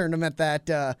have turned him at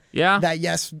that Yeah. that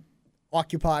yes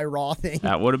Occupy Raw thing.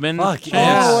 That would have been. Fuck Jeez.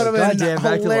 yeah! would've been Goddamn,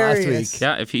 back to last hilarious. week.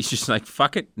 Yeah, if he's just like,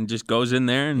 fuck it, and just goes in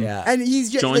there and Yeah. And he's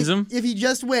just Joins like, him? if he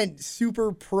just went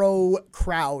super pro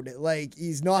crowd, like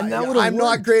he's not. And that would've I'm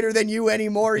not worked. greater than you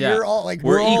anymore. Yeah. You're all like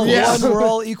We're equal. Yeah. We're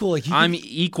all equal. Like he I'm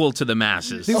equal to the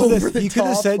masses. Think of over this. the He could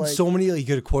have top, said like- so many. Like, he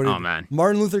could have quoted Oh, man.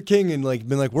 Martin Luther King and like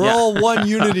been like, "We're Yeah. all one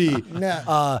unity." Yeah.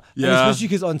 And Yeah. especially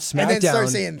because on And then start SmackDown,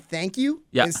 saying thank you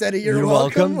Yeah. instead of you're, You're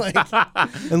welcome. welcome.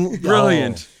 Like, and,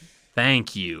 Brilliant.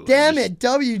 Thank you. damn Just- it,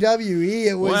 WWE,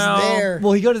 it was Well, there.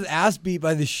 Well, he got his ass beat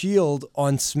by the Shield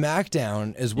on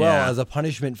SmackDown as well Yeah. as a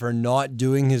punishment for not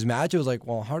doing his match. It was like,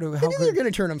 well, how Maybe they're could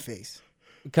gonna turn him face.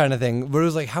 kind of thing. But it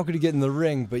was like, how could he get in the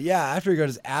ring? But yeah, after he got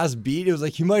his ass beat, it was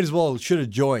like he might as well should have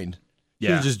joined. Should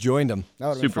Yeah. have just joined him. That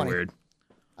would have been Super funny. weird.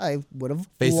 I would have.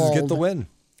 Faces get the win.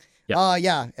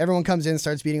 Yeah, everyone comes in,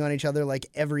 starts beating on each other like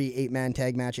every 8-man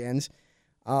tag match ends.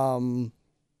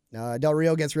 Del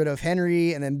Rio gets rid of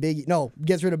Henry, and then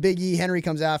gets rid of Big E. Henry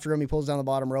comes after him. He pulls down the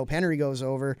bottom rope. Henry goes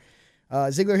over.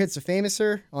 Ziggler hits the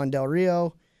Famouser on Del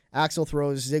Rio. Axel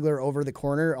throws Ziggler over the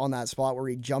corner on that spot where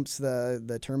he jumps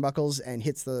the turnbuckles and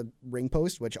hits the ring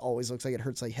post, which always looks like it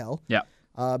hurts like hell. Yeah.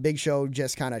 Big Show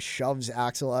just kind of shoves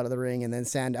Axel out of the ring, and then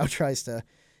Sandow tries to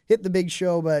hit the Big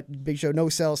Show, but Big Show no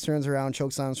sells, turns around,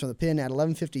 chokeslams from the pin at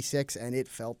 11:56, and it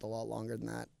felt a lot longer than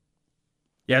that.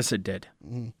 Yes, it did.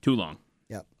 Too long.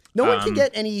 Yep. No one can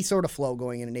get any sort of flow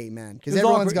going in an 8-man because It's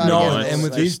everyone's awkward. got to No, get and it.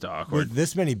 with It's these just awkward. with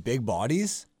this many big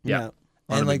bodies, Yeah. Yeah. A lot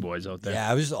And, of like, big boys out there. yeah,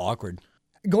 it was just awkward.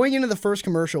 Going into the first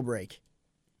commercial break,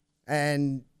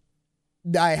 and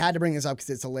I had to bring this up because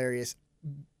it's hilarious.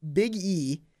 Big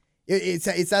E, it's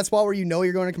that spot where you know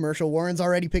you're going to commercial. Warren's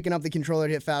already picking up the controller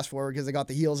to hit fast forward because they got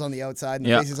the heels on the outside and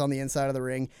the Yeah. faces on the inside of the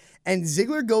ring. And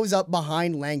Ziggler goes up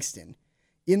behind Langston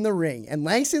in the ring, and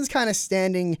Langston's kind of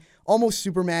standing almost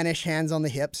Superman-ish, hands on the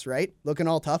hips, right, looking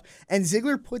all tough. And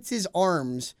Ziggler puts his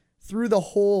arms through the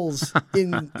holes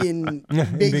in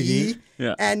Big E,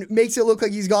 Yeah. and makes it look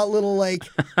like he's got little like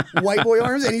white boy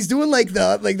arms, and he's doing like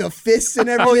the fists and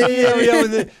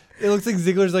everything. It looks like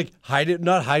Ziggler's like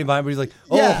not hiding behind, but he's like,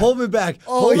 "Oh, Yeah. hold me back,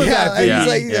 Oh hold me yeah, back, and baby." he's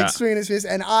like, Yeah. like swinging his fist,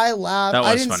 and I laughed. That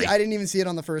I was didn't funny. I didn't even see it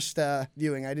on the first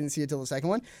viewing. I didn't see it till the second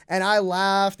one, and I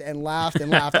laughed and laughed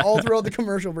and laughed all throughout the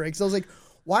commercial break. So I was like,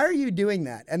 "Why are you doing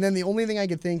that?" And then the only thing I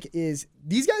could think is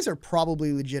these guys are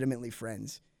probably legitimately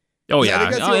friends. Oh, I yeah.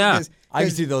 think that's Oh, the only- yeah. 'cause- I can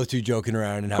 'cause see those two joking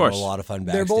around and having course. a lot of fun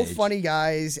they're backstage. both funny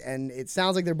guys, and it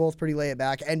sounds like they're both pretty laid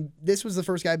back. And this was the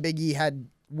first guy Big E had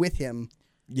with him.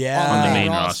 Yeah, On the Ah, main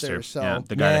roster, roster. so- Yeah,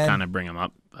 the guy Man. to kind of bring him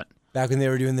up. But back when they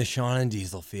were doing the Shawn and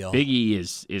Diesel feel. Big E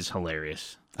is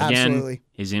hilarious. Again, Absolutely.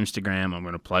 his Instagram, I'm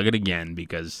going to plug it again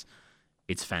because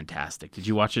it's fantastic. Did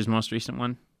you watch his most recent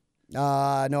one? No,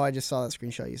 I just saw that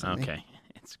screenshot you sent me. Okay.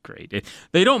 It's great.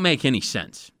 They don't make any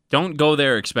sense. Don't go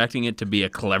there expecting it to be a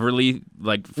cleverly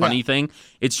funny Yeah. thing.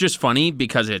 It's just funny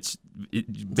because Big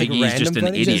like E's just random an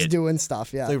funny? idiot. Just doing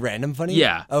stuff, yeah. Like random funny.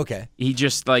 Yeah. Okay. He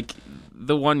just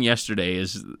the one yesterday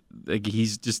is like he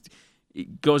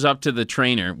goes up to the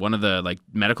trainer, one of the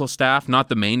medical staff, not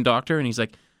the main doctor, and he's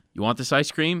like, "You want this ice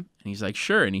cream?" And he's like,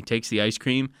 "Sure." And he takes the ice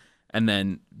cream, and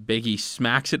then Biggie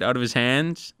smacks it out of his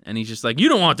hands, and he's just like, "You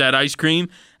don't want that ice cream."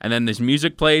 And then this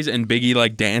music plays, and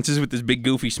Biggie dances with this big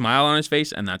goofy smile on his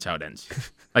face, and that's how it ends.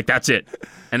 That's it.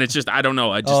 And it's just I don't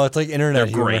know. Oh, it's like internet they're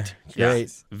humor. great. Great.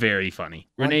 Yeah, very funny.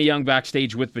 Renee Young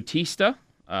backstage with Batista,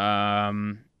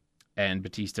 and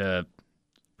Batista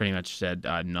pretty much said,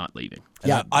 "I'm not leaving."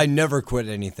 Yeah. I never quit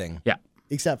anything. Yeah.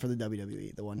 Except for the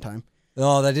WWE, the one time.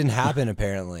 No, that didn't happen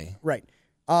apparently. Right.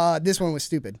 This one was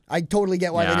stupid. I totally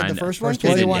get why Yeah, they I did the know. first one First because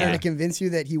one they did, wanted yeah. to convince you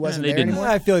that he wasn't they there didn't. anymore.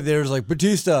 I feel like there was like,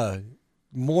 "Batista,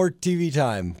 more TV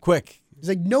time, quick." It's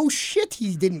like, no shit,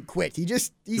 he didn't quit. He's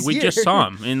We here. just saw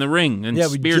him in the ring and Yeah,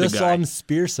 we speared just a saw guy. him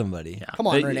spear somebody. Yeah. Come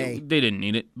on, they, Renee. They didn't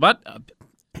need it, but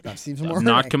I've seen some more. I'm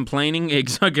not Renee. complaining.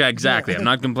 Exactly. I'm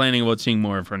not complaining about seeing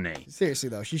more of Renee. Seriously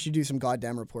though, she should do some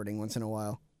goddamn reporting once in a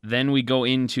while. Then we go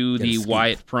into Get a the scoop.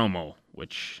 Wyatt promo,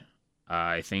 which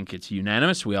I think it's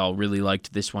unanimous. We all really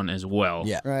liked this one as well.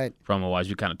 Yeah. Right. Promo-wise,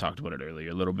 we kind of talked about it earlier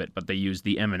a little bit, but they used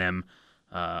the Eminem,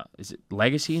 is it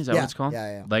Legacy? Is that what it's called?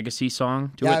 Yeah. Legacy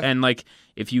song to Yeah, it. And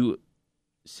if you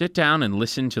sit down and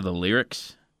listen to the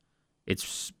lyrics,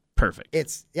 it's perfect.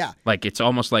 It's It's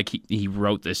almost like he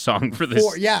wrote this song for this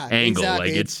angle.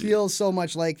 Exactly. It's it feels so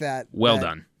much like that. well that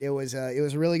done. It was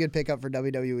a really good pickup for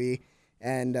WWE,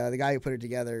 and the guy who put it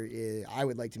together, I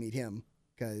would like to meet him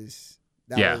because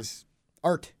that Yeah. was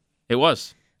art. It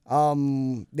was.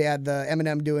 They had the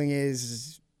Eminem doing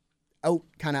his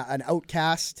kind of an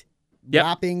Outcast Yep.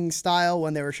 rapping style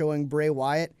when they were showing Bray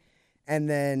Wyatt, and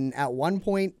then at one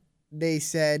point they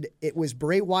said it was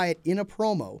Bray Wyatt in a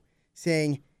promo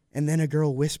saying, and then a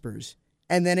girl whispers,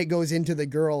 and then it goes into the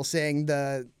girl saying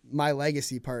the My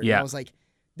Legacy part. Yeah. And I was like,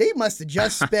 they must have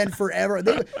just spent forever.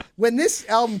 When this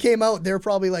album came out, they're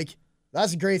probably like,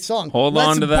 that's a great song. Hold Let's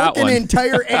on to that book one. an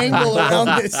entire angle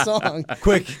around this song.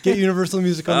 Quick, get Universal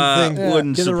Music on the thing.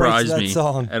 Wouldn't Get the rights surprise to that me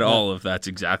song. at all if that's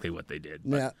exactly what they did.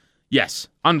 But Yeah. yes,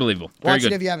 unbelievable. Very Watch it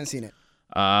good. if you haven't seen it.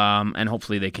 And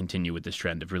hopefully they continue with this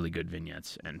trend of really good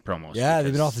vignettes and promos. Yeah, they've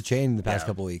been because off the chain the past yeah.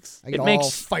 couple weeks. I get It all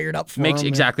makes- fired up for Makes them.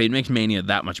 exactly. It makes Mania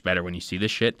that much better when you see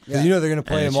this shit. Because you know they're going to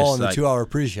play And them it's all in just the like- 2-hour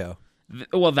pre-show.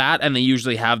 Well, that, and they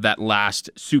usually have that last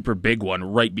super big one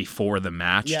right before the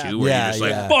match, Yeah. too, where Yeah, you're just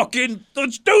yeah. like, fucking,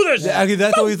 let's do this! Yeah, okay,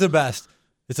 that's always the best.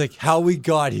 It's like how we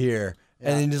got here.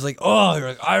 And then just like, oh, you're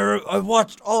like, I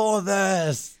watched all of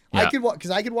this. Yeah.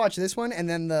 I could watch this one and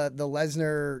then the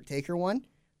Lesnar Taker one.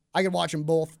 I could watch them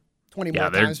both 20 Yeah, more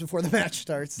they're- times before the match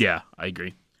starts. Yeah, I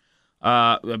agree.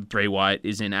 Bray Wyatt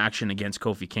is in action against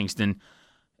Kofi Kingston.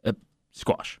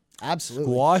 Squash.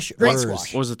 Absolutely. Squash. Great or-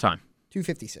 squash. What was the time?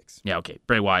 256. Yeah, okay.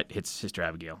 Bray Wyatt hits Sister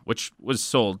Abigail, which was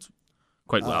sold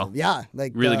quite well. Yeah,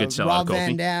 like Really good sellout, Rob Kofi.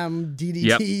 Van Dam, DDT,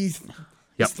 Yep. just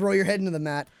Yep. throw your head into the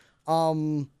mat.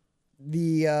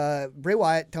 The Bray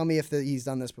Wyatt, tell me if he's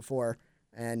done this before,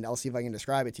 and I'll see if I can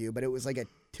describe it to you. But it was like a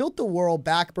tilt-the-whirl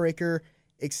backbreaker,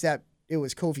 except it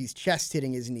was Kofi's chest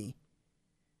hitting his knee.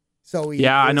 So he,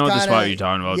 Yeah, it I was know what this kinda- spot you're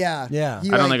talking about. Yeah, Yeah. He,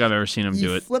 I don't like, think I've ever seen him he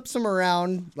do it. flips him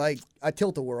around like a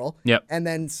tilt-a-whirl. Yep. And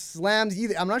then slams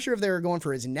either. I'm not sure if they were going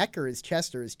for his neck or his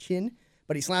chest or his chin,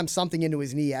 but he slams something into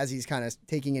his knee as he's kind of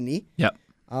taking a knee. Yep.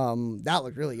 That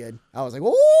looked really good. I was like,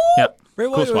 oh, Yep. Bray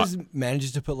Cool Wyatt spot. always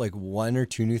manages to put like 1 or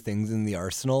 2 new things in the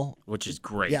arsenal. Which is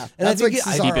great. yeah. And I That's think like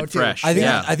I Cesaro keep it too. fresh. I think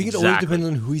Yeah, I think it always exactly. depends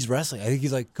on who he's wrestling. I think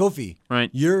he's like, Kofi,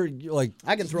 Right. you're like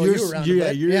I can throw you're, you around a Yeah,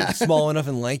 bit. you're Yeah. small enough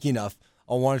and lanky enough.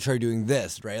 I want to try doing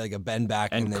this, right? Like a bend back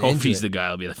And then into Kofi's it. the guy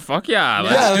who'll be like, fuck yeah,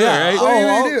 let's Yeah, do yeah. it, right? What are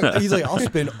you Oh, gonna do? he's like, I'll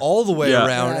spin all the way Yeah.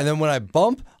 around, Yeah. and then when I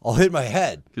bump, I'll hit my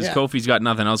head. Because Yeah. Kofi's got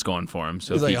nothing else going for him.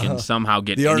 So He's if he like, can somehow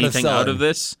get the art of anything out selling. of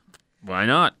this, why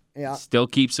not? Yeah. Still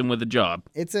keeps him with a job.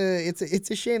 It's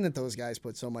a shame that those guys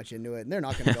put so much into it, and they're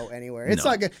not going to go anywhere. It's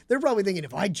No. not good. They're probably thinking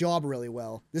if I job really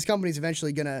well, this company's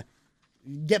eventually going to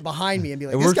get behind me and be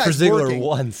like, It this worked for guy's Ziggler working.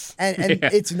 once. And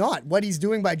it's not. What he's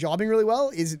doing by jobbing really well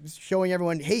is showing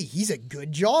everyone, hey, he's a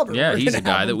good jobber. Yeah, We're he's gonna a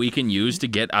guy have that him. we can use to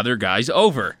get other guys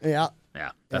over. Yeah.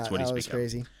 Yeah, that's Yeah, what that he's was become.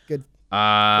 crazy. Good.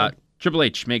 Triple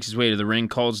H makes his way to the ring,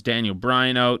 calls Daniel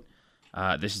Bryan out.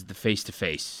 This is the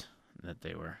face-to-face that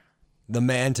they were The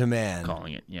man-to-man.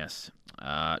 calling it, yes.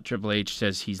 Triple H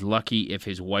says he's lucky if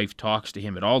his wife talks to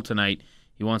him at all tonight.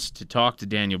 He wants to talk to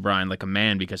Daniel Bryan like a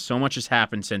man because so much has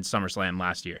happened since SummerSlam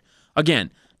last year.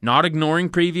 Again, not ignoring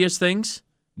previous things,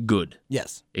 good.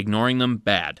 Yes. Ignoring them,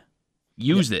 bad.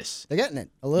 Use this. They're getting it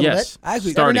a little Yes. bit. Actually,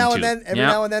 Every Starting now to. and then, Yeah.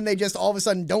 now and then, they just all of a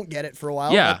sudden don't get it for a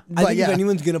while. Yeah. but, I think yeah. if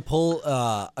anyone's gonna pull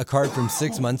a card from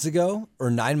 6 months ago or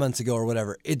 9 months ago or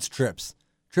whatever, it's Trips.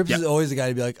 Trips Yep. is always the guy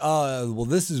to be like, oh, well,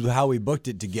 this is how we booked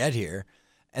it to get here,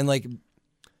 and like,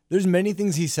 there's many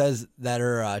things he says that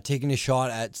are taking a shot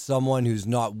at someone who's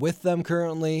not with them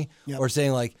currently, Yep. or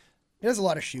saying like, He does a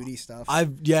lot of shooty stuff.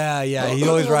 He always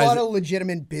There's a rides. lot of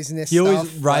legitimate business He always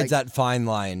stuff. rides like- that fine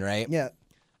line, right? Yeah.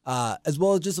 As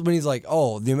well as just when he's like,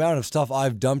 oh, the amount of stuff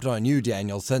I've dumped on you,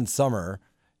 Daniel, since summer,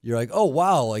 you're like, oh,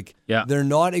 wow. Like, Yeah. they're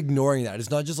not ignoring that. It's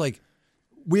not just like,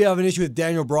 we have an issue with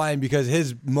Daniel Bryan because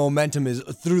his momentum is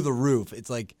through the roof. It's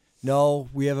like, no,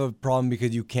 we have a problem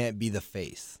because you can't be the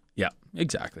face. Yeah,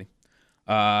 exactly.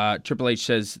 Triple H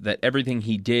says that everything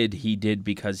he did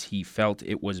because he felt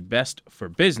it was best for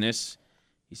business.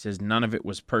 He says none of it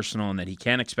was personal and that he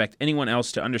can't expect anyone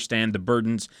else to understand the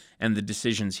burdens and the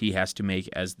decisions he has to make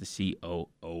as the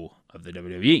COO of the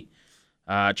WWE.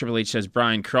 Triple H says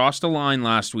Bryan crossed a line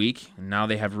last week, and now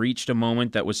they have reached a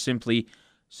moment that was simply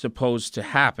supposed to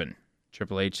happen.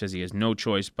 Triple H says he has no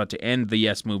choice but to end the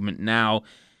Yes Movement now,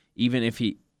 even if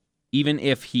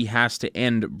he has to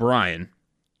end Bryan.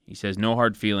 He says no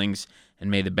hard feelings,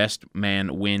 and may the best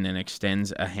man win, and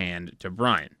extends a hand to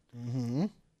Bryan. Mm-hmm.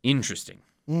 Interesting.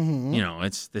 Mm-hmm. You know,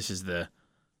 this is the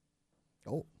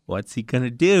Oh. what's he gonna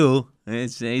do?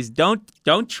 It's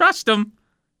don't trust him.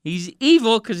 He's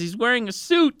evil because he's wearing a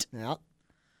suit. Yeah.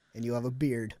 And you have a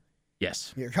beard.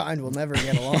 Yes, Your kind will never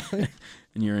get along.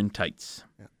 and you're in tights.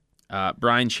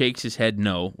 Bryan shakes his head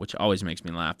no, which always makes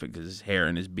me laugh because his hair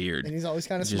and his beard. And he's always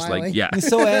kind of Just smiling. like, yeah. He's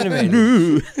so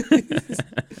animated.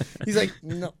 He's like,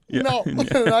 no, I'm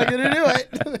not going to do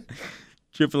it.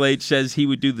 Triple H says he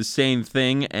would do the same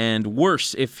thing and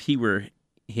worse if he were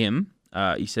him.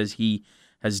 He says he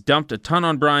has dumped a ton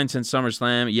on Bryan since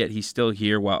SummerSlam, yet he's still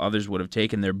here while others would have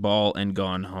taken their ball and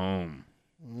gone home.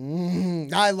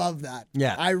 I love that.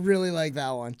 Yeah. I really like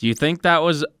that one. Do you think that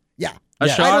was Yeah. a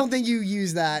Yeah. shot? I don't think you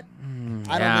use that.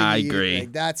 I don't yeah, I think you agree.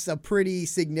 Like, that's a pretty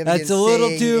significant. That's a little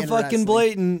saying too in fucking wrestling.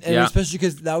 blatant, and Yeah. especially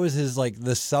because that was his like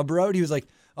the sub route. He was like,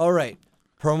 "All right,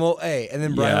 promo A," and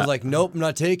then Brian Yeah. was like, "Nope, I'm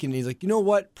not taking." And he's like, "You know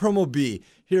what? Promo B.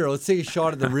 Here, let's take a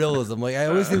shot at the realism." Like I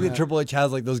always think that Triple H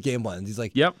has like those game plans. He's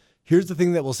like, Yep. Here's the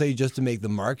thing that we'll say just to make the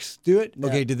marks do it.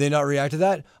 Okay, did they not react to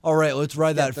that? All right, let's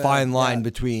ride that fine line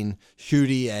between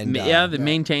shooty and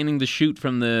Maintaining the shoot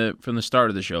from the start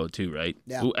of the show too, right?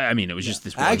 Yeah. I mean, it was just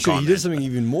this one Actually, comment. he did something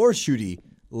even more shooty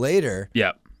later.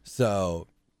 Yeah. So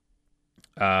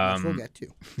Which we'll get to.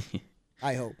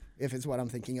 I hope, if it's what I'm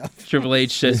thinking of. Triple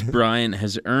H says Brian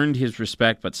has earned his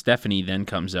respect, but Stephanie then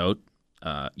comes out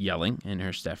yelling in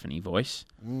her Stephanie voice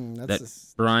that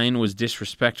Brian was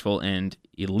disrespectful and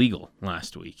illegal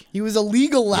last week. He was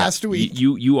illegal last week.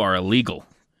 You are illegal.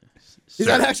 Is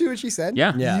that actually what she said?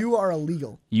 Yeah. Yeah. You are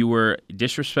illegal. You were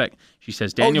disrespect. She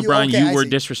says, Daniel you- Bryan, okay, you I were see.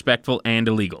 disrespectful and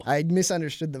illegal. I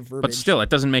misunderstood the verbiage. But still, it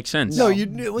doesn't make sense. no, you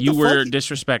what You the were fuck?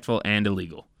 disrespectful and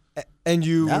illegal. And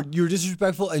you Yeah. you were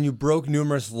disrespectful and you broke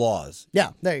numerous laws, Yeah,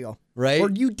 there you go. right? Or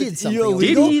you did something You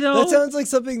illegal. Did he, though? That sounds like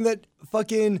something that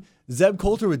fucking Zeb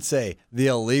Coulter would say. The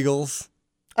illegals.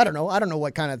 I don't know. I don't know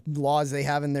what kind of laws they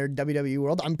have in their WWE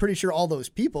world. I'm pretty sure all those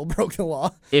people broke the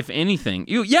law. If anything,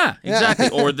 exactly.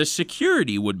 Or the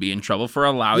security would be in trouble for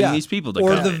allowing these people to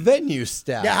or come the in. venue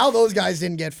staff. Yeah, how those guys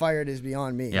didn't get fired is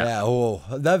beyond me. Yeah. Yeah, oh,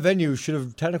 that venue should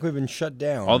have technically been shut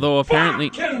down. Although apparently,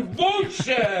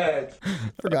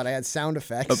 Forgot I had sound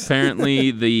effects.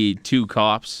 apparently the two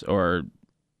cops or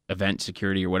event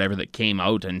security or whatever that came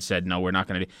out and said no, we're not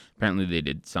going to do. Apparently they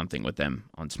did something with them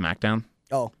on SmackDown.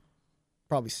 Oh,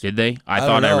 probably. Did they? I don't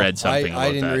thought I know. read something about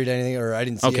I didn't that. read anything, or I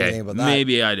didn't see Okay, anything about that.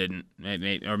 maybe I didn't.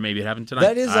 Or maybe it happened tonight.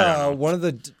 That is I don't know. one of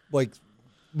the like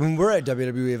when we're at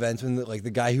WWE events when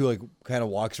the guy who like kind of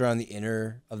walks around the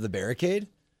inner of the barricade.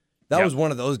 That Yep. was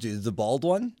one of those dudes. The bald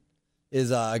one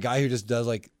is a guy who just does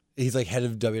like he's like head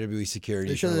of WWE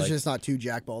security. You sure for, there's like, just not two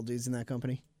jackball dudes in that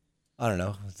company? I don't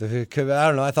know. I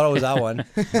don't know. I thought it was that one.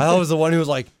 I thought it was the one who was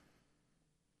like,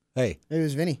 "Hey, Maybe it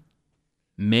was Vinny.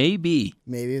 Maybe.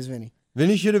 Maybe it was Vinny.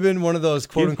 Vinny should have been one of those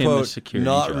quote Give him a unquote security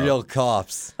not job." real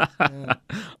cops."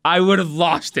 I would have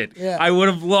lost it. Yeah. I would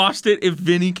have lost it if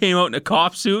Vinny came out in a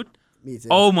cop suit. Me too.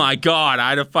 Oh my God,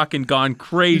 I'd have fucking gone You'd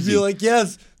crazy. be like,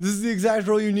 "Yes, this is the exact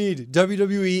role you need.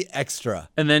 WWE extra."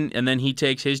 and then he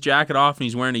takes his jacket off and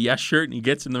he's wearing a yes shirt and he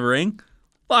gets in the ring.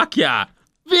 Fuck yeah,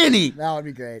 Vinny, That would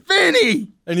be great. Vinny.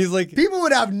 And he's like, People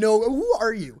would have no. Who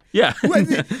are you? Yeah. When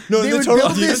they, No, they the would total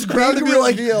build Divas this crowd big would be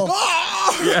like, reveal.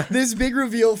 Yeah. This big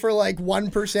reveal for like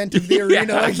 1% of the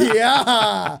arena. Like,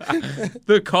 yeah.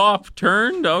 The cop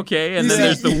turned, okay, and then Yeah.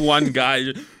 there's the one guy,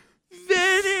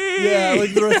 Vinny. yeah,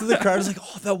 like the rest of the crowd is like,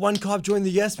 "Oh, that one cop joined the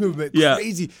Yes movement. Yeah.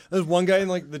 Crazy." There's one guy in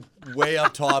like the way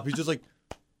up top. He's just like,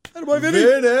 "Attaboy, Vinny.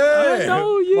 I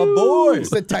know you. my boy." It's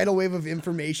the tidal wave of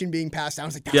information being passed down.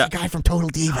 It's like, that's Yeah. the guy from Total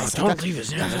Divas. Total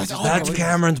Divas, yeah, That's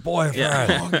Cameron's boyfriend.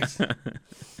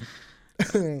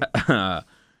 Yeah.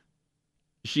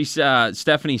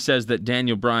 Stephanie says that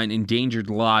Daniel Bryan endangered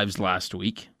lives last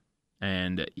week,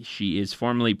 and she is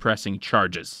formally pressing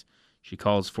charges. She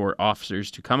calls for officers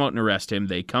to come out and arrest him.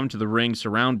 They come to the ring,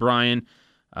 surround Bryan.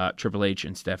 Triple H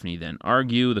and Stephanie then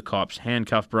argue. The cops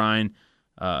handcuff Bryan.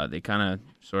 They kind of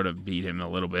sort of beat him a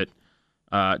little bit.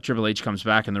 Triple H comes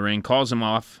back in the ring, calls him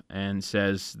off, and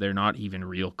says they're not even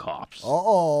real cops.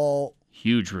 Uh-oh.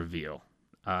 Huge reveal.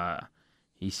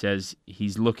 He says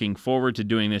he's looking forward to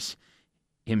doing this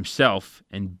himself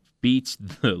and beats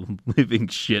the living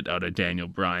shit out of Daniel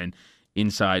Bryan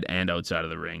inside and outside of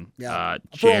the ring. Yeah.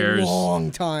 Chairs, For a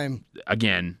long time.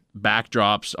 again,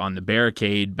 backdrops on the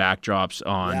barricade, backdrops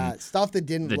on Yeah. Stuff that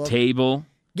didn't the look. table,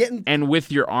 Getting. and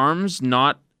with your arms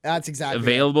not That's exactly it.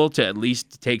 available to at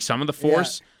least take some of the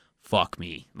force. Fuck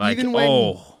me. Like, Even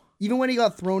when he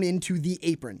got thrown into the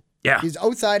apron. yeah. He's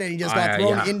outside and he just got Ah, thrown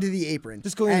yeah. into the apron.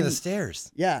 Just going into the And-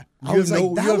 stairs. Yeah. I You was have like,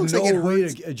 no, that you have looks no like it way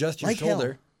hurts to adjust your like hell.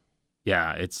 shoulder.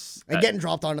 Yeah, it's And getting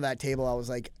dropped onto that table, I was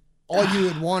like, all you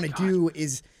would want to do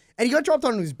is, and he got dropped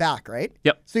onto his back, right?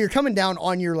 Yep. So you're coming down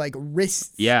on your like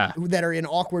wrists, Yeah. that are in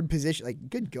awkward position. Like,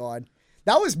 good God,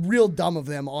 that was real dumb of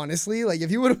them, honestly. Like, if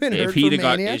you would have been if hurt he'd for have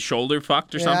got Mania, his shoulder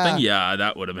fucked or Yeah. something, yeah,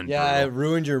 that would have been Yeah, it brutal.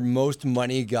 ruined your most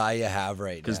money guy you have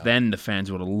right now. Because then the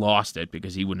fans would have lost it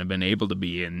because he wouldn't have been able to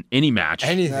be in any match.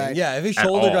 Anything. Right. Yeah, if his At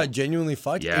shoulder all. got genuinely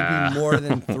fucked, Yeah. it'd be more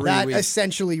than 3 that weeks.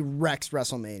 essentially wrecks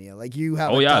WrestleMania. Like, you have,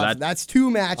 Oh, a yeah, tough- that's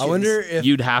 2 matches. I wonder if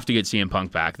You'd have to get CM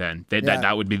Punk back then. Yeah.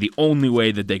 That would be the only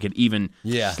way that they could even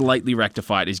Yeah. slightly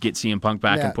rectify it is get CM Punk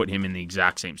back Yeah. and put him in the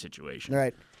exact same situation. All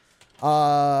right.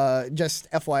 Just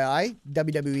FYI,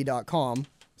 WWE.com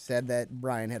said that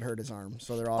Bryan had hurt his arm,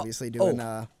 so they're obviously doing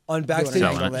on backstage. doing an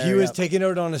angle there, He was yeah. taken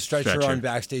out on a stretcher Stretcher. on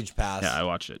Backstage Pass. Yeah, I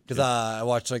watched it. Because I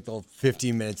watched like the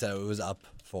 15 minutes that it was up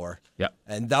for. Yep.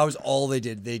 And that was all they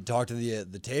did. They talked to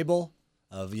the table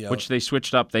of, you know. Which they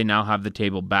switched up. They now have the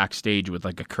table backstage with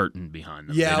like a curtain behind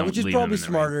them. They Yeah, don't which is leave them probably in the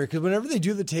ring. smarter because whenever they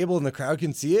do the table and the crowd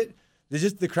can see it,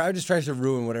 the crowd just tries to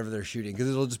ruin whatever they're shooting because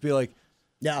it'll just be like,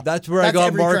 Yeah, that's where I got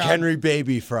every Mark crowd. Henry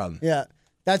Baby from. Yeah,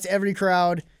 that's every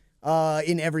crowd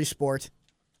in every sport.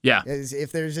 Yeah, Is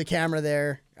if there's a camera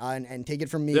there, and take it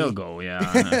from me. they'll go.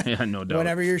 Yeah, yeah, no doubt.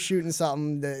 Whenever you're shooting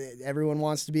something, everyone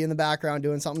wants to be in the background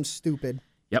doing something stupid.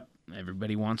 Yep,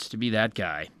 everybody wants to be that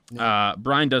guy.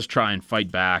 Bryan does try and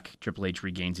fight back. Triple H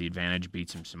regains the advantage,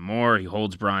 beats him some more. He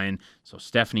holds Bryan so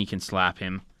Stephanie can slap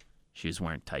him. She was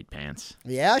wearing tight pants.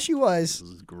 Yeah, she was. This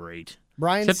is great.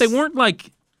 Bryan. Except they weren't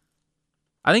like.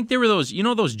 I think they were those. You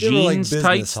know those They were like jeans business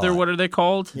tights. hot. They're what are they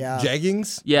called? Yeah,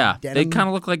 Jeggings? Yeah, they Denim. kind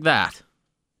of look like that.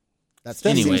 that's That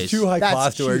Anyways, seems too high that's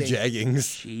class to wear cheating.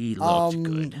 jeggings. She looked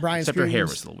good. Bryan Except her hair screams-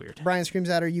 was a little weird. Bryan screams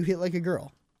at her, "You hit like a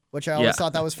girl," which I always Yeah.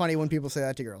 thought that was funny when people say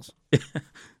that to girls.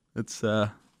 It's kind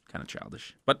of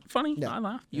childish, but funny. Yeah. I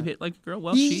laughed. You hit like a girl.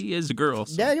 Well, He- she is a girl.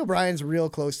 So. Daniel Bryan's real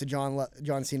close to John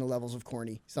Cena levels of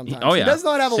corny sometimes. Oh, yeah. He does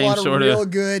not have a Same lot of sorta real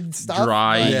good stuff.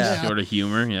 Dry but Yeah. sort of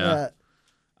humor.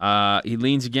 Yeah. He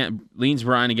leans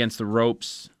Bryan against the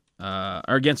ropes, or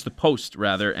against the post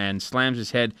rather, and slams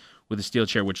his head with a steel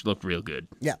chair, which looked real good.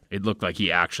 Yeah. It looked like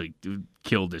he actually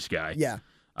killed this guy. Yeah.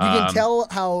 You can tell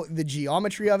how the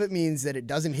geometry of it means that it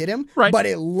doesn't hit him, Right. but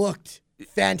it looked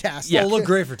fantastic. Yeah. It'll look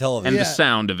great for television. And Yeah. the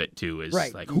sound of it too is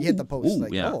Right. like You hit the post. ooh,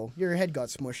 like, yeah. oh, your head got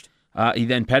smushed. He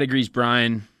then pedigrees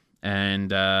Bryan,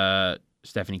 and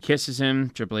Stephanie kisses him.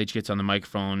 Triple H gets on the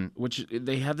microphone, which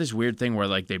they have this weird thing where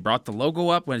like they brought the logo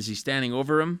up when he's standing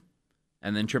over him,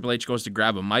 and then Triple H goes to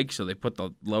grab a mic, so they put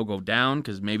the logo down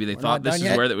because maybe they We're thought not this done is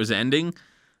yet. where that was ending.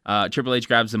 Triple H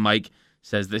grabs the mic,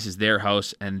 says this is their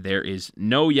house, and there is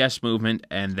no yes movement,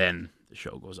 and then the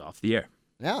show goes off the air.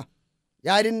 Yeah.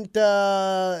 Yeah, I didn't.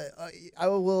 I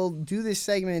will do this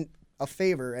segment a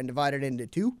favor and divide it into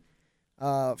two.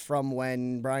 From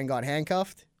when Bryan got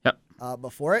handcuffed. Yep.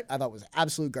 Before it, I thought was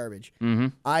absolute garbage. Mm-hmm.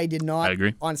 I did not. I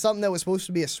agree. On something that was supposed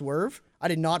to be a swerve, I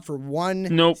did not for one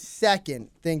Nope. second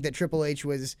think that Triple H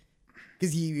was.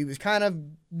 Because he was kind of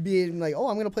being like, oh,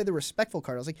 I'm going to play the respectful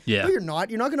card. I was like, Yeah. no, you're not.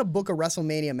 You're not going to book a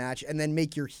WrestleMania match and then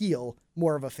make your heel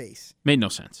more of a face. Made no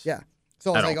sense. Yeah.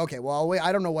 So I was At like, all. okay, well, I'll wait.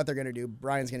 I don't know what they're going to do.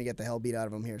 Bryan's going to get the hell beat out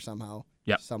of him here somehow.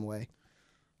 Yep. Some way.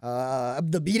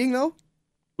 The beating, though, It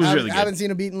was I really good. haven't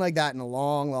seen a beating like that in a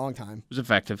long, long time, It was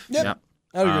effective. Yep. Yeah.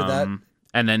 I would agree with that.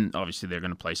 And then obviously they're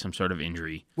going to play some sort of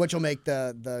injury. which will make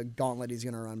the gauntlet he's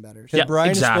going to run better. Okay, Yeah,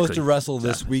 Bryan is supposed exactly. to wrestle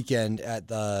this weekend at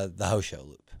the house show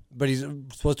loop, but he's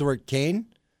supposed to work Kane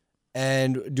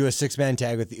and do a 6-man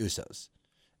tag with the Usos.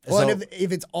 Well, So- and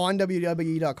if it's on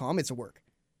WWE.com, it's a work.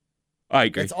 I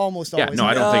agree. It's almost Yeah, always. no,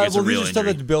 I don't think it's a well, real these are stuff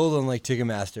injury. that's built on like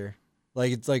Ticketmaster.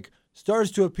 Like it's like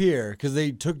stars to appear because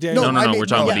they took Daniel. No, I no, mean, we're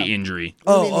talking no, about yeah. the injury.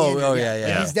 Oh,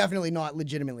 yeah. He's definitely not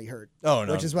legitimately hurt. Oh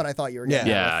no, Which is what I thought you were Yeah.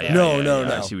 getting Yeah, at. yeah. No, yeah, no, yeah.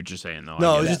 no. I see what you're saying, though.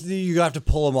 No, I it's get just you have to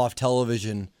pull him off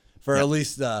television for at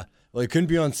least. Well, he couldn't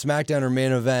be on SmackDown or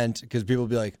Main Event because people would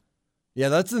be like, "Yeah,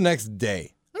 that's the next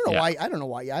day." I don't know Yeah. why. I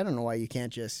don't know why you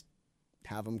can't just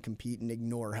have him compete and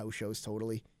ignore house shows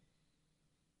totally.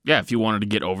 Yeah, if you wanted to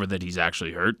get over that he's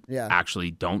actually hurt, Yeah.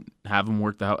 actually don't have him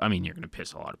work the house. I mean, you're going to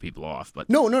piss a lot of people off, but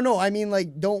No. I mean, like,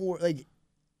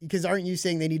 because aren't you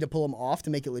saying they need to pull him off to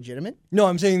make it legitimate? No,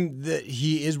 I'm saying that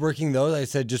he is working those. I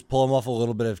said just pull him off a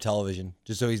little bit of television,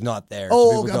 just so he's not there. Oh,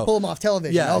 so okay, people go, pull him off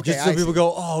television. Yeah, okay, just so I people see.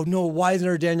 go, oh no, why isn't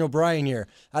there Daniel Bryan here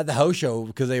at the house show?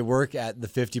 Because they work at the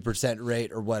 50%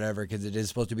 rate or whatever, because it is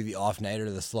supposed to be the off night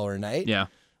or the slower night. yeah.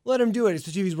 Let him do it,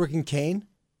 especially if he's working Kane.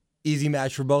 Easy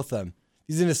match for both of them.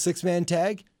 He's in a 6-man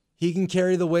tag. He can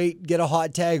carry the weight, get a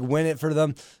hot tag, win it for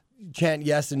them, chant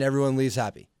yes, and everyone leaves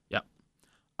happy.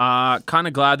 Kind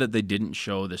of glad that they didn't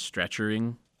show the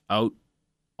stretchering out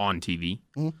on TV.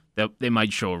 Mm-hmm. They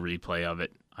might show a replay of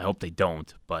it. I hope they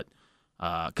don't, but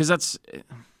because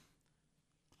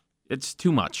it's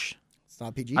too much. It's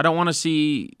not PG. I don't want to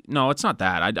see. No, it's not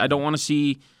that. I don't want to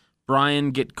see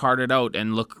Bryan get carted out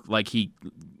and look like he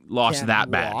lost Can't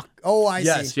that bad. walk. Oh, I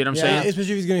Yes. See what I'm Yeah, saying?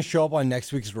 especially if he's going to show up on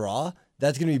next week's Raw.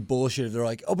 That's going to be bullshit if they're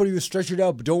like, oh, but he was stretchered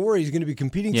out. But don't worry, he's going to be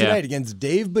competing Yeah. tonight against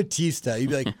Dave Bautista. You'd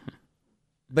be like,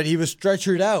 but he was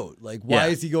stretchered out. Like, why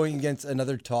Yeah. is he going against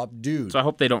another top dude? So I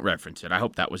hope they don't reference it. I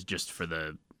hope that was just for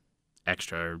the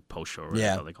extra post show or whatever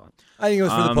Yeah. they call it. I think it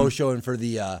was for the post show and for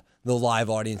the live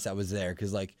audience that was there.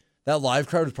 Because, like, that live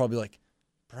crowd was probably like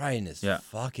Bryan is Yeah.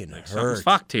 fucking Something's hurt.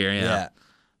 fucked here. Yeah.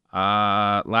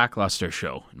 Lackluster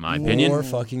show, in my opinion. More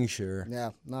fucking sure.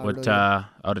 Yeah, not What really.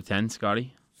 out of 10,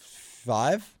 Scotty?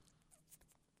 5?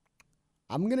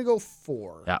 I'm gonna go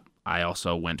 4. Yeah, I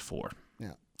also went 4.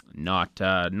 Yeah. Not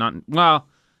well.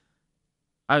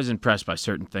 I was impressed by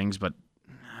certain things, but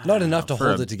Not enough to for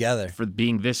hold a- it together. for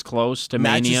being this close to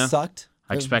Matches Mania, sucked.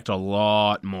 I expect a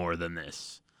lot more than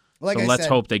this. Like so I let's said,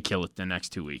 hope they kill it the next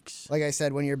 2 weeks. Like I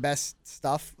said, when your best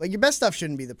stuff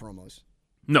shouldn't be the promos.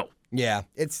 No. Yeah.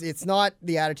 It's not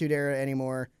the Attitude Era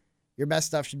anymore. Your best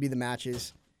stuff should be the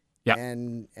matches. Yeah.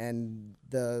 And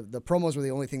the promos were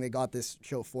the only thing that got this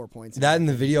show 4 points. That and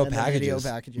the video And the packages. video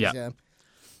packages, Yeah.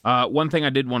 yeah. One thing I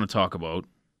did want to talk about,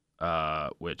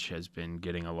 which has been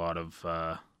getting a lot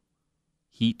of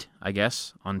heat, I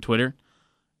guess, on Twitter.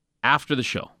 After the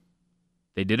show,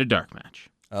 they did a dark match.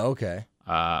 Okay.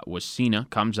 Was Cena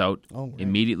comes out Oh, right.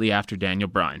 immediately after Daniel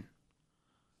Bryan.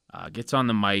 Gets on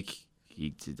the mic.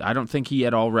 I don't think he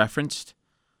at all referenced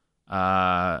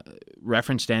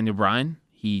Daniel Bryan.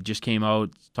 He just came out,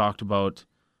 talked about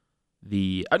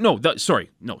the sorry.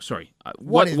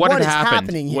 What is had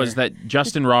happening happened was here? that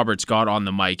Justin Roberts got on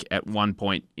the mic at one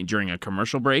point during a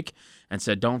commercial break and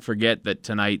said, "Don't forget that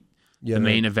tonight Yeah, the no-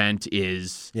 main event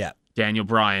is Yeah. Daniel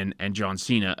Bryan and John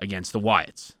Cena against the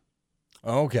Wyatts."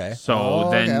 Okay. So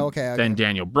Oh, then, okay. then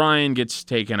Daniel Bryan gets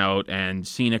taken out, and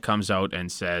Cena comes out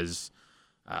and says,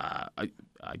 I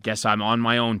guess I'm on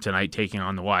my own tonight taking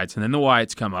on the Wyatts. And then the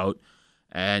Wyatts come out,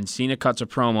 and Cena cuts a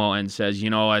promo and says,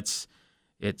 you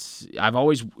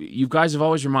guys have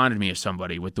always reminded me of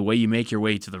somebody with the way you make your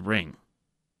way to the ring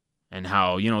and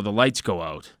how, the lights go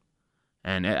out.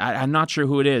 And I'm not sure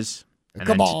who it is. And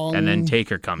Come then, on. And then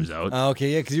Taker comes out.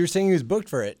 Okay, yeah, because you were saying he was booked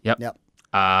for it. Yep. Yep.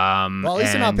 Well, at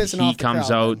least they're not pissing he off the comes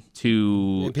crowd, out then.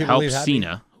 to Yeah, people help leave happy.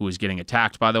 Cena, who was getting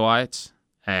attacked by the Wyatts,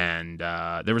 and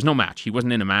there was no match. He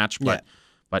wasn't in a match, but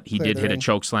he Clear did the hit a ring.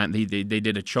 choke slam. They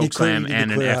did a choke He slam did the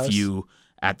and an clear house. FU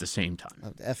at the same time.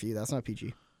 Oh, F you, that's not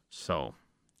PG. So,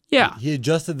 yeah, He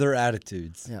adjusted their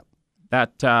attitudes. Yeah.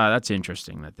 that's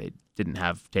interesting that they didn't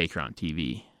have Taker on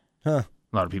TV. Huh.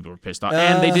 A lot of people were pissed off,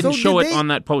 and they didn't So show did it they- on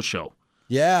that post show.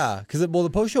 Yeah, because the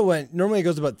post show normally it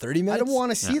goes about 30 I minutes. don't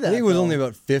want to see I that. think it was though. only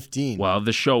about 15. Well,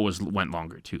 the show went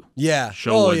longer too. Yeah.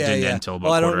 show oh, yeah, didn't yeah. end till about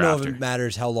well, I don't quarter know after. if it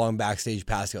matters how long backstage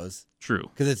pass goes True,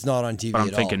 because it's not on TV but I'm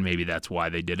at thinking all. maybe that's why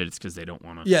they did it. It's because they don't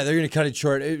want to. Yeah, they're going to cut it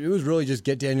short. It was really just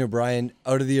get Daniel Bryan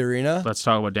out of the arena Let's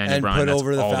talk about Daniel and Bryan. put That's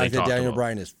over the all they fact that talked Daniel about.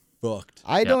 Bryan is fucked.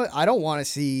 I don't want to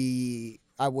see.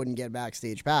 I wouldn't get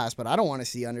backstage pass, but I don't want to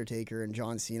see Undertaker and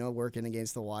John Cena working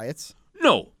against the Wyatts.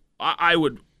 No, I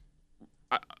would.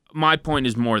 My point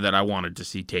is more that I wanted to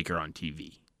see Taker on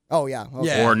TV. Oh yeah, okay.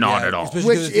 Yeah, Or not at all.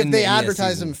 especially 'cause Which, it's if in they Mania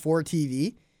advertise season. them for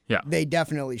TV, Yeah. they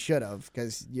definitely should have,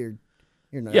 because you're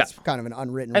Yeah. that's kind of an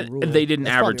unwritten rule. And they didn't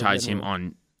That's probably a advertise written him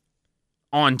rule.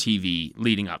 on TV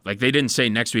leading up. Like they didn't say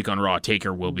next week on Raw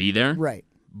Taker will be there, right.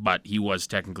 but he was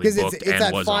technically Because booked it's and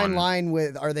that was fine on. line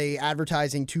with, are they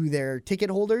advertising to their ticket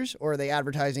holders or are they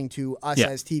advertising to us Yeah.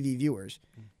 as TV viewers?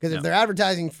 Because Yeah. if they're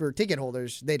advertising for ticket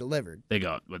holders, they delivered. They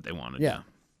got what they wanted. Yeah.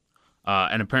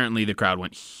 And apparently the crowd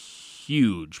went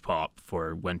huge pop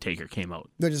for when Taker came out.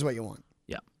 Which is what you want.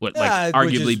 Yeah, Yeah, like which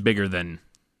arguably is- bigger than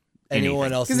Anyone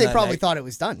anything. else? Because in they that probably night. thought it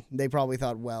was done. They probably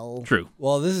thought, well, True.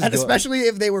 Well, this is and go- especially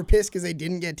if they were pissed because they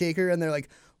didn't get Taker and they're like,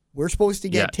 we're supposed to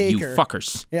Yeah, get Taker. you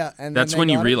fuckers. Yeah, and That's then when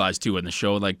they you got it. realize too when the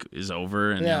show is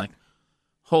over and Yeah. you're like,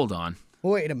 hold on,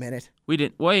 Wait a minute. we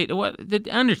didn't wait. What the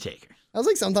Undertaker? I was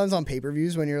like sometimes on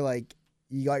pay-per-views when you're like,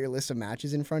 you got your list of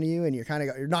matches in front of you and you're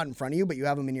you're not in front of you, but you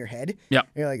have them in your head. Yep.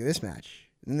 And you're like, this match.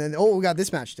 And then, oh, we got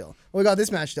this match still. Oh, we got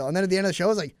this match still. And then at the end of the show, I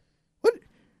was like,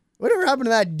 whatever happened to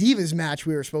that Divas match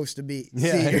we were supposed to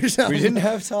see or something? we didn't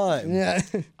have time. Yeah.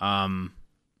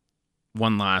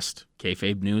 One last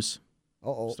kayfabe news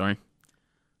Uh-oh. story.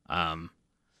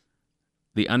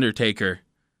 The Undertaker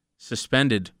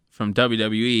suspended from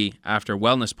WWE after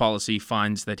wellness policy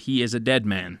finds that he is a dead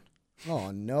man.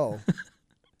 Oh, no.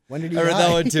 When did he I read die?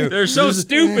 that one too. They're so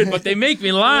stupid, but they make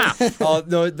me laugh. Oh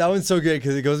no, that one's so good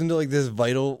because it goes into like this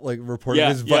vital, like report Yeah,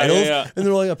 of his yeah, vitals, yeah. and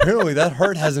they're like, apparently that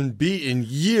heart hasn't beat in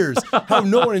years. How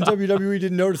no one in WWE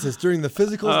didn't notice this during the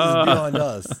physicals is beyond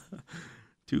us.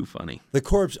 Too funny. The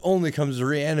corpse only comes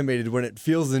reanimated when it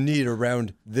feels the need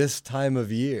around this time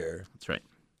of year. That's right.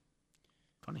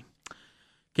 Funny.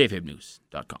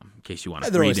 kayfabenews.com in case you want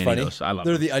to They're read always any funny. of those. I love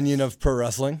They're them. the onion of pro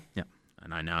wrestling. Yeah,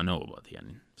 and I now know about the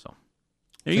onion. So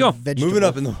there you go. Vegetable. Moving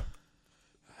up in the.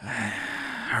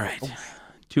 All right,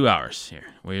 2 hours here.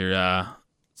 We're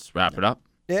let's wrap it up.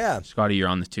 Yeah, Scotty, you're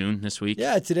on the tune this week.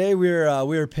 yeah. Today we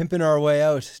were pimping our way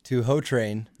out to Ho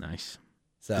Train. Nice.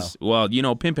 So, Well,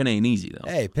 pimping ain't easy though.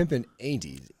 hey, pimping ain't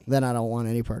easy. Then I don't want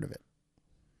any part of it.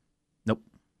 Nope.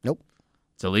 Nope.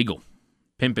 It's illegal.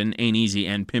 Pimping ain't easy,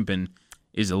 and pimping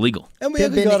is illegal. And we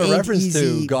Pimpin' even got a ain't reference to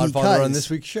easy Godfather on because- this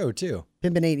week's show, too.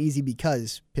 Pimping ain't easy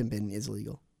because pimping is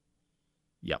legal.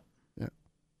 Yep. Yeah.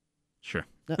 Sure.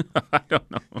 Yeah. I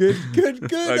don't know.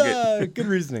 Good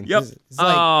reasoning. Yep. It's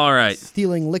like All right.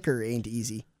 stealing liquor ain't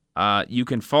easy. You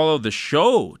can follow the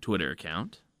show Twitter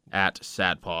account at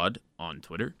SatPod on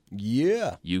Twitter.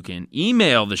 Yeah. You can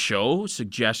email the show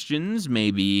suggestions,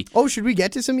 maybe. Oh, should we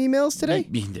get to some emails today?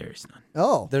 There's none.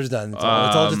 Oh, There's none. It's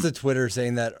all just the Twitter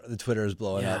saying that the Twitter is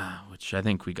blowing up. Yeah, which I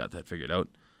think we got that figured out.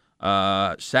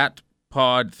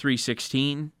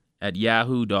 Satpod316 at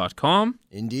yahoo.com.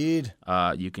 Indeed.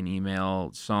 You can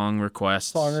email song requests.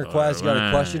 Song request. You got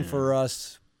a question for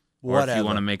us? Or Whatever. if you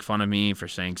want to make fun of me for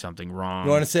saying something wrong.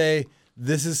 You want to say,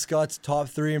 this is Scott's top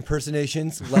 3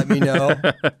 impersonations? Let me know.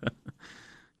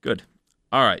 Good.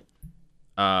 All right.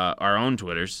 Our own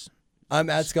Twitters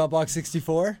I'm at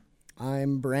ScottBox64.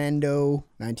 I'm Brando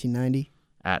 1990.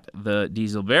 at the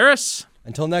Diesel Barris.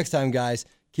 Until next time, guys,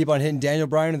 keep on hitting Daniel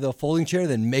Bryan with a folding chair,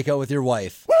 then make out with your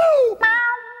wife.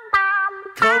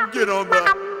 Come get on the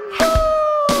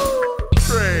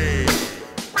train.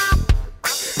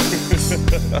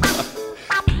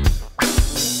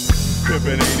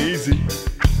 Pimpin' ain't easy.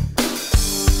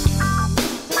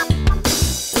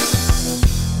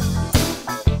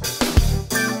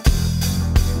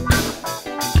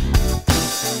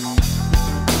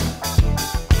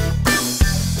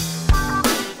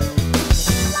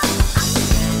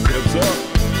 Hips up.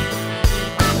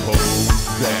 Hold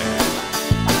that.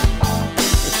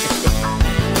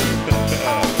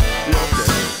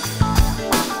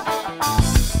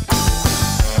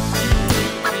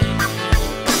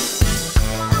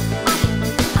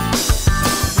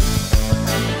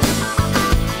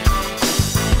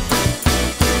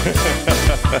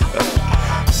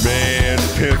 Man,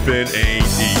 pimpin' ain't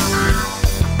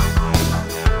easy.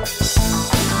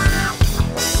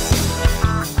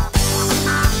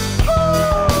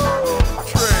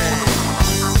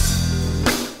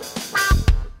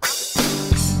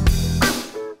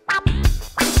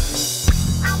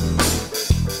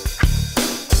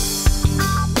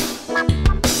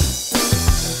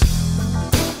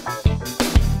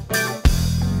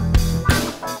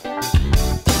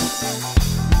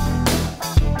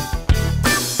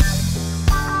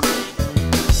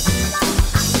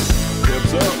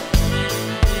 Hips up.